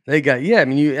 Yeah, they got. Yeah, I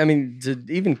mean, to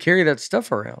even carry that stuff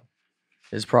around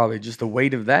is probably just the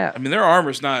weight of that. I mean, their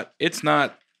armor's not. It's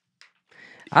not.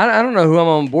 I don't know who I'm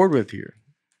on board with here.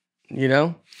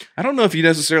 I don't know if you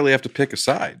necessarily have to pick a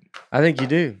side. I think you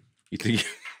do. You think?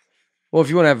 Well, if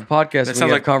you want to have a podcast and have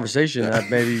like a conversation,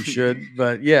 maybe you should.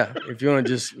 But yeah, if you want to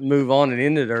just move on and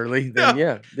end it early, then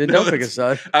don't pick a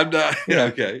side. I'm not. Yeah.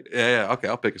 Okay. Yeah. Okay.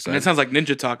 I'll pick a side. And it sounds like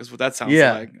ninja talk is what that sounds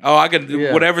like. Oh, I can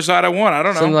do whatever side I want. I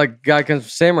don't know. Something like guy comes from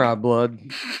samurai blood.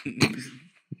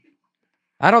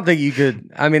 I don't think you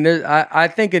could. I mean, I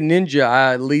think a ninja.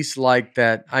 I at least like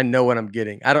that. I know what I'm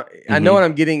getting. I know what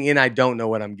I'm getting, and I don't know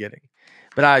what I'm getting.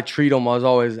 But I treat them as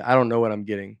always. I don't know what I'm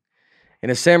getting. In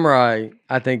a samurai,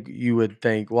 I think you would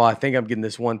think, well, I think I'm getting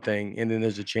this one thing, and then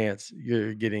there's a chance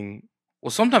you're getting. Well,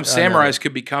 sometimes samurais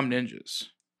could become ninjas,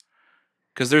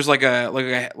 because there's like a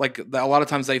lot of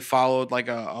times they followed like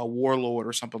a warlord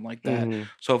or something like that. Mm-hmm.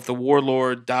 So if the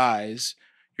warlord dies,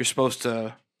 you're supposed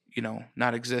to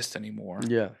not exist anymore.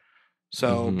 Yeah.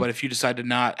 So, but if you decide to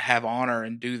not have honor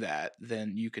and do that,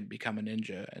 then you can become a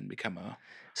ninja and become a.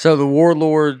 So the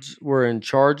warlords were in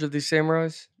charge of these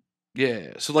samurais.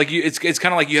 Yeah, so like it's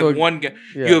kind of like you have one guy.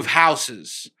 Yeah. You have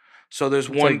houses, so there's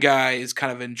one guy is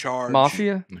kind of in charge.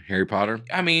 Mafia, Harry Potter.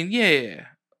 I mean, yeah,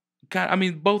 I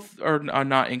mean both are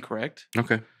not incorrect.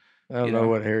 Okay, I don't know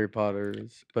what Harry Potter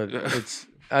is, but it's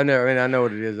I know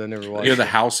what it is. I never watched. The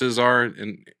houses are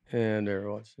and I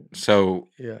never watched it. So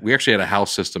we actually had a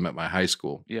house system at my high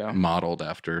school. Yeah, modeled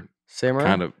after samurai.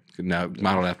 Kind of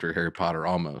modeled after Harry Potter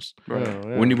almost. Right. Oh,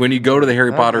 yeah. When you go to the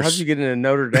Harry Potter, how'd you get into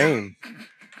Notre Dame?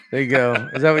 There you go.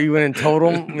 Is that what you went and told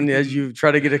them as you try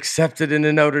to get accepted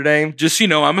into Notre Dame? Just I'm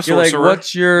a You're sorcerer. like,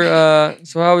 what's your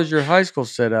so how was your high school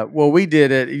set up? Well, we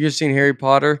did it. You've seen Harry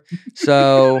Potter,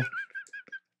 so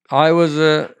I was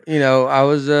a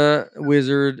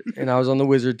wizard, and I was on the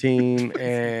wizard team,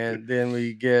 and then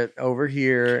we get over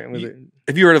here. And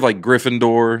have you heard of like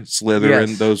Gryffindor, Slytherin?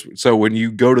 Yes. Those. So when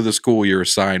you go to the school, you're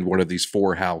assigned one of these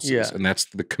 4 houses, Yeah. and that's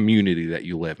the community that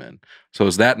you live in. So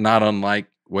is that not unlike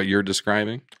what you're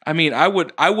describing? I mean, I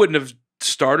wouldn't have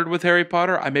started with Harry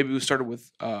Potter. I maybe would started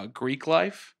with Greek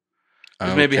life.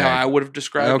 Okay. Maybe how I would have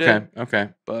described it. Okay.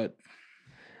 But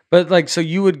like, so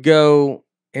you would go,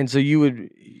 and so you would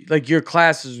like your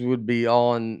classes would be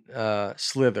on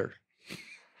Slither.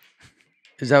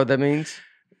 Is that what that means?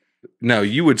 No,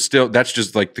 you would still. That's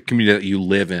just like the community that you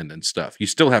live in and stuff. You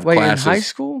still have classes. In high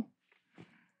school?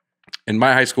 In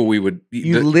my high school, we would.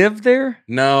 You lived there?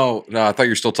 No. I thought you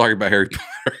were still talking about Harry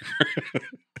Potter.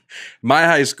 My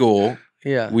high school,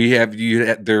 they're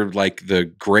like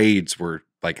the grades were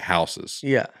like houses.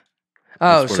 Yeah.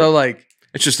 Oh, so like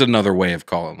It's just another way of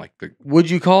calling like the. Would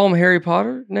you call them Harry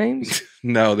Potter names?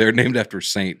 No, they're named after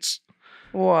saints.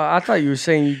 Well, I thought you were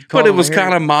saying you'd call But it them was Harry-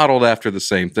 kind of modeled after the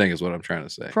same thing, is what I'm trying to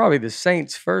say. probably the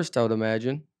Saints first, I would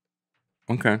imagine.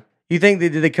 Okay. You think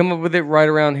did they come up with it right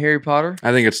around Harry Potter?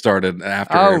 I think it started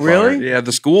after. Oh, Harry Potter. really? Yeah,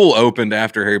 the school opened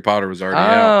after Harry Potter was already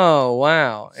out. Oh,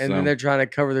 wow! And So- then they're trying to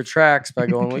cover their tracks by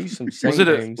going, "Well, you some Saint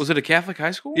names." Was it a Catholic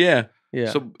high school? Yeah, Yeah.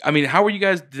 So I mean, how were you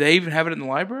guys? Did they even have it in the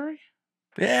library?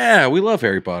 yeah, we love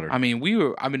Harry Potter. I mean,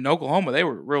 in Oklahoma, they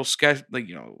were real sketch. Like,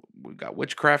 we got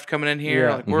witchcraft coming in here.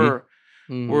 Yeah. Like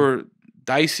Mhm. we're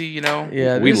dicey.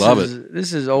 Yeah, We love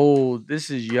This is old. This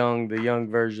is young. The young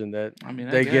version that I mean,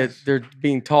 they're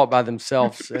being taught by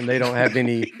themselves, and they don't have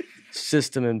any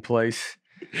system in place.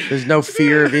 There's no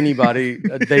fear of anybody.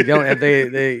 They don't have.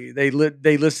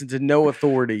 They listen to no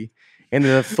authority, and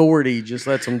the authority just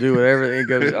lets them do whatever. And it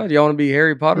goes, "Oh, do you want to be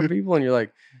Harry Potter people?" And you're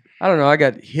like, "I don't know. I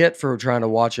got hit for trying to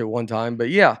watch it one time, but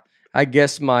yeah, I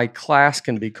guess my class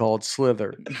can be called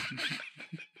Slither."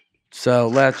 So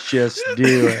let's just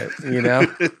do it, you know?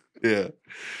 yeah.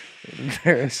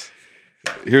 There's,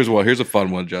 Here's a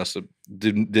fun one, Justin.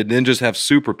 Did ninjas have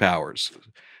superpowers?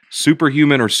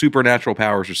 Superhuman or supernatural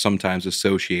powers are sometimes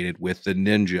associated with the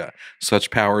ninja. Such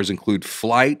powers include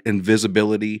flight,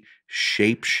 invisibility,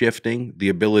 shape shifting, the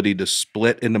ability to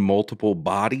split into multiple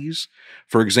bodies.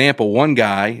 For example, one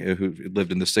guy who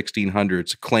lived in the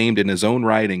 1600s claimed in his own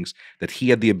writings that he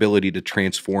had the ability to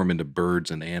transform into birds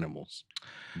and animals.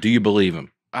 Do you believe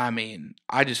him? I mean,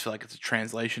 I just feel like it's a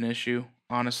translation issue,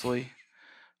 honestly.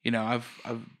 You know, I've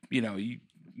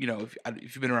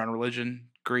if you've been around religion,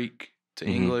 Greek to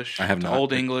English, I have to not.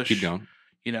 Old English, Keep going.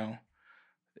 you know,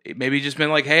 it maybe just been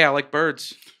like, hey, I like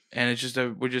birds, and it's just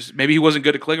maybe he wasn't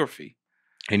good at calligraphy.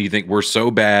 And you think we're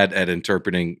so bad at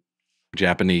interpreting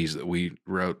Japanese that we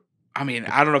wrote? I mean,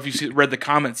 I don't know if you read the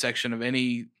comment section of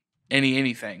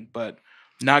anything, but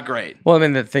not great. well, I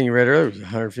mean, that thing you read earlier was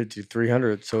 150 to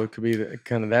 300, so it could be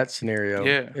kind of that scenario.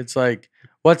 Yeah. It's like,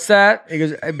 what's that? He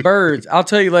goes, "Hey, birds. I'll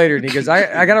tell you later." And he goes,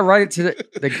 I got to write it to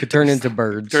they could turn into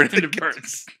birds. Turn into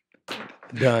birds.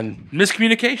 Done.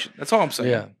 Miscommunication. That's all I'm saying.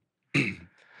 Yeah.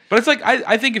 But it's like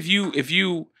I think if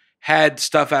you had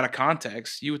stuff out of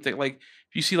context, you would think like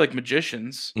if you see like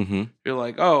magicians, Mm-hmm. you're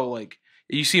like, oh, like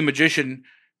you see a magician,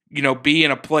 be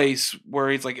in a place where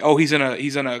he's like, oh, he's in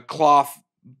a cloth,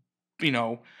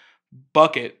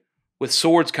 bucket with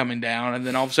swords coming down, and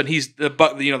then all of a sudden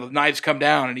the knives come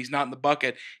down and he's not in the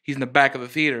bucket, he's in the back of the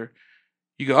theater.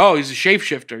 You go, oh, he's a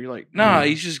shapeshifter. You're like, nah,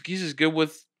 he's just good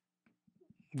with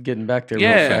Getting back there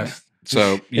Yeah. real fast.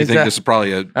 So you Is think that- this is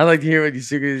probably a I like to hear what you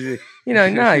say.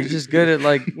 No, he's just good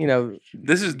at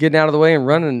this is getting out of the way and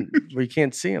running where you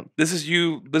can't see him.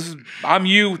 I'm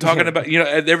you talking about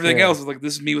and everything Yeah. else is like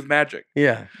this is me with magic.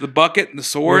 Yeah. The bucket and the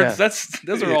swords, Yeah.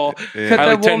 those are all Yeah. Cut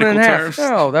highly that woman in technical half. terms.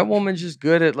 No, that woman's just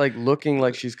good at looking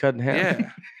like she's cut in half.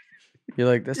 Yeah. You're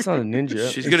like, that's not a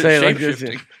ninja. She's You good say at it like this,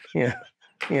 shape-shifting. Yeah.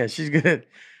 Yeah, she's good at,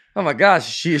 oh my gosh,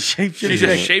 she is shapeshifting. She's a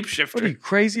What are you shapeshifter.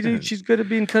 crazy, dude? She's good at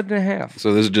being cut in half.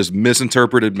 So this is just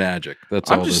misinterpreted magic.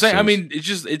 That's all. I'm just this saying. I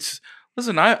is. mean,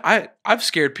 listen. I've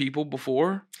scared people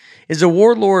before. Is a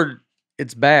warlord,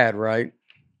 it's bad, right?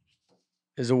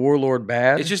 Is a warlord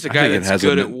bad? It's just a I guy think it that's has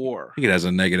good a- at war. I think it has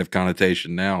a negative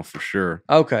connotation now for sure.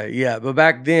 Okay, yeah. But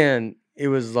back then, it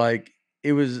was like,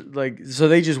 so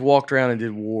they just walked around and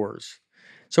did wars.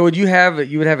 So you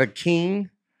would have a king,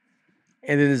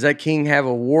 and then does that king have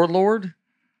a warlord?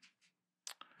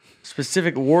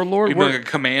 Specific warlord? You'd be like a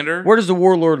commander. Where does the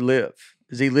warlord live?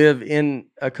 Does he live in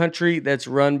a country that's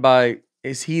run by,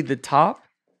 is he the top?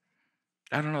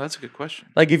 I don't know. That's a good question.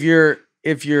 Like if you're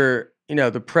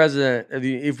the president,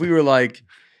 if we were like,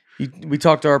 we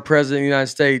talked to our president of the United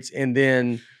States and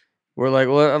then we're like,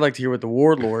 well, I'd like to hear what the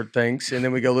warlord thinks. And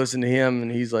then we go listen to him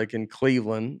and he's like in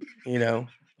Cleveland,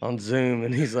 on Zoom.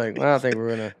 And he's like, well, I think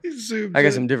we're going to, I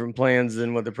got some different plans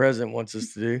than what the president wants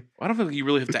us to do. I don't feel like you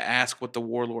really have to ask what the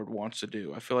warlord wants to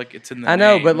do. I feel like it's in the I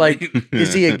know, name. but like,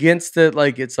 is he against it?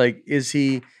 Like, it's like, is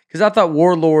he, because I thought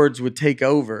warlords would take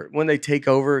over. When they take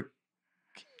over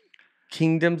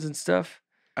kingdoms and stuff.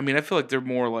 I mean, I feel like they're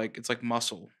more like it's like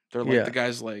muscle. They're like Yeah. the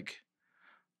guys like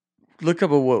Look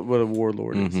up what a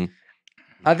warlord is. Mhm.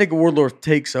 I think a warlord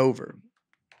takes over.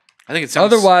 I think it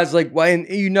sounds Otherwise, like, why? And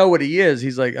you know what he is.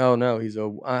 He's like, oh no, he's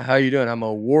how you doing? I'm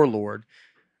a warlord.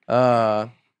 Like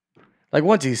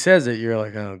once he says it, you're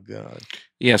like, oh god.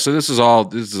 Yeah. So this is all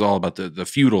about the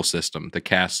feudal system, the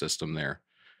caste system there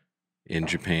in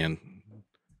Japan.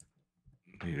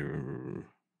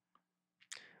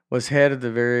 Was head of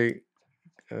the very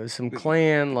some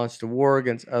clan launched a war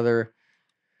against other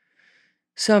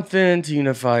something to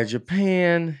unify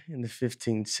Japan in the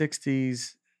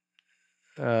 1560s.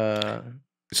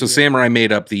 So samurai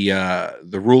made up the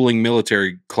ruling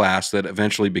military class that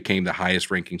eventually became the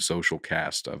highest ranking social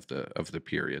caste of the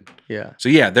period. Yeah. So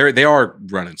yeah, they are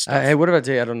running stuff. Hey, what if I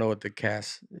tell you I don't know what the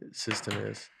caste system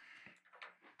is?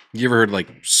 You ever heard like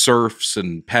serfs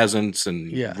and peasants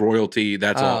and royalty?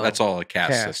 That's all a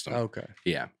caste system. Okay.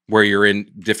 Yeah, where you're in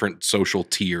different social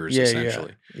tiers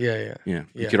essentially. Yeah.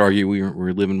 You could argue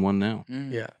we're living one now.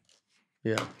 Yeah.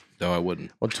 Though I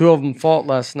wouldn't. Well, 2 of them fought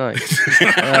last night.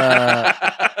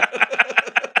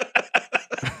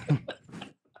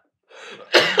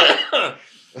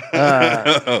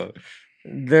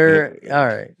 They're all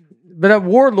right, but a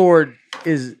warlord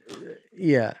is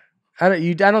I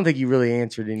don't think you really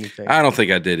answered anything. I don't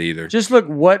think I did either. Just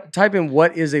look type in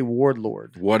what is a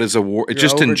warlord. What is a war?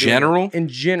 Just in general. In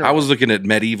general, I was looking at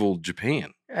medieval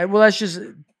Japan. Well,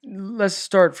 let's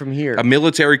start from here. A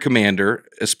military commander,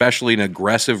 especially an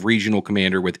aggressive regional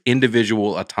commander with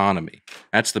individual autonomy.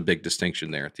 That's the big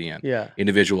distinction there at the end. Yeah,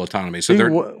 individual autonomy. So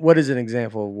what is an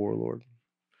example of warlord?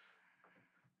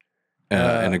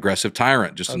 An aggressive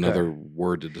tyrant, just another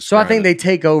word to describe. So I think they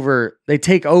take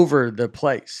over the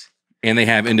place. And they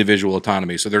have individual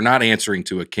autonomy. So they're not answering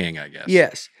to a king, I guess.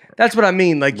 Yes. That's what I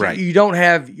mean. Like you don't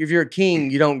have, if you're a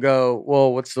king, you don't go,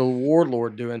 well, what's the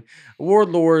warlord doing?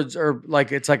 Warlords are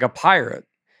like, it's like a pirate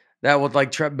that would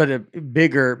like try,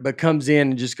 but comes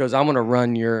in and just goes, I'm going to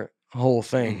run your whole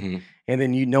thing. Mm-hmm. And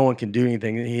then no one can do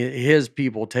anything. His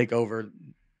people take over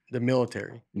the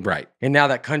military. Right. And now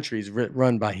that country is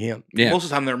run by him. Yeah. Most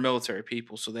of the time they're military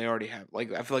people. So they already have,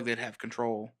 like, I feel like they'd have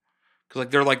control. Because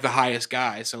like they're like the highest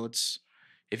guy, so it's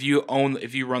if you run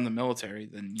the military,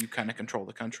 then you kind of control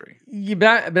the country.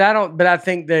 Yeah, but I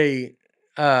think they,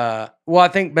 I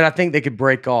think they could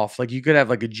break off. Like you could have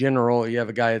like a general, you have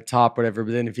a guy at the top, whatever.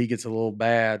 But then if he gets a little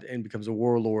bad and becomes a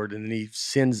warlord, and then he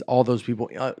sends all those people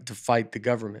to fight the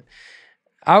government,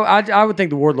 I would think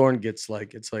the warlord gets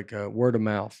like it's like a word of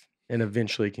mouth, and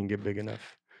eventually can get big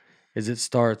enough as it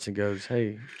starts and goes,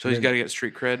 hey. So he's got to get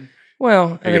street cred.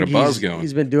 Well, I think a buzz going.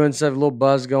 He's been doing stuff, a little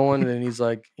buzz going, and then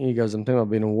he goes, I'm thinking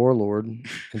about being a warlord.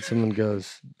 And someone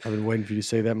goes, I've been waiting for you to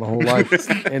say that my whole life.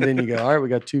 And then you go, all right, we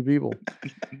got 2 people.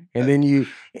 And then you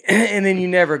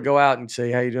never go out and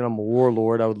say, how you doing? I'm a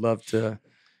warlord. I would love to,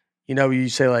 you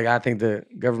say like, I think the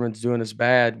government's doing us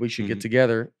bad. We should get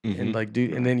together and like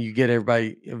and then you get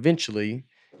everybody, eventually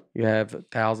you have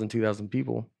 1,000, 2,000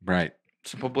 people. Right.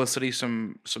 Some publicity,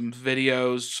 some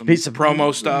videos, some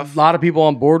promo stuff. A lot of people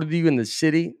on board with you in the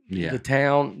city, the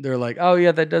town. They're like, oh,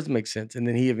 yeah, that does make sense. And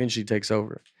then he eventually takes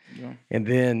over. Yeah. And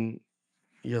then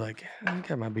you're like, I think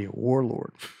I might be a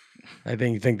warlord. I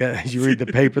think you think that as you read the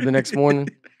paper the next morning.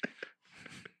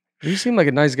 You seem like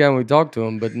a nice guy when we talk to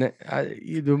him, but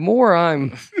the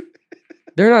more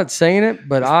they're not saying it,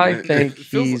 but I think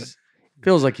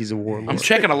feels like he's a warlord. I'm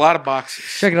checking a lot of boxes.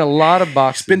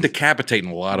 He's been decapitating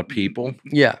a lot of people.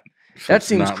 Yeah. So that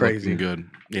seems crazy. Good.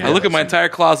 Yeah, I look at my entire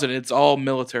closet, it's all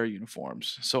military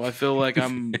uniforms. So I feel like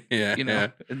I'm,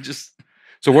 just.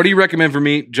 So what do you recommend for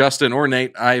me, Justin or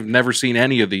Nate? I've never seen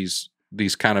any of these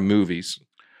kind of movies.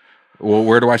 Well,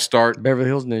 where do I start? Beverly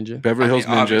Hills Ninja. Beverly Hills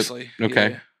Ninja. Obviously. Okay.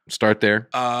 Yeah. Start there.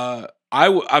 I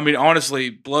mean,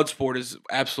 honestly, Bloodsport is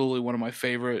absolutely one of my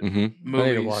favorite movies. I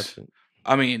need to watch it.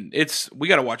 I mean, we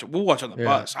got to watch it. We'll watch it on the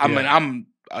bus. I mean, I'm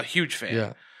a huge fan.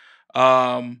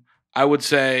 Yeah. I would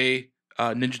say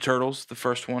Ninja Turtles, the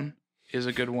first one, is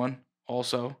a good one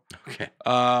also. Okay.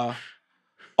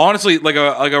 Honestly, like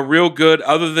a real good,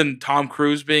 other than Tom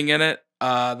Cruise being in it,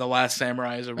 The Last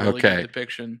Samurai is a really good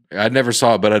depiction. I never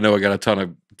saw it, but I know I got a ton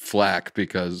of flack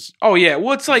because. Oh yeah,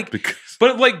 well it's like,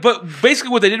 but basically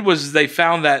what they did was they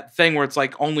found that thing where it's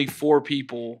like only 4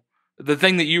 people. The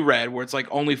thing that you read, where it's like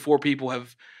only 4 people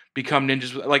have become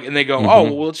ninjas, like, and they go, oh,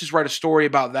 well, let's just write a story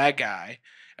about that guy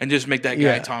and just make that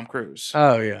guy Tom Cruise.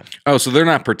 Oh yeah. Oh, so they're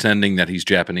not pretending that he's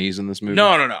Japanese in this movie?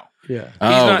 No. Yeah.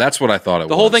 Oh, that's what I thought it was.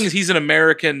 The whole thing is he's an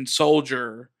American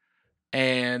soldier,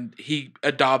 and he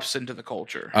adopts into the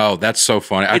culture. Oh, that's so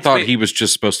funny. I thought he was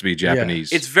just supposed to be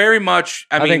Japanese. It's very much.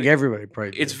 I mean, think everybody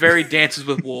prayed. It's very Dances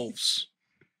with Wolves.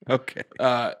 Okay.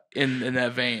 In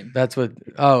that vein. That's what.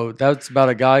 Oh, that's about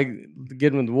a guy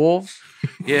getting with wolves.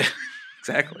 Yeah,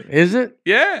 exactly. Is it?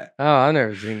 Yeah. Oh, I've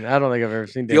never seen. I don't think I've ever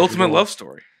seen The Ultimate Love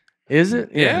Story. Is it?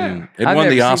 Yeah. It won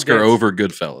the Oscar over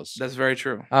Goodfellas. That's very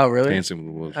true. Oh, really? Dancing with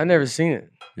the Wolves. I've never seen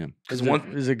it. Yeah.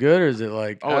 Is it good or is it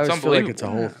like? Oh, it's I feel like it's a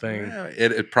whole unbelievable.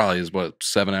 thing. It probably is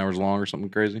 7 hours long or something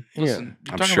crazy. Listen,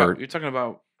 Yeah. I'm sure. You're talking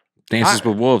about Dances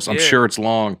with Wolves. I'm sure it's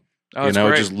long. Oh, You it's know,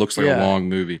 great. it just looks like Yeah. a long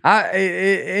movie.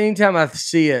 Anytime I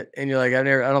see it and you're like, I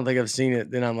don't think I've seen it,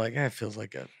 then I'm like, it feels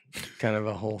like a kind of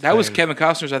a whole That was thing. Kevin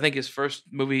Costner's, I think, his first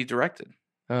movie he directed.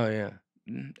 Oh, yeah.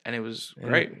 And it was And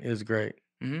great. It was great.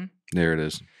 Hmm. There it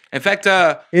is. In fact,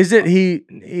 Is it he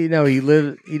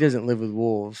doesn't live with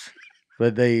wolves,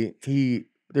 but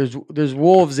there's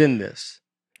wolves in this.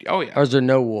 oh yeah, Or is there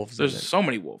no wolves in there's it? so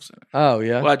many wolves in it. Oh,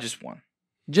 yeah. Well, just one.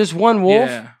 Just one wolf?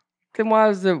 Yeah. Then why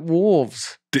is there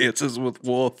wolves? Dances with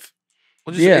Wolf.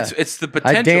 Well, just, Yeah. it's the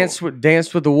potential. I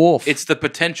danced with the wolf. It's the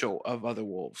potential of other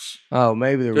wolves. Oh,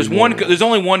 maybe There's more one. wolves. There's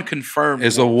only one confirmed.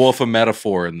 Is a wolf a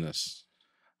metaphor in this?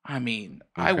 I mean,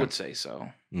 I Okay. would say so.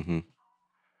 Mm-hmm.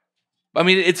 I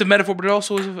mean, it's a metaphor, but it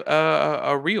also is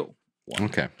a real one.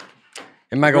 Okay.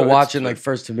 Am I gonna Bro, watch it's it in like good.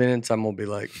 first 2 minutes? I'm gonna be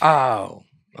like, oh,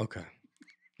 okay.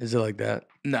 Is it like that?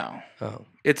 No, Oh,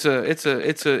 it's a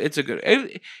good.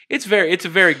 It's a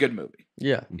very good movie.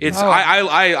 yeah. It's Oh,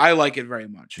 I like it very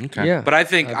much. Okay. yeah. But I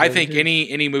think I bet you do.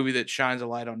 any movie that shines a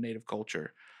light on Native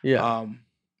culture, Yeah.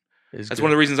 that's one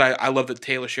of the reasons I love that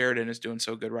Taylor Sheridan is doing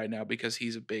so good right now, because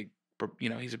he's a big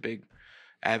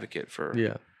advocate for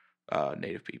Yeah.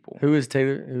 Native people. Who is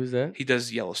Taylor? Who is that? He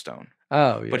does Yellowstone,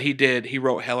 Oh, yeah. but he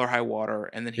wrote Hell or High Water,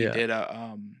 and then he Yeah. did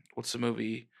what's the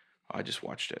movie? I just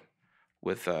watched it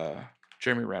with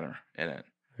Jeremy Renner in it.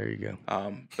 There you go.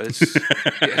 But it's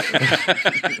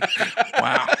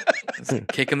wow, it's a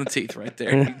kick in the teeth right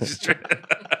there.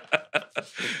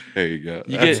 There you go.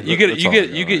 You That's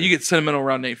get sentimental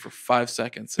around Nate for 5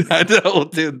 seconds. I know,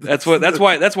 dude. That's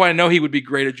why I know he would be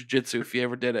great at jiu-jitsu if he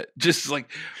ever did it. Just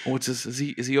like, what's this?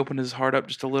 Is he opened his heart up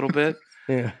just a little bit?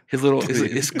 Yeah.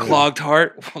 His clogged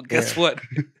heart. Well, guess what?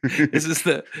 This is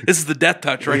the death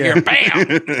touch right Yeah. here. Bam.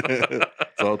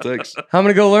 That's all it takes. I'm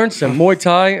gonna go learn some Muay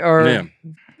Thai or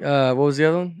Yeah. what was the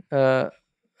other one? I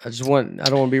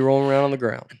don't want to be rolling around on the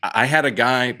ground. I had a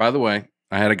guy, by the way,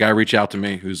 reach out to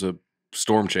me who's a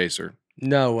storm chaser.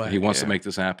 No way. He wants to Yeah. make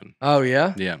this happen. Oh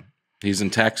yeah. Yeah. He's in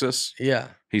Texas. Yeah.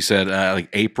 He said like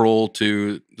April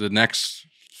to the next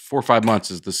 4 or 5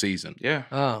 months is the season. Yeah,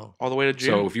 Oh. all the way to June.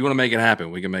 So if you want to make it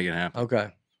happen, we can make it happen. Okay.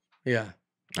 Yeah.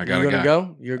 I got You a gonna guy.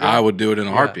 go? You're going. I would do it in a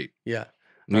Yeah. heartbeat. Yeah.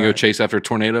 You All go right. chase after a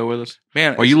tornado with us?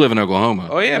 man, Well, you live in Oklahoma.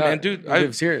 oh yeah, No, man, dude. He I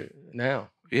lives here now.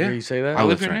 Yeah. Hear you say that? I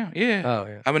live that's here right. now. Yeah, Oh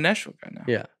yeah. I'm a Nashville guy now.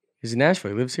 Yeah. He's in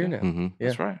Nashville. He lives here now. Mm-hmm. Yeah.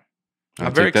 That's right. I'll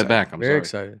I'm very take that excited. back. I'm Very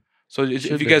sorry. excited. So if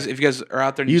Should you be. guys are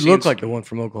out there, and You you've look seen like the one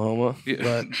from Oklahoma, Yeah.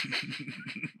 but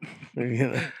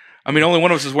I mean, only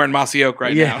one of us is wearing Mossy Oak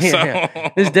right Yeah, now. So yeah.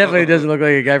 This definitely doesn't look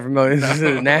like a guy from Oklahoma. This is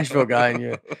a Nashville guy,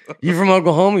 and you from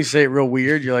Oklahoma. You say it real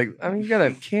weird. You're like, I mean, you got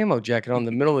a camo jacket on in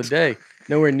the middle of the day,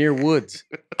 nowhere near woods.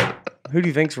 Who do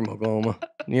you think's from Oklahoma?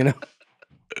 You know,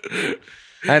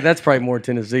 that's probably more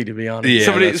Tennessee, to be honest.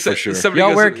 Yeah, that's for sure. somebody Y'all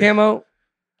goes- wear camo?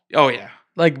 Oh yeah.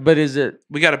 Like, but is it?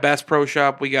 We got a Bass Pro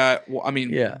Shop. We got,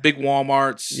 Yeah. big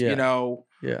Walmarts. Yeah. You know,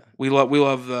 Yeah, we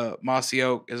love the Mossy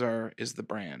Oak is the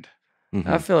brand. Mhm.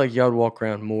 I feel like y'all would walk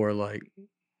around more like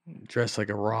dressed like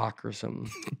a rock or something.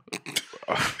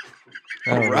 I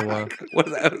don't know why. What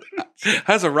is that?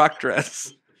 How's a rock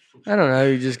dress? I don't know.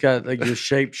 You just got like your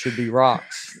shape should be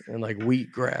rocks and like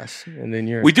wheat grass, and then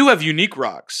you're We do have unique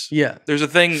rocks. yeah. There's a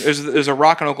thing. There's a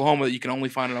rock in Oklahoma that you can only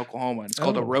find in Oklahoma. And it's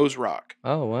called a Oh. rose rock.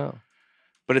 Oh wow.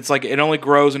 But it's like it only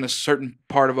grows in a certain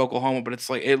part of Oklahoma. But it's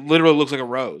like it literally looks like a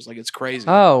rose. Like it's crazy.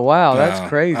 Oh wow, No, that's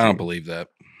crazy. I don't believe that.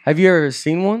 Have you ever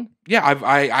seen one? Yeah,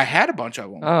 I had a bunch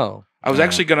of them. Oh, I was No.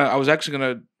 actually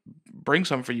gonna bring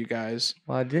some for you guys.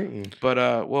 why didn't you?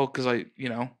 But well, because I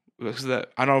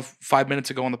know 5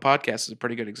 minutes ago on the podcast is a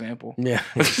pretty good example. Yeah.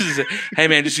 Hey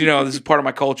man, just this is part of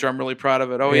my culture. I'm really proud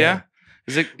of it. Oh Yeah. yeah,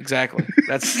 is it exactly?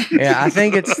 That's Yeah, I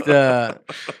think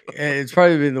it's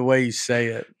probably been the way you say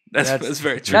it. that's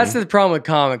very true. That's the problem with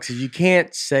comics is you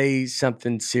can't say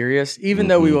something serious, even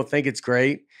though we Mhm. will think it's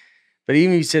great. But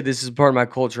even if you said this is part of my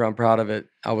culture, I'm proud of it.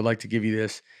 I would like to give you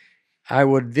this. I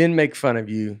would then make fun of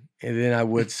you, and then I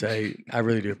would say, I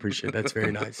really do appreciate it. That's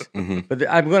very nice. Mhm. But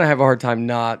I'm gonna have a hard time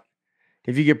not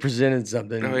if you get presented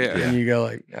something Oh, yeah. and you go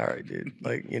like, all right, dude,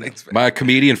 like Thanks, man. My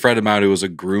comedian friend of mine who was a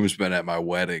groomsman at my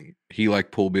wedding, he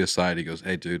like pulled me aside. He goes,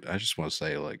 "Hey, dude, I just want to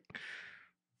say like,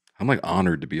 I'm like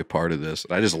honored to be a part of this."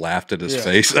 And I just laughed at his Yeah.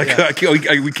 face. Like,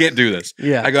 Yeah. we can't do this.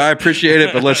 yeah, I go, I appreciate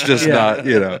it, but let's just Yeah. not,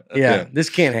 yeah, this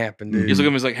can't happen, dude. He's looking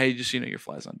at me he's like, hey, just your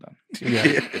fly's undone.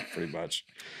 Yeah. pretty much.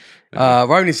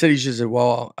 Rodney said he should say,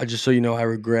 well, I just so you know, I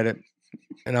regret it,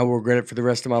 and I will regret it for the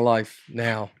rest of my life.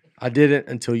 Now, I didn't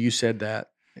until you said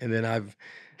that, and then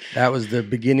that was the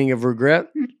beginning of regret.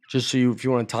 Just so if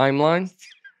you want a timeline,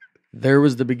 there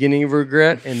was the beginning of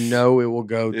regret, and no, it will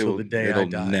go till the day I It'll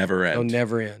die. never end. It'll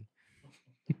never end.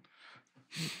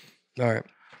 All right.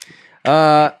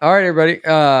 All right, everybody.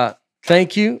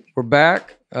 Thank you. We're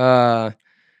back. I'm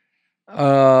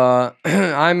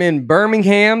in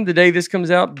Birmingham the day this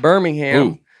comes out. Birmingham.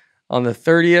 Ooh. On the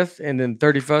 30th and then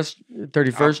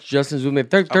 31st. Justin's with me.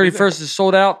 31st is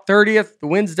sold out. 30th, the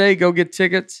Wednesday, go get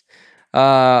tickets.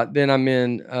 Then I'm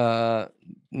in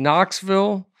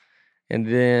Knoxville and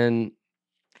then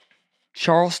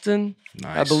Charleston,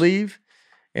 Nice. I believe.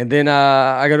 And then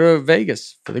I go to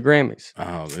Vegas for the Grammys.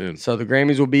 Oh, dude. So the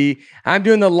Grammys will be, I'm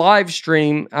doing the live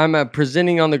stream. I'm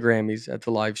presenting on the Grammys at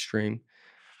the live stream.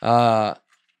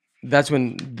 That's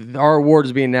when our award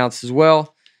is being announced as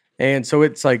well. And so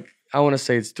it's like, I want to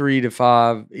say it's 3 to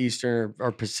 5 Eastern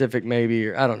or Pacific maybe,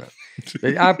 or I don't know.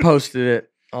 I posted it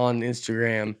on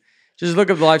Instagram. Just look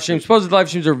up the live stream. Suppose the live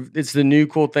streams it's the new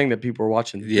cool thing that people are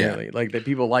watching. Yeah. Really. Like that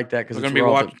people like that because They're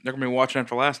gonna be watching it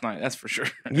for last night. That's for sure.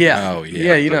 Yeah. Oh, yeah.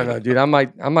 Yeah, you don't know, dude. I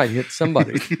might hit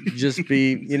somebody.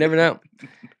 You never know.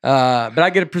 But I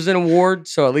get a present award,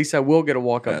 so at least I will get to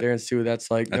walk up there and see what that's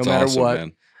like, That's no matter awesome, what.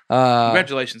 man.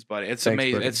 Congratulations, buddy. It's thanks,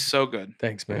 amazing. buddy. It's so good.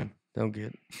 Thanks, man. Don't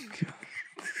get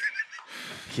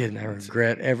kidding. I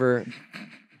regret ever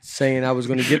saying I was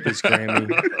going to get this Grammy.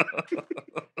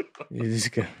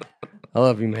 I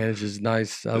love you, man. It's just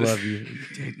nice. I love you.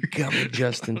 Dude, come on,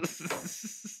 Justin.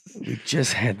 We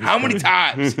just had this. How many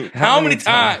times? How many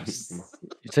times?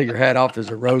 You take your hat off. There's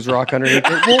a rose rock underneath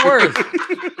it. Well,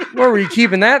 where were you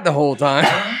keeping that the whole time?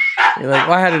 You're like,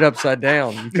 well, I had it upside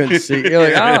down. You couldn't see. You're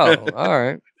like, oh, all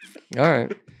right.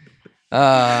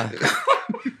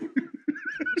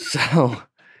 So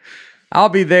I'll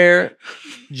be there.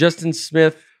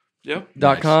 JustinSmith.com, Yep.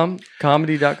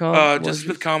 comedy.com. Just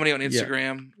with comedy on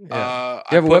Instagram. Yeah.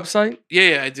 Do you have a website?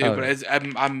 Yeah, I do. Oh, But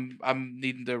I'm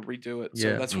needing to redo it. So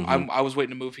Yeah. that's Mhm. I was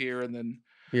waiting to move here and then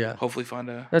Yeah. hopefully find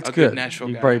a That's good good. Nashville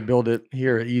You guy. probably build it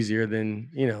here easier than,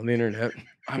 the internet.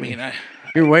 I mean,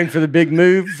 You're waiting for the big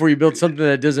move before you build something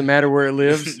that doesn't matter where it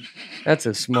lives. That's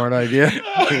a smart idea.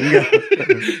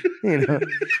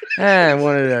 I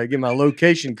wanted to get my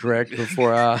location correct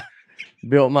before I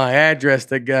built my address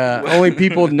that only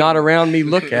people not around me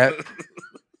look at.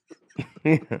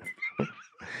 You're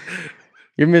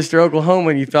Mr. Oklahoma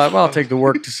and you thought, well, I'll take the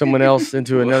work to someone else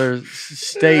into another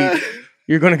state.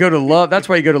 You're going to go to Love. That's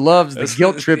why you go to Love's, the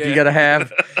guilt trip you got to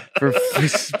have for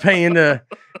paying the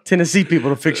Tennessee people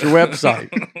to fix your website.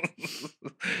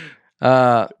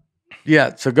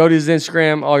 Yeah, so go to his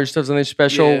Instagram. All your stuff's on his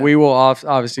special. Yeah. We will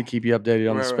obviously keep you updated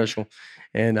on the Right. special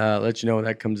and let you know when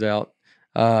that comes out.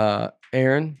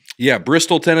 Aaron? Yeah,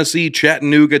 Bristol, Tennessee,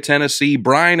 Chattanooga, Tennessee.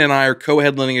 Brian and I are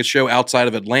co-headlining a show outside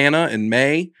of Atlanta in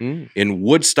May. In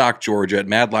Woodstock, Georgia at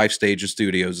Mad Life Stage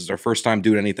Studios. It's our first time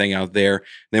doing anything out there.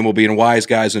 Then we'll be in Wise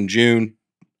Guys in June.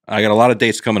 I got a lot of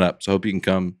dates coming up, so I hope you can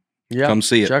come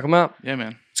see it. Check them out. yeah,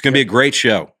 man. It's going to be a great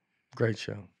show. Great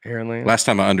show. Aaron Land. Last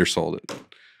time I undersold it.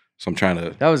 So I'm trying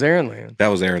to... That was Aaron Land. That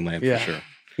was Aaron Land Yeah. for sure.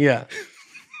 Yeah.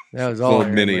 That was all Little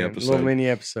Aaron mini Land. episode. Little mini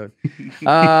episode.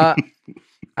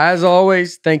 As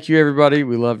always, thank you, everybody.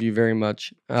 We love you very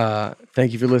much.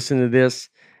 Thank you for listening to this.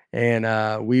 And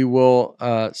we will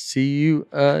see you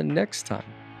next time.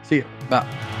 See you. Bye.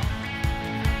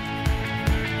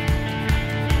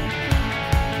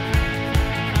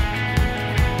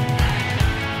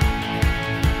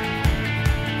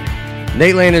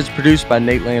 Nateland is produced by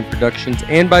Nateland Productions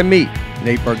and by me,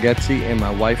 Nate Bargatze, and my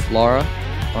wife, Laura,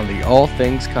 on the All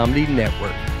Things Comedy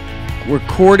Network.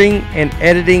 Recording and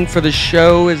editing for the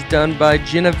show is done by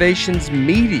Genovations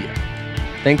Media.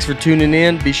 Thanks for tuning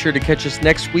in. Be sure to catch us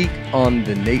next week on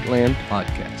the Nateland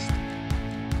Podcast.